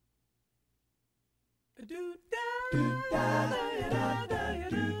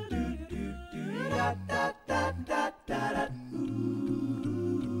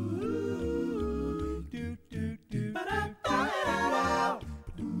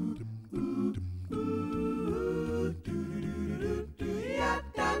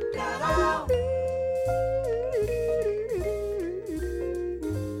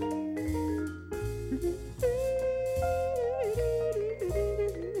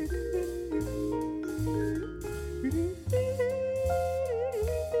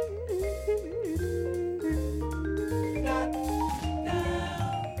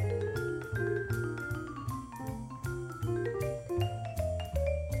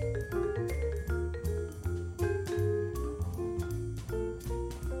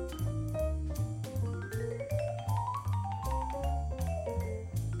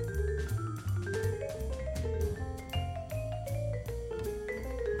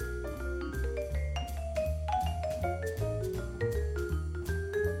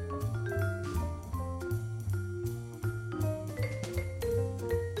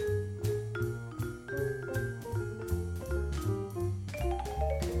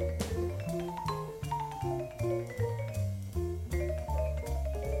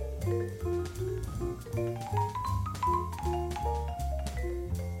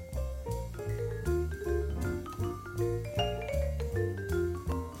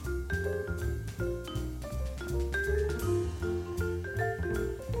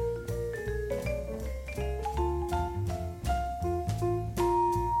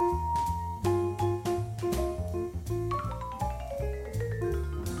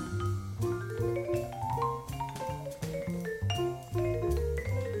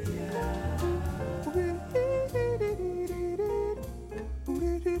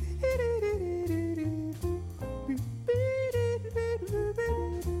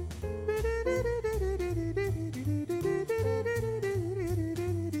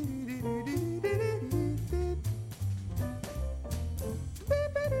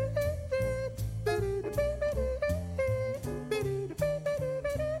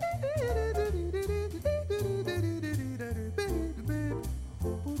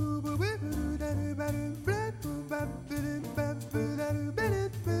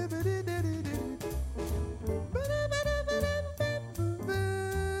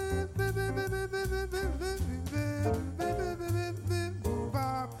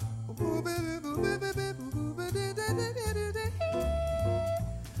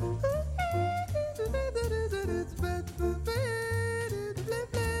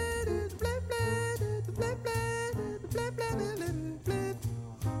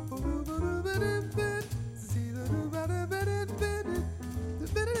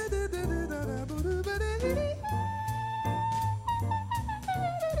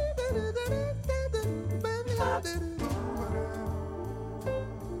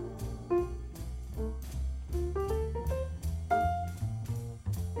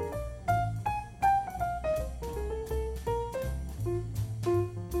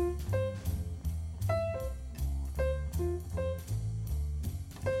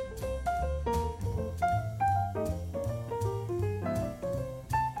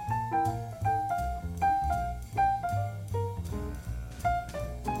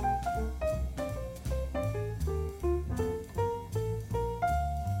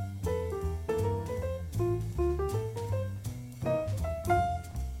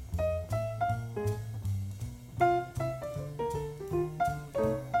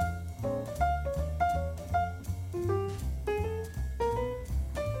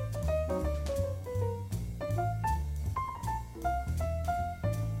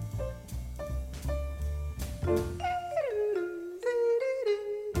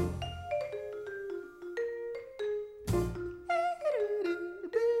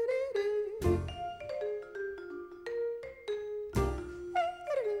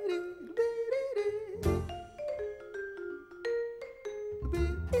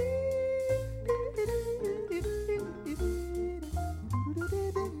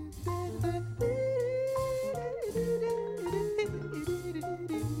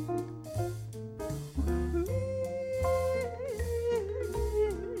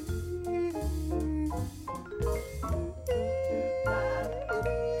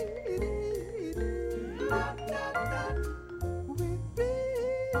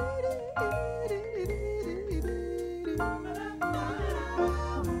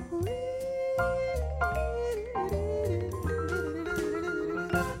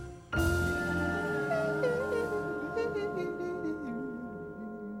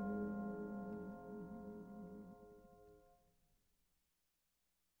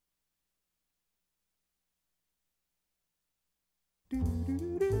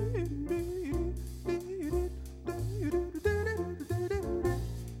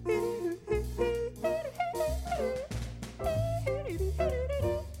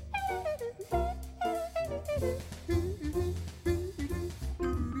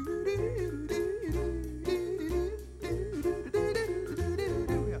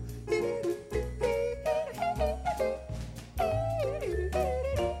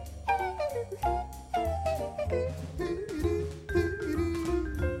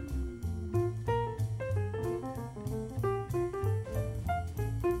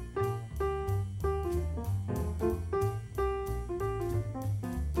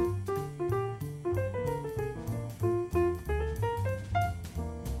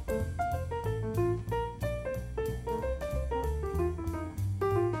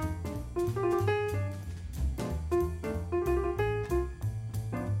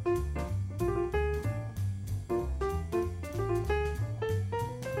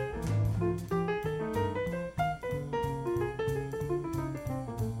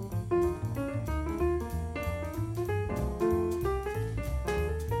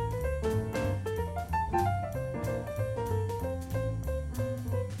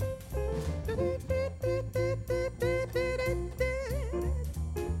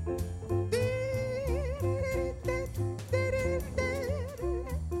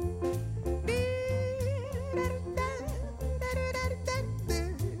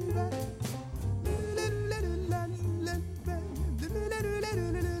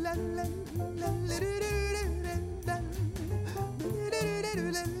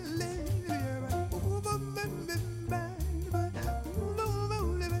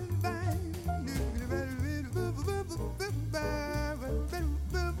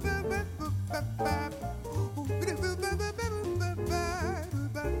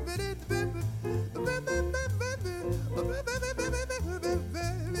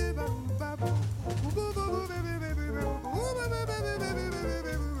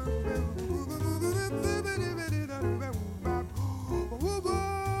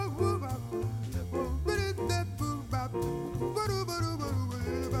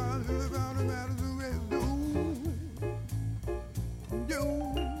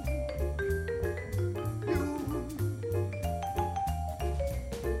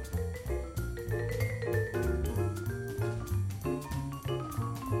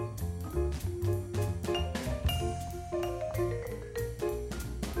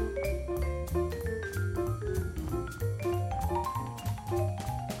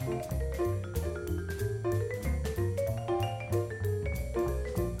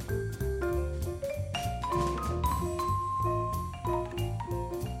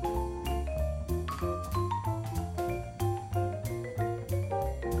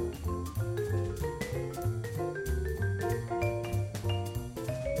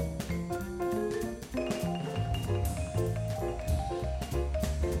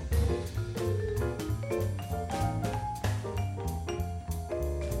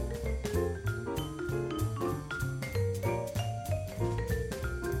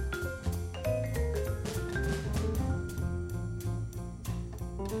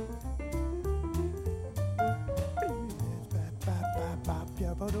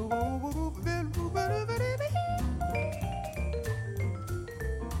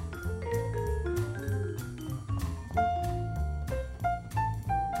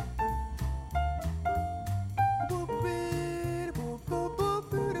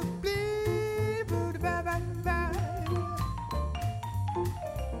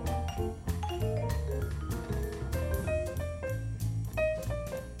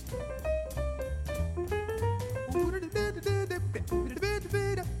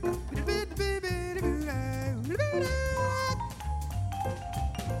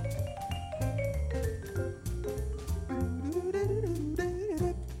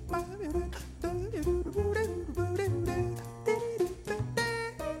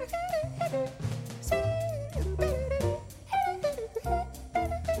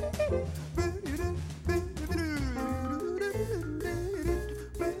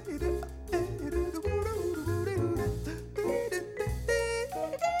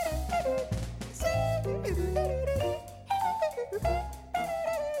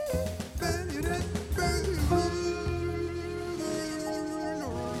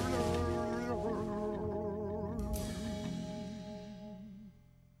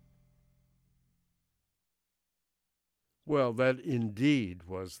 Well, that indeed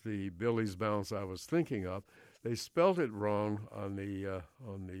was the Billy's Bounce I was thinking of. They spelled it wrong on the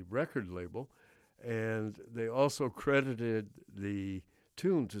record label, and they also credited the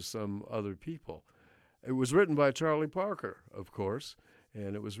tune to some other people. It was written by Charlie Parker, of course,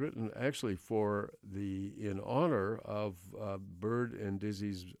 and it was written actually in honor of Bird and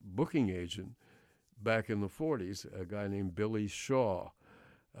Dizzy's booking agent back in the 40s, a guy named Billy Shaw,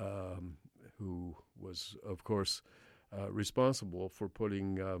 who was, of course, responsible for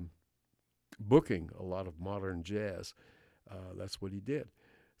booking a lot of modern jazz. That's what he did.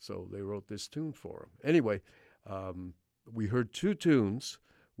 So they wrote this tune for him. Anyway, we heard two tunes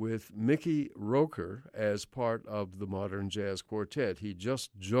with Mickey Roker as part of the Modern Jazz Quartet. He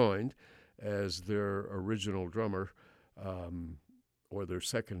just joined as their original drummer, or their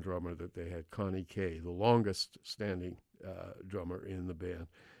second drummer that they had, Connie Kay, the longest standing drummer in the band,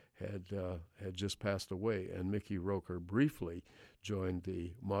 had just passed away, and Mickey Roker briefly joined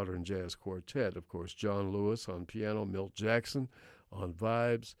the Modern Jazz Quartet. Of course, John Lewis on piano, Milt Jackson on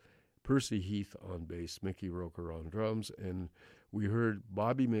vibes, Percy Heath on bass, Mickey Roker on drums, and we heard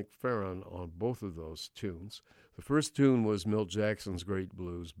Bobby McFerrin on both of those tunes. The first tune was Milt Jackson's great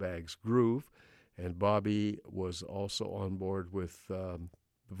blues, Bag's Groove, and Bobby was also on board with the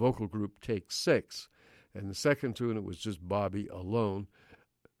vocal group Take Six. And the second tune, it was just Bobby alone,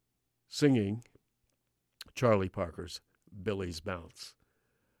 singing Charlie Parker's Billy's Bounce.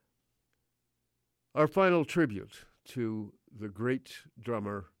 Our final tribute to the great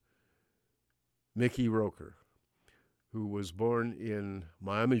drummer Mickey Roker, who was born in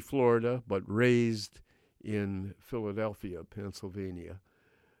Miami, Florida, but raised in Philadelphia, Pennsylvania.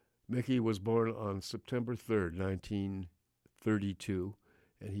 Mickey was born on September 3rd, 1932,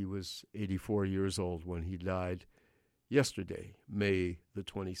 and he was 84 years old when he died yesterday, May the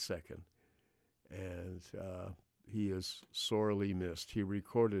 22nd. And he is sorely missed. He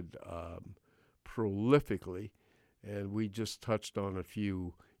recorded prolifically, and we just touched on a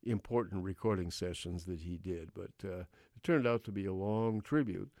few important recording sessions that he did, but it turned out to be a long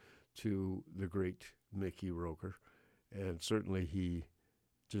tribute to the great Mickey Roker, and certainly he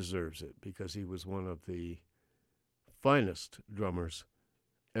deserves it because he was one of the finest drummers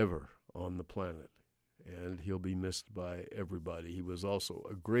ever on the planet, and he'll be missed by everybody. He was also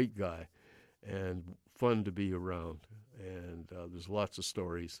a great guy and fun to be around, and there's lots of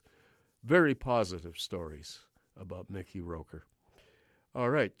stories, very positive stories about Mickey Roker. All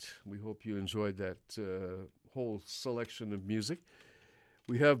right, we hope you enjoyed that whole selection of music.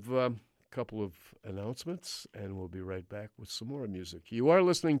 We have a couple of announcements, and we'll be right back with some more music. You are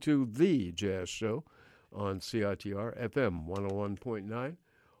listening to The Jazz Show on CITR FM 101.9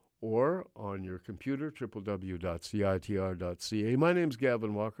 or on your computer, www.citr.ca. My name's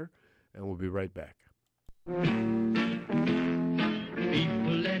Gavin Walker, and we'll be right back. People,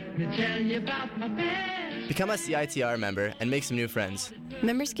 let me tell you about my past. Become a CITR member and make some new friends.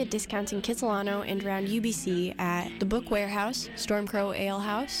 Members get discounts in Kitsilano and around UBC at The Book Warehouse, Stormcrow Ale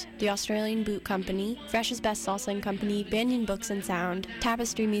House, The Australian Boot Company, Fresh's Best Salsa and Company, Banyan Books and Sound,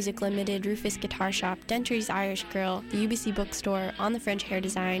 Tapestry Music Limited, Rufus Guitar Shop, Dentry's Irish Grill, the UBC Bookstore, On the French Hair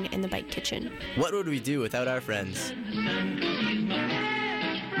Design, and The Bike Kitchen. What would we do without our friends?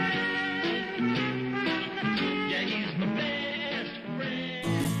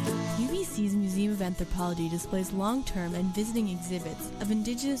 UBC's museum events Anthropology displays long-term and visiting exhibits of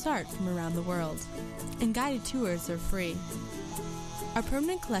indigenous art from around the world, and guided tours are free. Our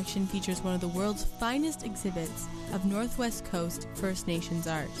permanent collection features one of the world's finest exhibits of Northwest Coast First Nations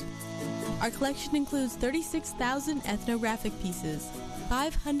art. Our collection includes 36,000 ethnographic pieces,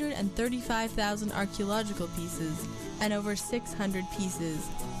 535,000 archaeological pieces, and over 600 pieces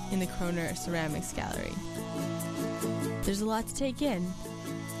in the Kroner Ceramics Gallery. There's a lot to take in.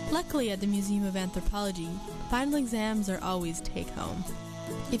 Luckily, at the Museum of Anthropology, final exams are always take-home.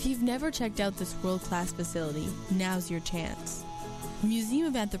 If you've never checked out this world-class facility, now's your chance. The Museum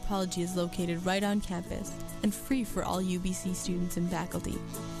of Anthropology is located right on campus and free for all UBC students and faculty.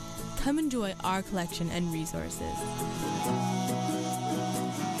 Come enjoy our collection and resources.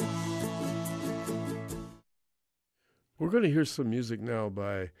 We're going to hear some music now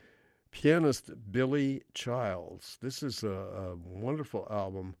by pianist Billy Childs. This is a wonderful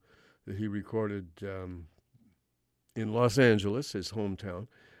album that he recorded in Los Angeles, his hometown,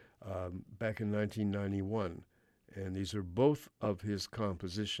 back in 1991. And these are both of his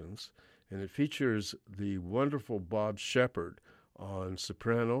compositions. And it features the wonderful Bob Shepard on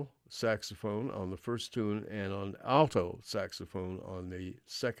soprano saxophone on the first tune and on alto saxophone on the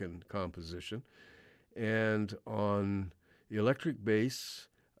second composition. And on electric bass,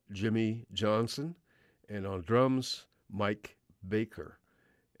 Jimmy Johnson, and on drums, Mike Baker.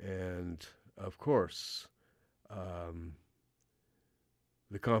 And, of course,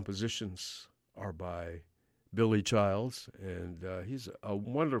 the compositions are by Billy Childs, and he's a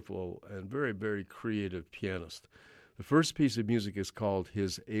wonderful and very, very creative pianist. The first piece of music is called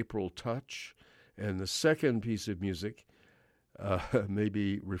His April Touch, and the second piece of music may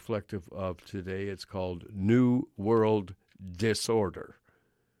be reflective of today. It's called New World Disorder.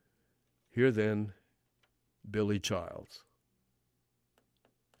 Here then, Billy Childs.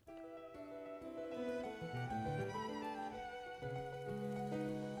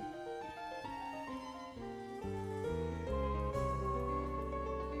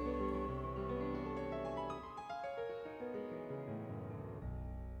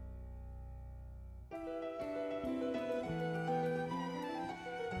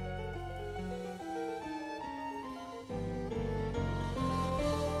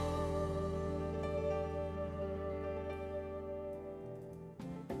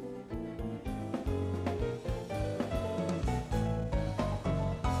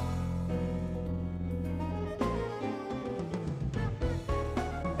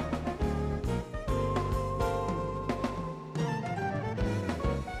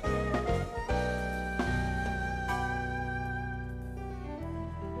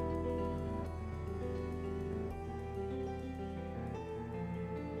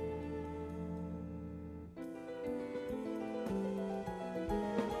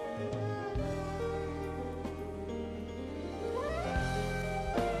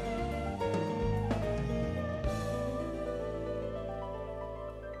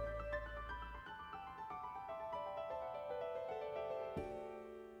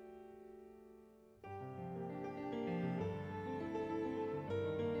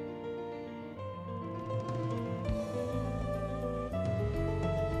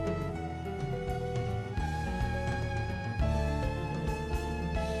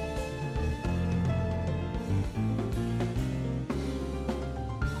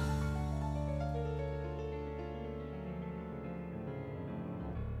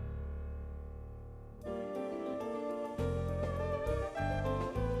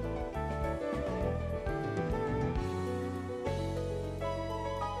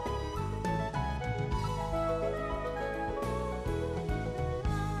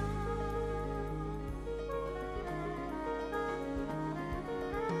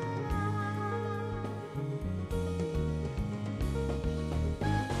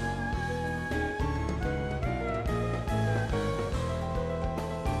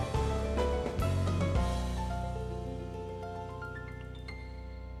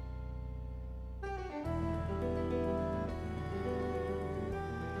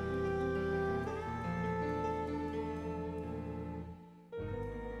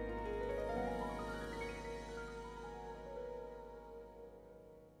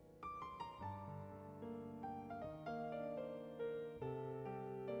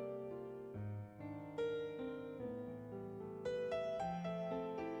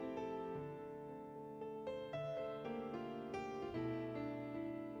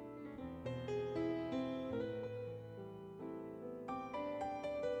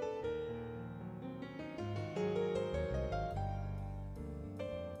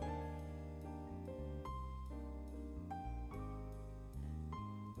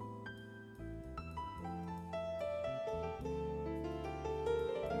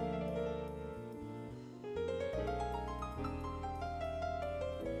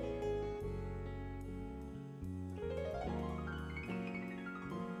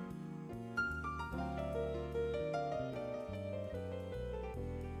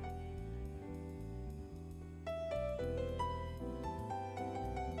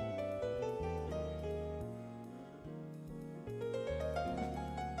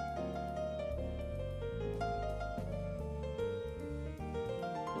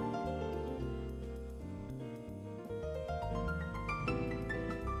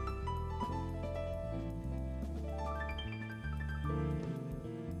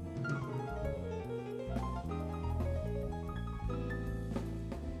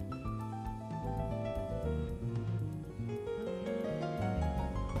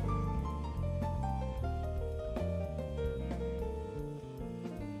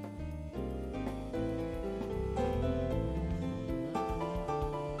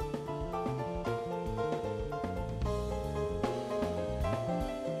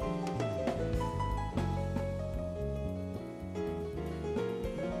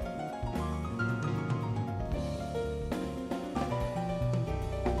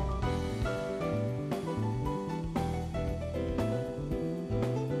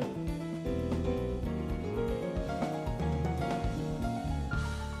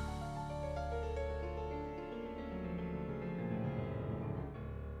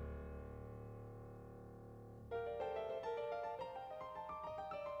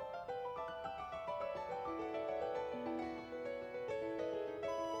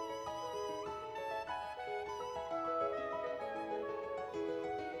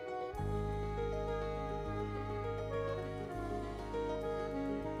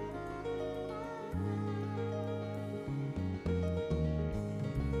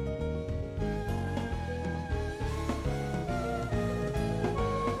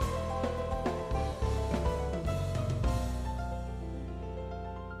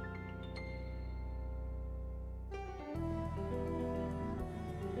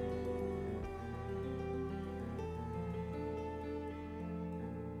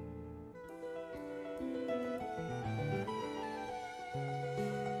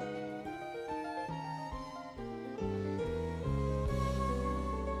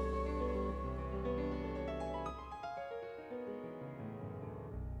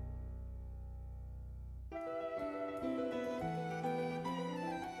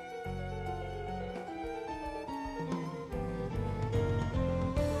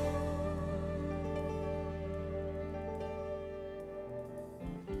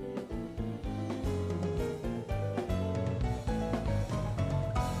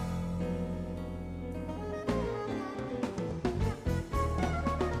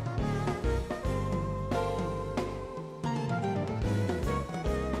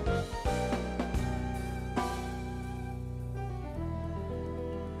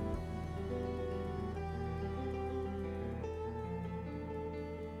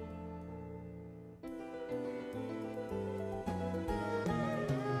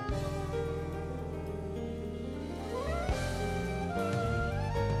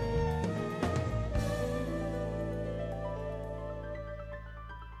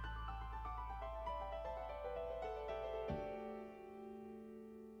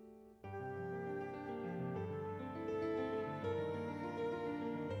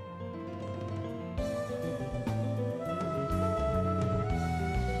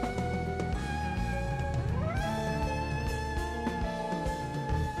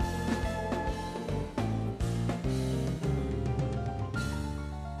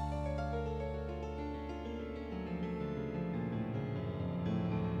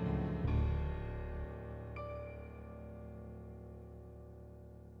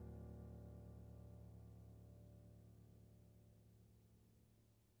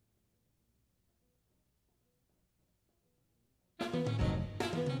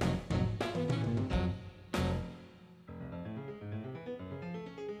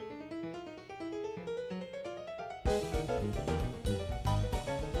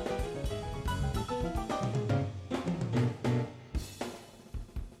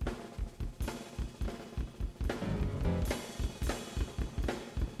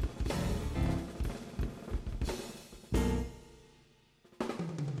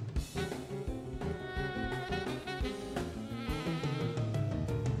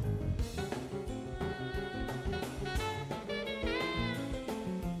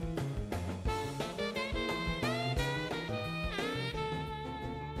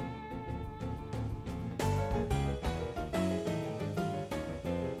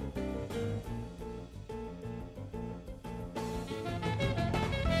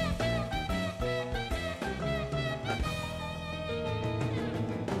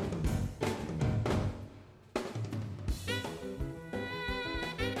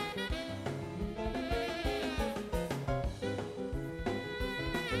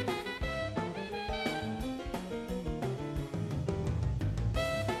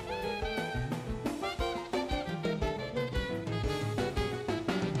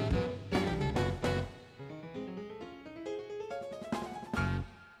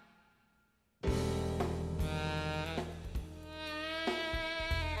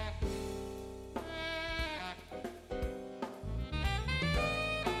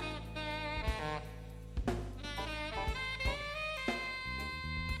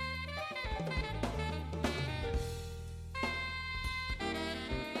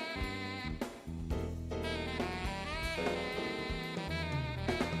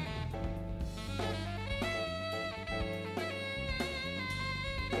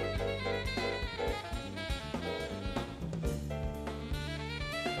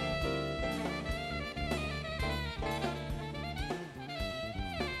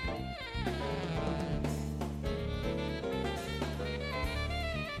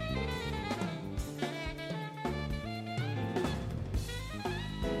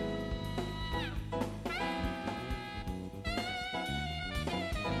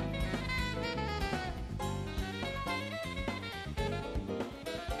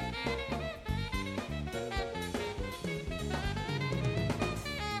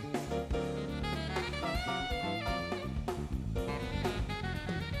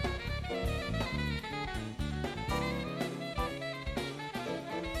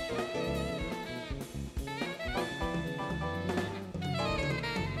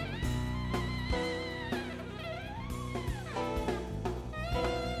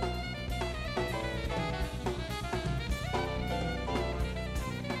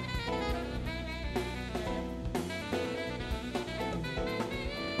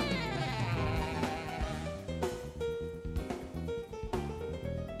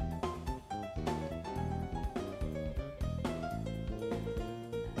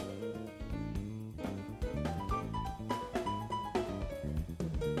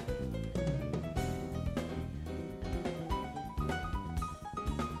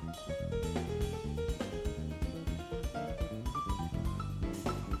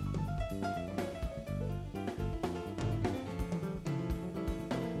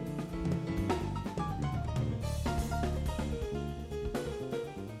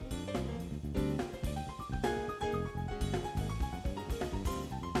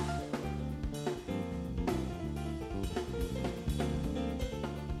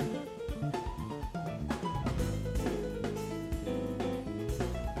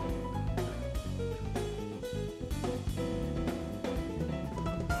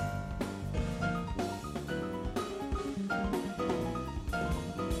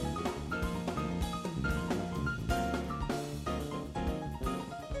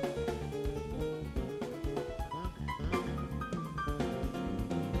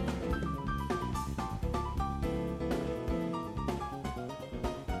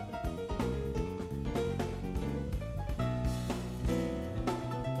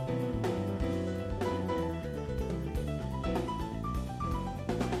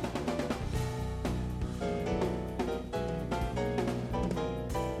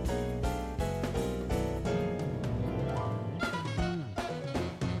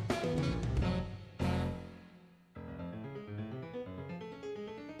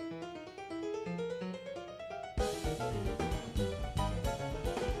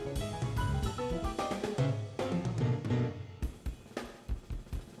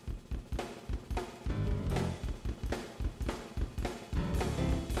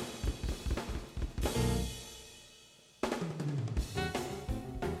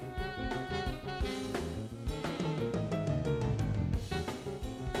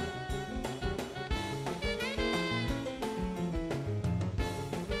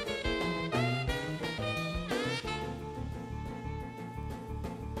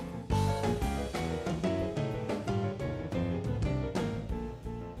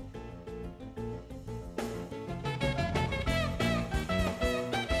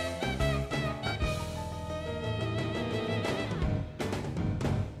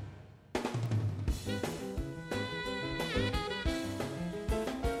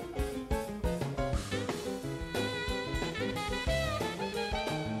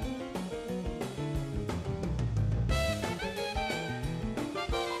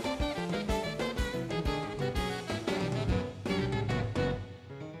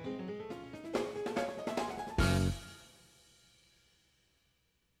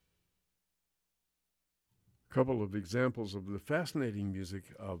 couple of examples of the fascinating music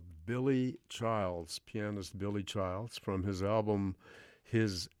of Billy Childs, pianist Billy Childs, from his album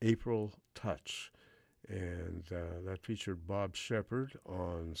His April Touch. And that featured Bob Shepard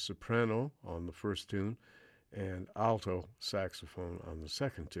on soprano on the first tune and alto saxophone on the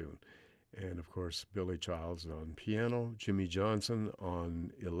second tune. And, of course, Billy Childs on piano, Jimmy Johnson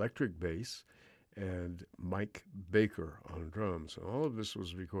on electric bass, and Mike Baker on drums. And all of this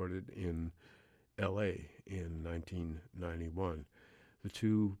was recorded in L.A. in 1991. The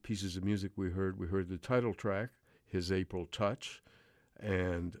two pieces of music we heard the title track, His April Touch,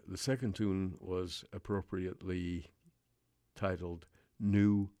 and the second tune was appropriately titled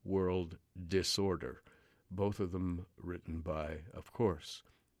New World Disorder, both of them written by, of course,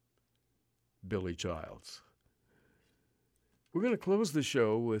 Billy Childs. We're going to close the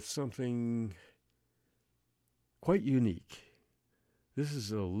show with something quite unique. This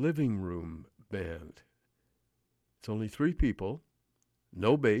is a living room band. It's only 3 people,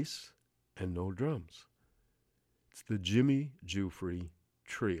 no bass, and no drums. It's the Jimmy Giuffre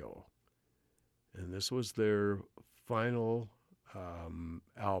Trio. And this was their final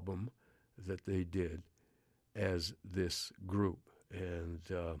album that they did as this group. And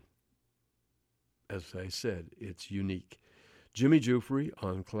as I said, it's unique. Jimmy Giuffre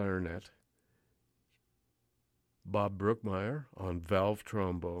on clarinet, Bob Brookmeyer on valve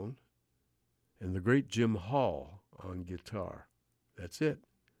trombone, and the great Jim Hall on guitar. That's it.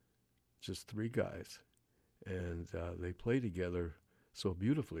 Just 3 guys. And they play together so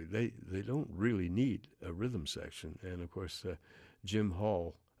beautifully. They don't really need a rhythm section. And, of course, Jim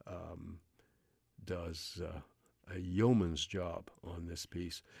Hall does a yeoman's job on this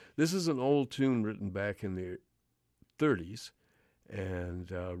piece. This is an old tune written back in the 30s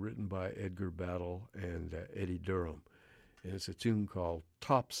and written by Edgar Battle and Eddie Durham. And it's a tune called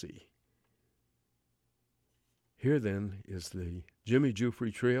Topsy. Here, then, is the Jimmy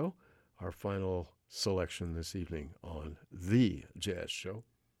Giuffre Trio, our final selection this evening on The Jazz Show.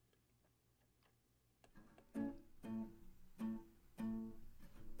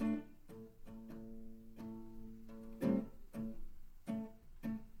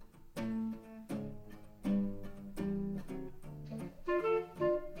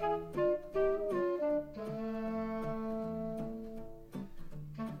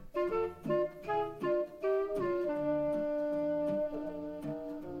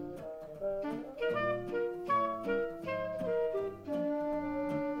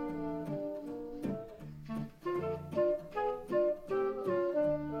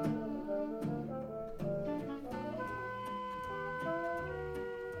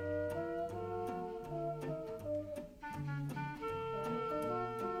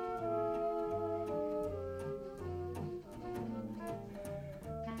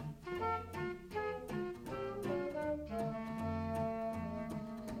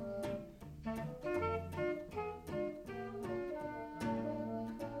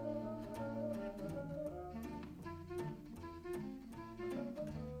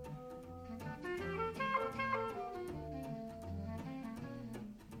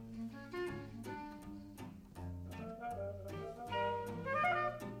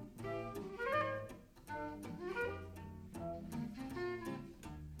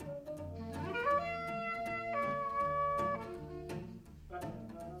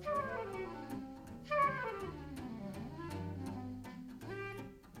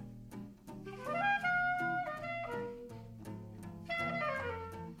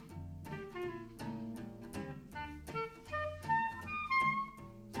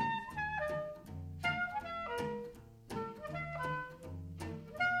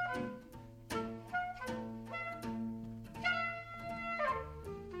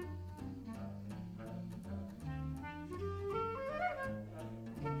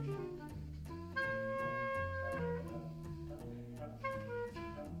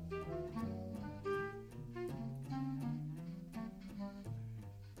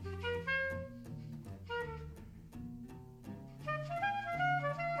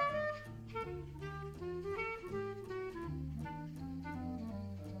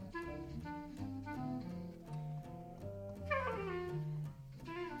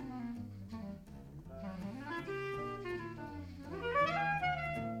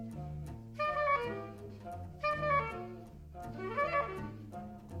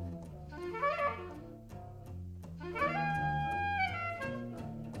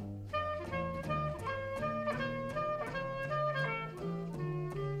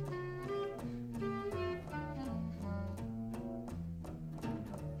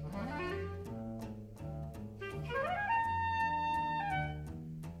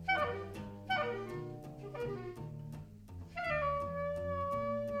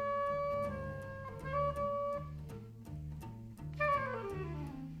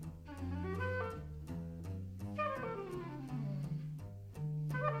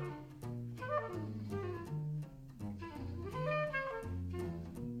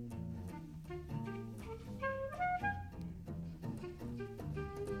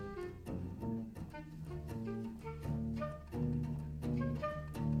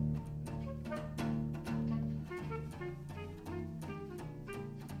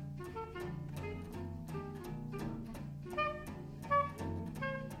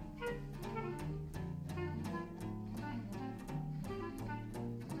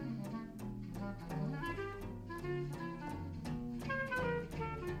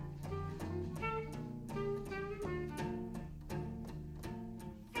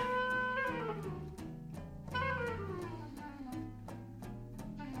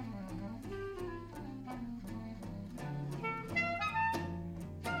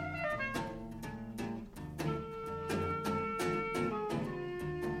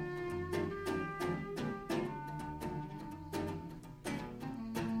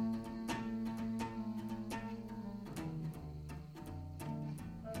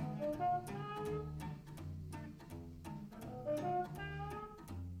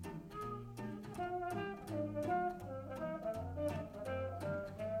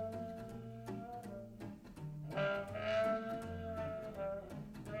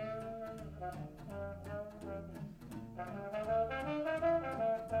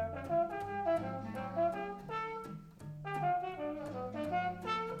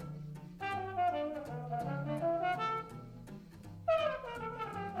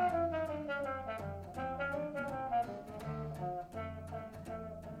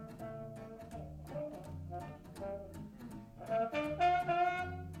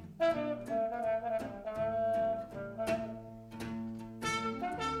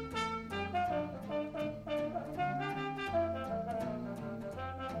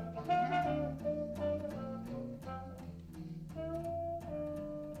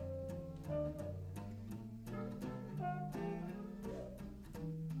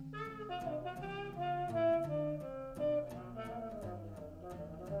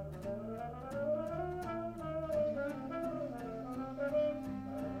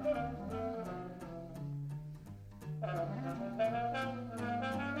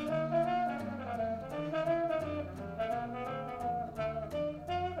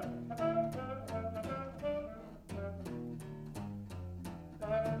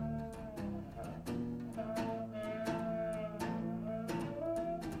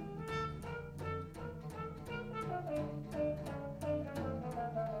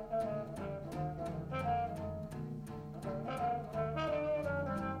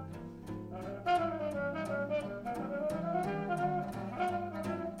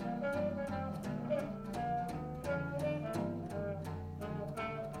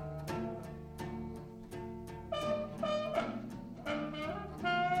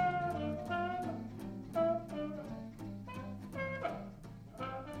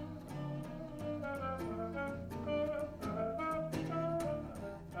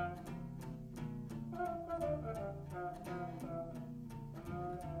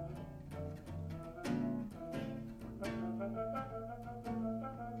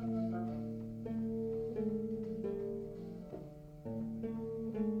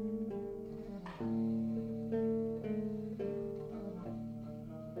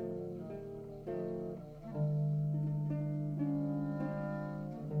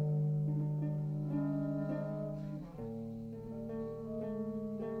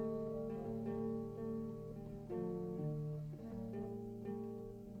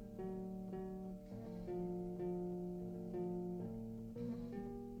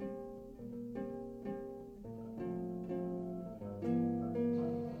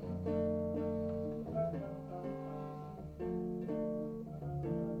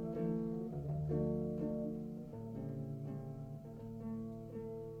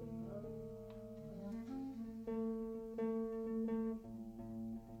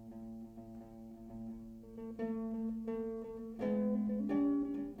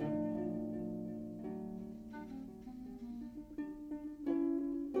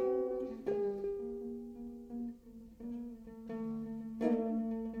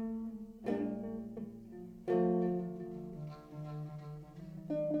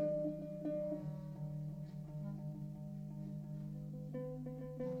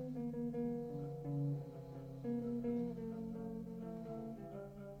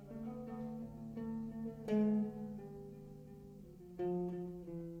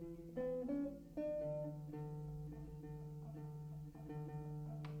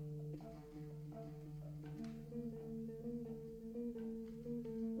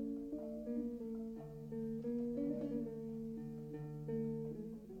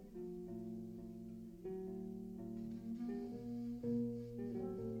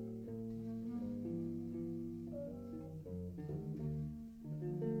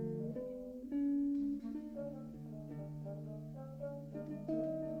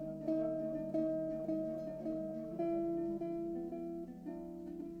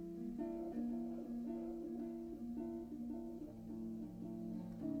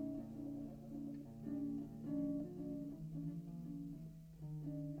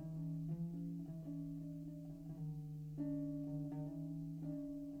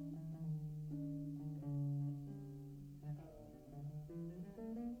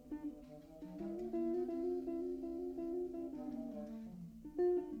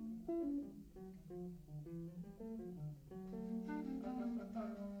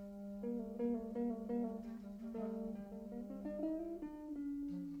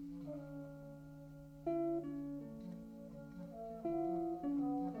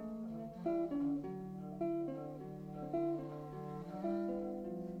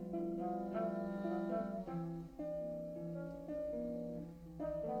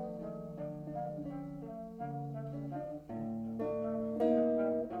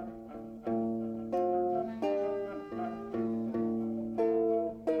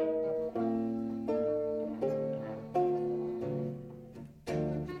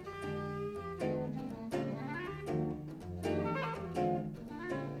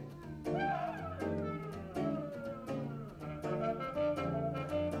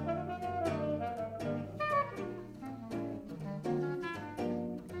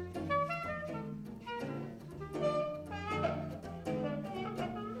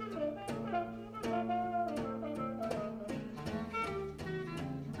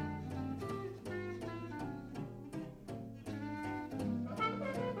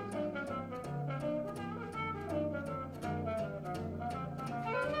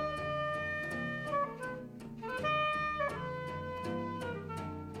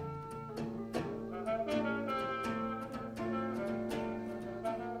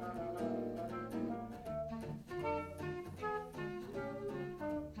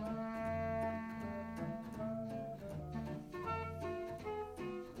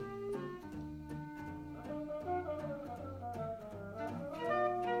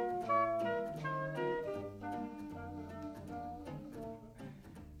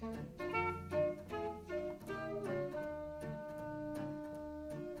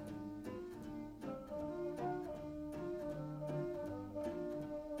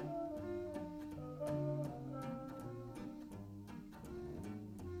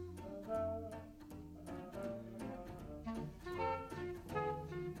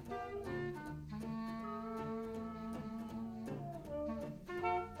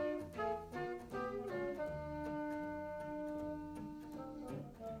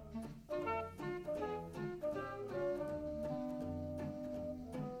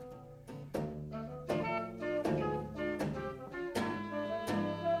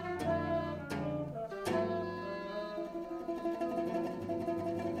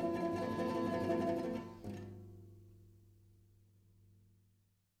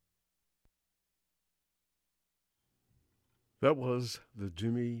 That was the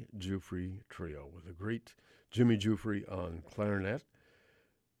Jimmy Giuffre Trio with the great Jimmy Giuffre on clarinet,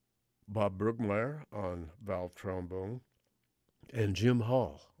 Bob Bergmeyer on valve trombone, and Jim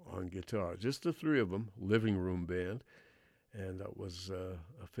Hall on guitar. Just the three of them, living room band. And that was a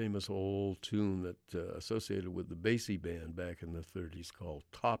famous old tune that associated with the Basie band back in the 30s called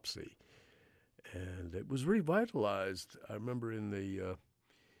Topsy. And it was revitalized, I remember, in the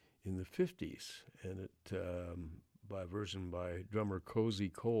 50s, and it by a version by drummer Cozy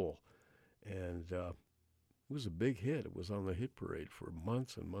Cole. And it was a big hit. It was on the hit parade for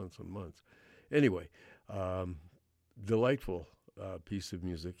months and months and months. Anyway, delightful piece of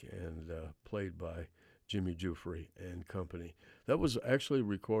music, and played by Jimmy Giuffre and company. That was actually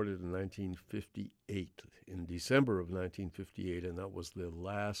recorded in 1958, in December of 1958, and that was the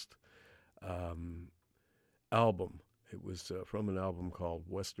last album. It was from an album called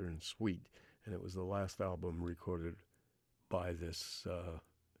Western Suite, and it was the last album recorded by this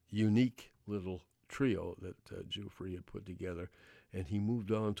unique little trio that Giuffre had put together, and he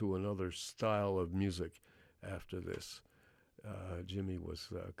moved on to another style of music after this. Jimmy was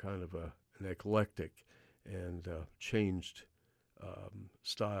kind of an eclectic and changed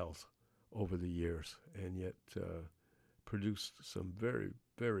styles over the years, and yet produced some very,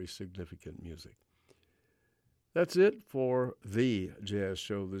 very significant music. That's it for the Jazz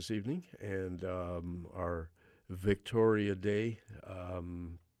Show this evening, and our Victoria Day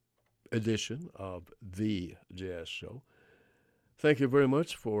edition of the Jazz Show. Thank you very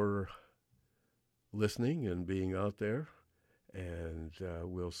much for listening and being out there, and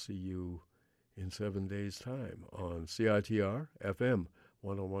we'll see you in 7 days' time on CITR FM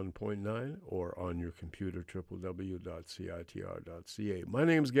 101.9 or on your computer, www.citr.ca. My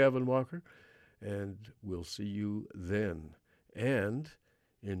name's Gavin Walker, and we'll see you then. And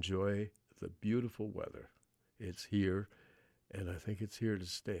enjoy the beautiful weather. It's here, and I think it's here to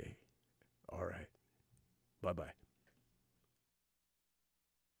stay. All right. Bye-bye.